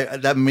 So I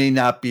that may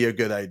not be a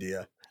good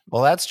idea.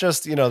 Well, that's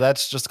just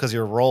because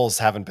your rolls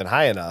haven't been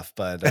high enough.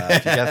 But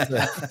if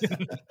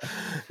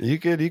you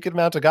get you could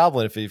mount a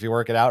goblin if you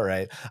work it out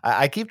right.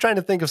 I keep trying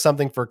to think of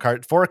something for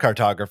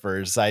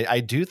cartographers.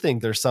 I do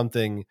think there's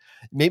something.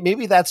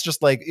 Maybe that's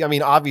just like, I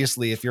mean,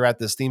 obviously, if you're at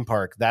this theme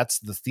park, that's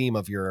the theme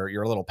of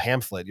your little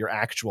pamphlet, your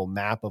actual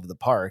map of the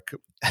park.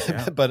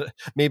 Yeah. But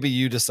maybe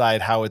you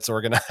decide how it's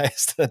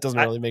organized. That doesn't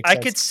really make sense.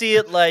 I could see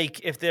it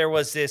like if there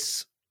was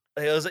this,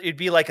 it'd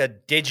be like a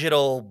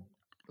digital,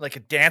 like a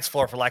dance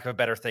floor, for lack of a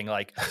better thing,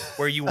 like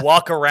where you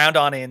walk around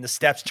on it and the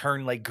steps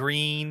turn like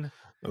green.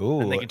 Ooh.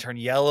 And they can turn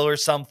yellow or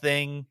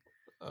something.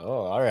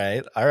 Oh, all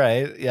right.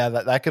 Yeah,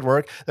 that could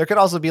work. There could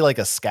also be like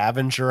a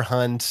scavenger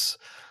hunt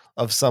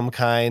of some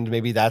kind.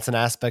 Maybe that's an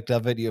aspect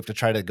of it. You have to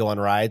try to go on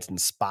rides and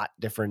spot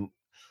different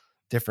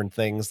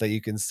things that you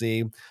can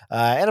see.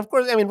 And of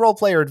course, I mean, role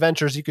player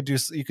adventures, you could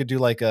do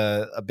like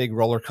a big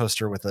roller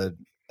coaster with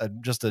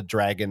just a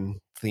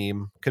dragon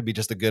theme. Could be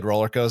just a good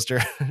roller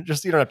coaster.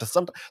 Just, you don't have to,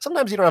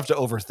 sometimes you don't have to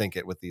overthink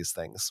it with these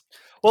things.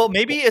 Well,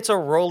 maybe it's a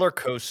roller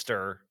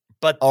coaster,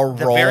 but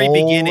the very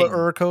beginning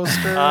roller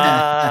coaster.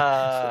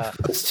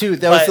 That's too.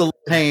 That was the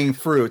low-hanging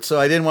fruit. So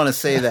I didn't want to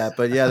say that,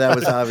 but yeah, that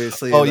was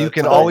obviously. Oh, you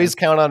can always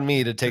count on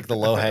me to take the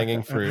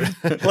low-hanging fruit.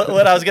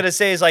 What I was gonna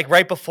say is, like,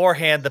 right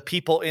beforehand, the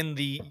people in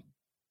the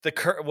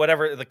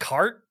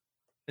cart,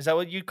 is that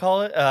what you'd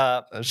call it?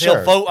 Sure.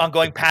 They'll vote on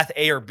going path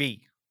A or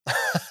B.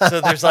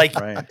 So there's like,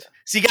 right.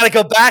 So you got to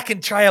go back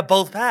and try out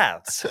both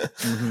paths.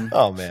 Mm-hmm.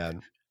 Oh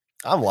man,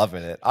 I'm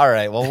loving it. All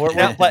right, well,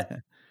 but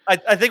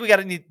I think we got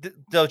to need,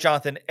 though,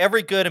 Jonathan.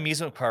 Every good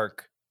amusement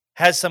park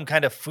has some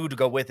kind of food to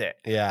go with it.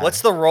 Yeah.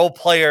 What's the role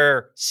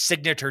player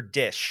signature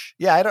dish?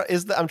 Yeah,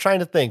 I'm trying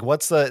to think.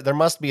 There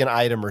must be an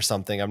item or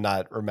something I'm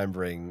not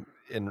remembering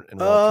in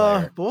role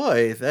player.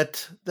 Boy,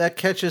 that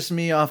catches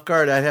me off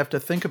guard. I'd have to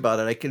think about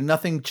it.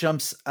 Nothing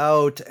jumps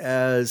out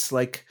as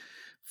like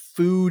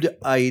food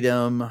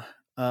item.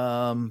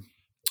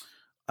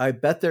 I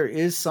bet there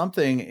is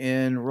something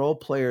in role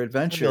player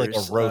adventures, like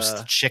a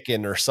roast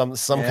chicken or some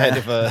kind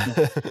of a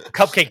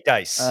cupcake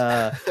dice.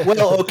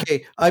 Well,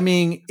 okay. I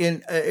mean,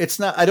 it's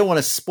not. I don't want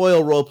to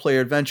spoil role player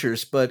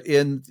adventures, but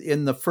in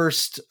the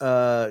first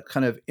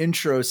kind of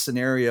intro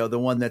scenario, the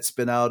one that's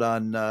been out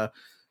on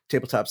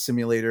Tabletop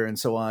Simulator and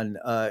so on,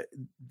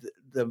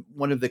 the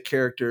one of the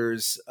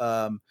characters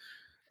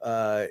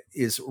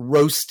is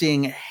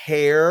roasting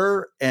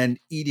hare and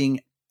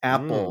eating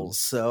apples.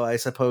 So I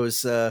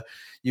suppose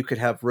you could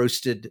have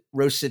roasted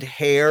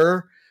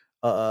hare,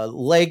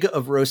 leg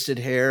of roasted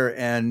hare,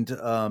 and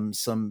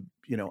some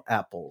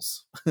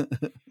apples.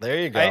 There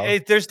you go.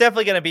 There's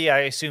definitely going to be,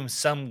 I assume,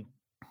 some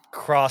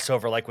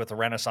crossover, like with the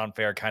Renaissance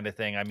Fair kind of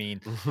thing. I mean,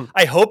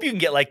 I hope you can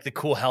get like the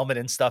cool helmet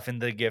and stuff in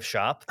the gift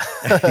shop.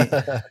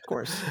 Of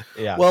course.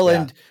 Yeah. Well,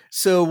 and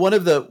so one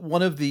of the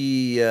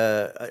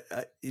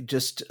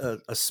just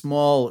a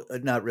small,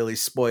 not really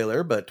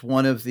spoiler, but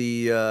one of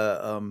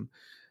the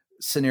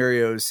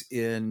scenarios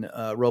in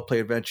Role Play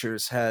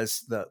Adventures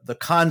has the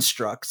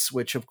constructs,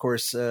 which of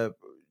course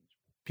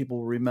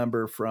people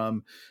remember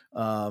from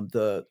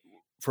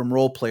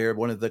Role Player.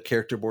 One of the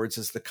character boards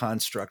is the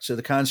construct. So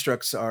the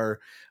constructs are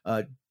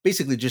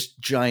basically just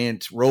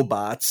giant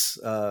robots,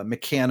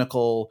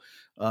 mechanical,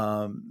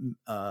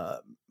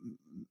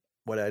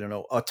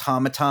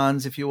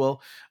 automatons, if you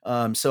will.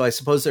 So I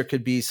suppose there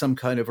could be some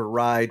kind of a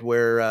ride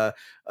where a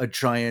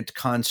giant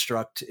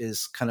construct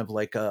is kind of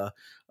like a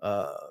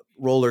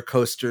roller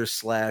coaster /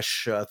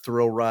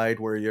 thrill ride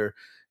where you're,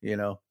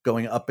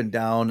 going up and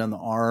down on the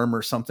arm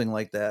or something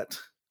like that.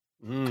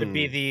 Could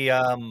be the,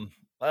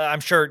 I'm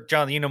sure,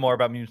 John, you know more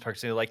about amusement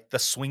parks, like the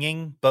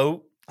swinging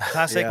boat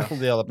classic.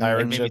 The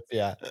pirate ship.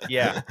 Yeah.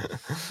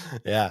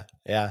 Yeah.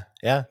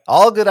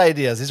 All good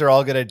ideas. These are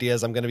all good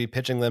ideas. I'm going to be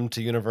pitching them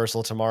to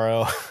Universal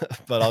tomorrow,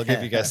 but I'll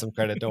give you guys some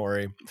credit. Don't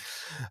worry.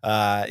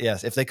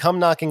 Yes. If they come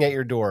knocking at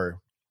your door,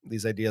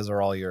 these ideas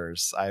are all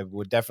yours. I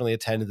would definitely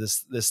attend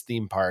this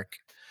theme park.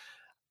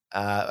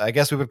 I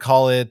guess we would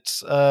call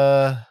it,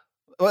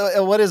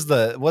 what's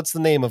the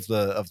name of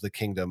the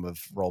kingdom of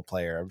Role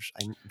Player?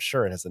 I'm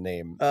sure it has a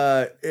name.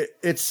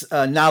 It's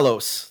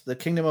Nalos, the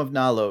kingdom of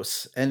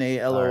Nalos,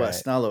 Nalos, right.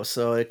 Nalos.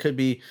 So it could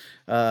be,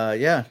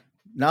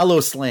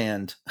 Nalos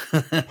land.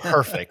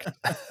 Perfect.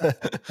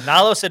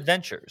 Nalos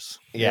Adventures.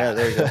 Yeah,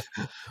 there you go.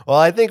 Well,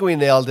 I think we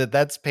nailed it.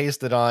 That's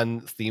pasted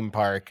on theme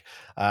park.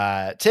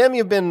 Tim,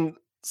 you've been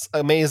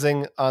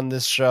amazing on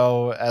this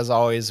show as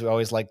always. We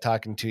always like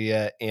talking to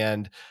you,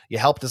 and you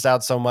helped us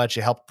out so much.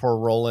 You helped poor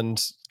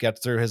Roland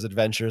get through his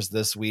adventures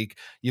this week.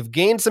 You've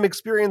gained some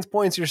experience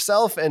points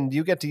yourself, and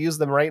you get to use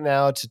them right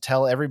now to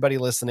tell everybody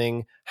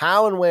listening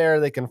how and where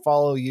they can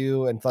follow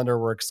you and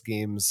Thunderworks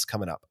games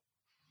coming up.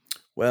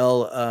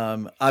 Well,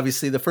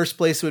 obviously the first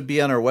place would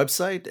be on our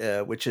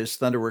website, which is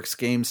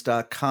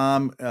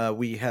thunderworksgames.com.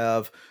 We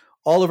have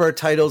all of our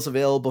titles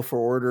available for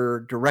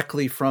order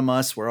directly from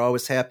us. We're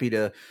always happy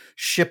to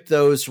ship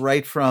those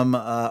right from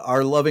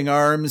our loving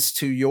arms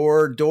to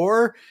your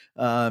door.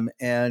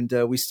 And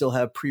we still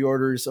have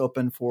pre-orders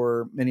open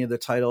for many of the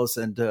titles.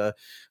 And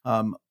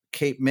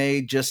Cape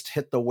May just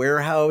hit the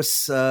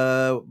warehouse.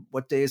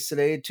 What day is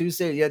today?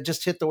 Tuesday. Yeah,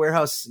 just hit the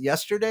warehouse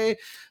yesterday.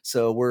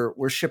 So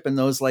we're shipping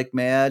those like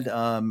mad.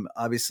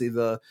 Obviously,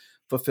 the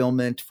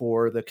fulfillment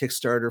for the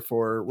Kickstarter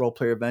for Role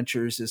Player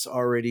Adventures is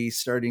already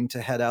starting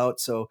to head out.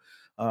 So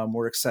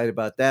we're excited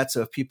about that.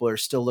 So if people are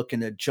still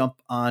looking to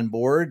jump on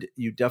board,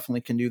 you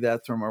definitely can do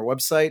that from our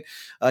website.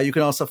 You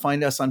can also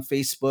find us on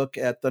Facebook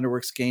at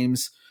Thunderworks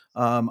Games.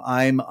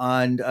 I'm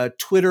on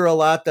Twitter a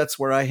lot. That's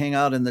where I hang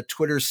out in the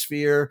Twitter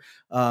sphere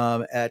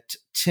at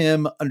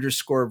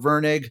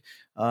Tim_Virnig.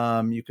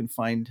 You can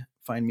find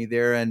me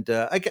there. And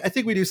I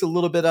think we do a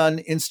little bit on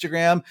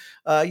Instagram.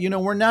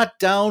 We're not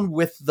down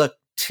with the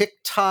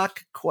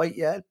TikTok quite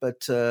yet,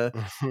 but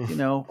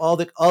all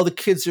the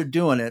kids are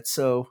doing it.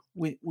 So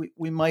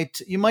you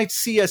might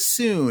see us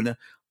soon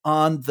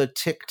on the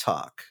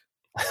TikTok.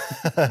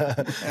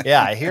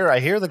 Yeah, I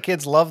hear the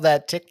kids love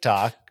that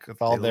TikTok with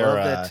all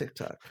their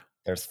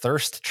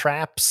thirst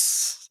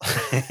traps.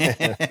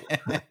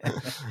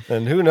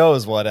 And who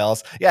knows what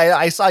else. Yeah,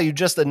 I saw you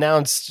just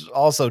announced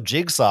also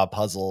jigsaw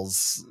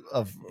puzzles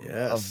of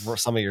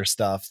some of your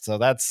stuff. So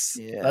that's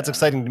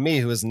exciting to me,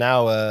 who is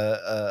now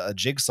a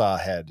jigsaw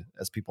head,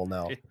 as people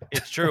know.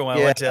 It's true. When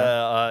I went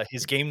to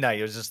his game night,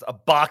 it was just a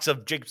box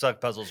of jigsaw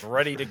puzzles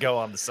ready to go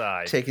on the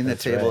side. Taking the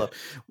table up.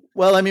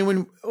 Well,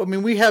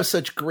 we have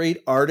such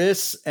great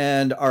artists,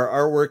 and our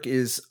artwork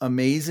is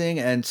amazing.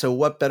 And so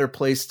what better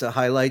place to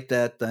highlight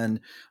that than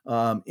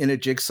in a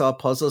jigsaw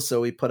puzzle?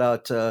 So we put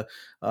out a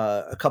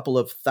couple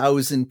of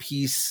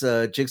 1,000-piece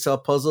jigsaw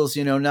puzzles,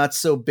 not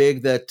so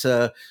big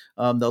that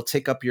they'll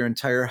take up your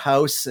entire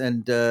house,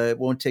 and it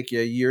won't take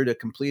you a year to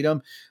complete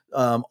them.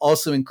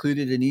 Also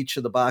included in each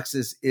of the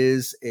boxes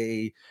is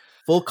a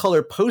full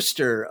color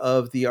poster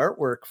of the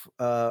artwork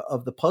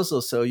of the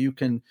puzzle. So you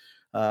can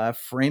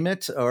frame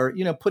it or,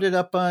 put it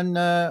up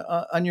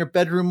on your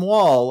bedroom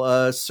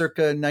wall,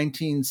 circa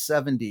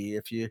 1970,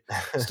 if you're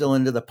still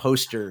into the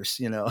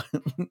posters,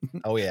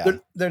 Oh yeah.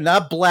 They're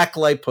not black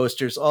light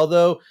posters,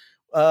 although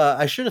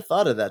I should have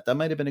thought of that. That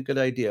might've been a good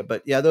idea,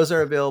 but yeah, those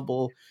are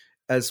available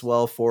as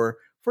well for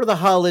the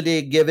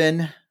holiday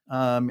given.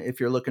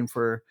 If you're looking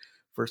for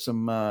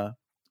some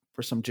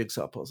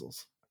jigsaw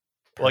puzzles.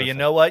 Well, you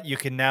know what? You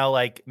can now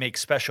make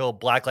special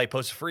blacklight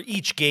posters for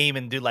each game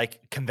and do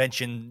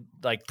convention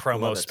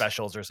promo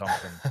specials or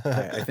something.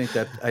 I think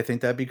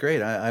that'd be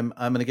great. I'm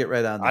going to get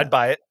right on that. I'd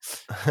buy it.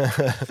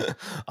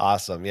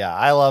 Awesome. Yeah,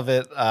 I love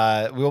it.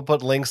 We'll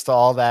put links to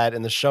all that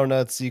in the show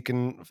notes. You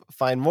can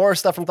find more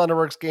stuff from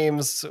Thunderworks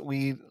Games.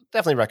 We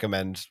definitely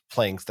recommend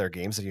playing their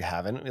games if you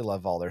haven't. We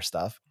love all their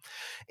stuff.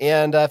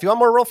 And if you want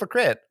more Roll for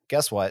Crit,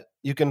 guess what?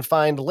 You can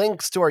find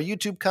links to our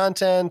YouTube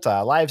content,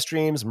 live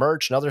streams,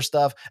 merch, and other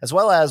stuff, as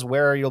well as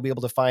where you'll be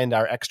able to find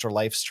our Extra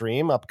Life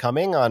stream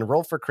upcoming on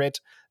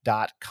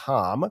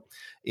rollforcrit.com.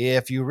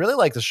 If you really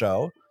like the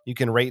show, you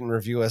can rate and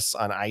review us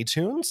on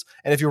iTunes.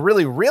 And if you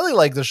really, really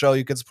like the show,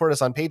 you can support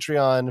us on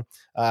Patreon,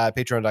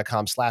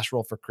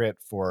 patreon.com/rollforcrit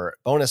for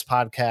bonus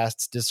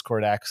podcasts,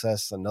 Discord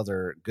access, and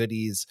other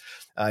goodies.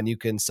 And you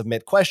can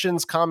submit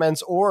questions,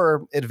 comments,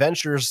 or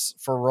adventures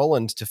for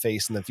Roland to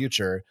face in the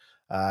future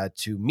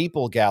to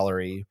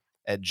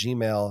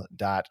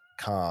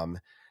meeplegallery@gmail.com.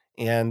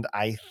 And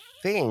I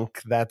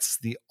think that's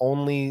the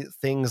only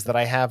things that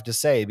I have to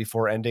say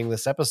before ending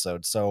this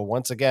episode. So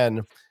once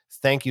again,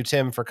 thank you,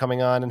 Tim, for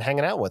coming on and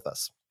hanging out with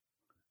us.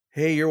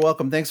 Hey, you're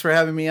welcome. Thanks for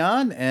having me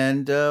on,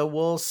 and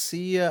we'll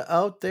see you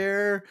out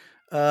there.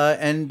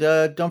 And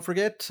don't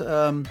forget,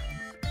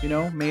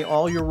 may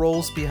all your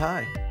rolls be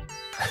high.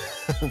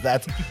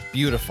 That's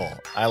beautiful.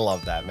 I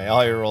love that. May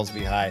all your rolls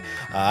be high.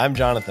 I'm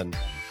Jonathan.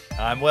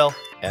 I'm Will.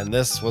 And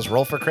this was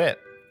Roll for Crit.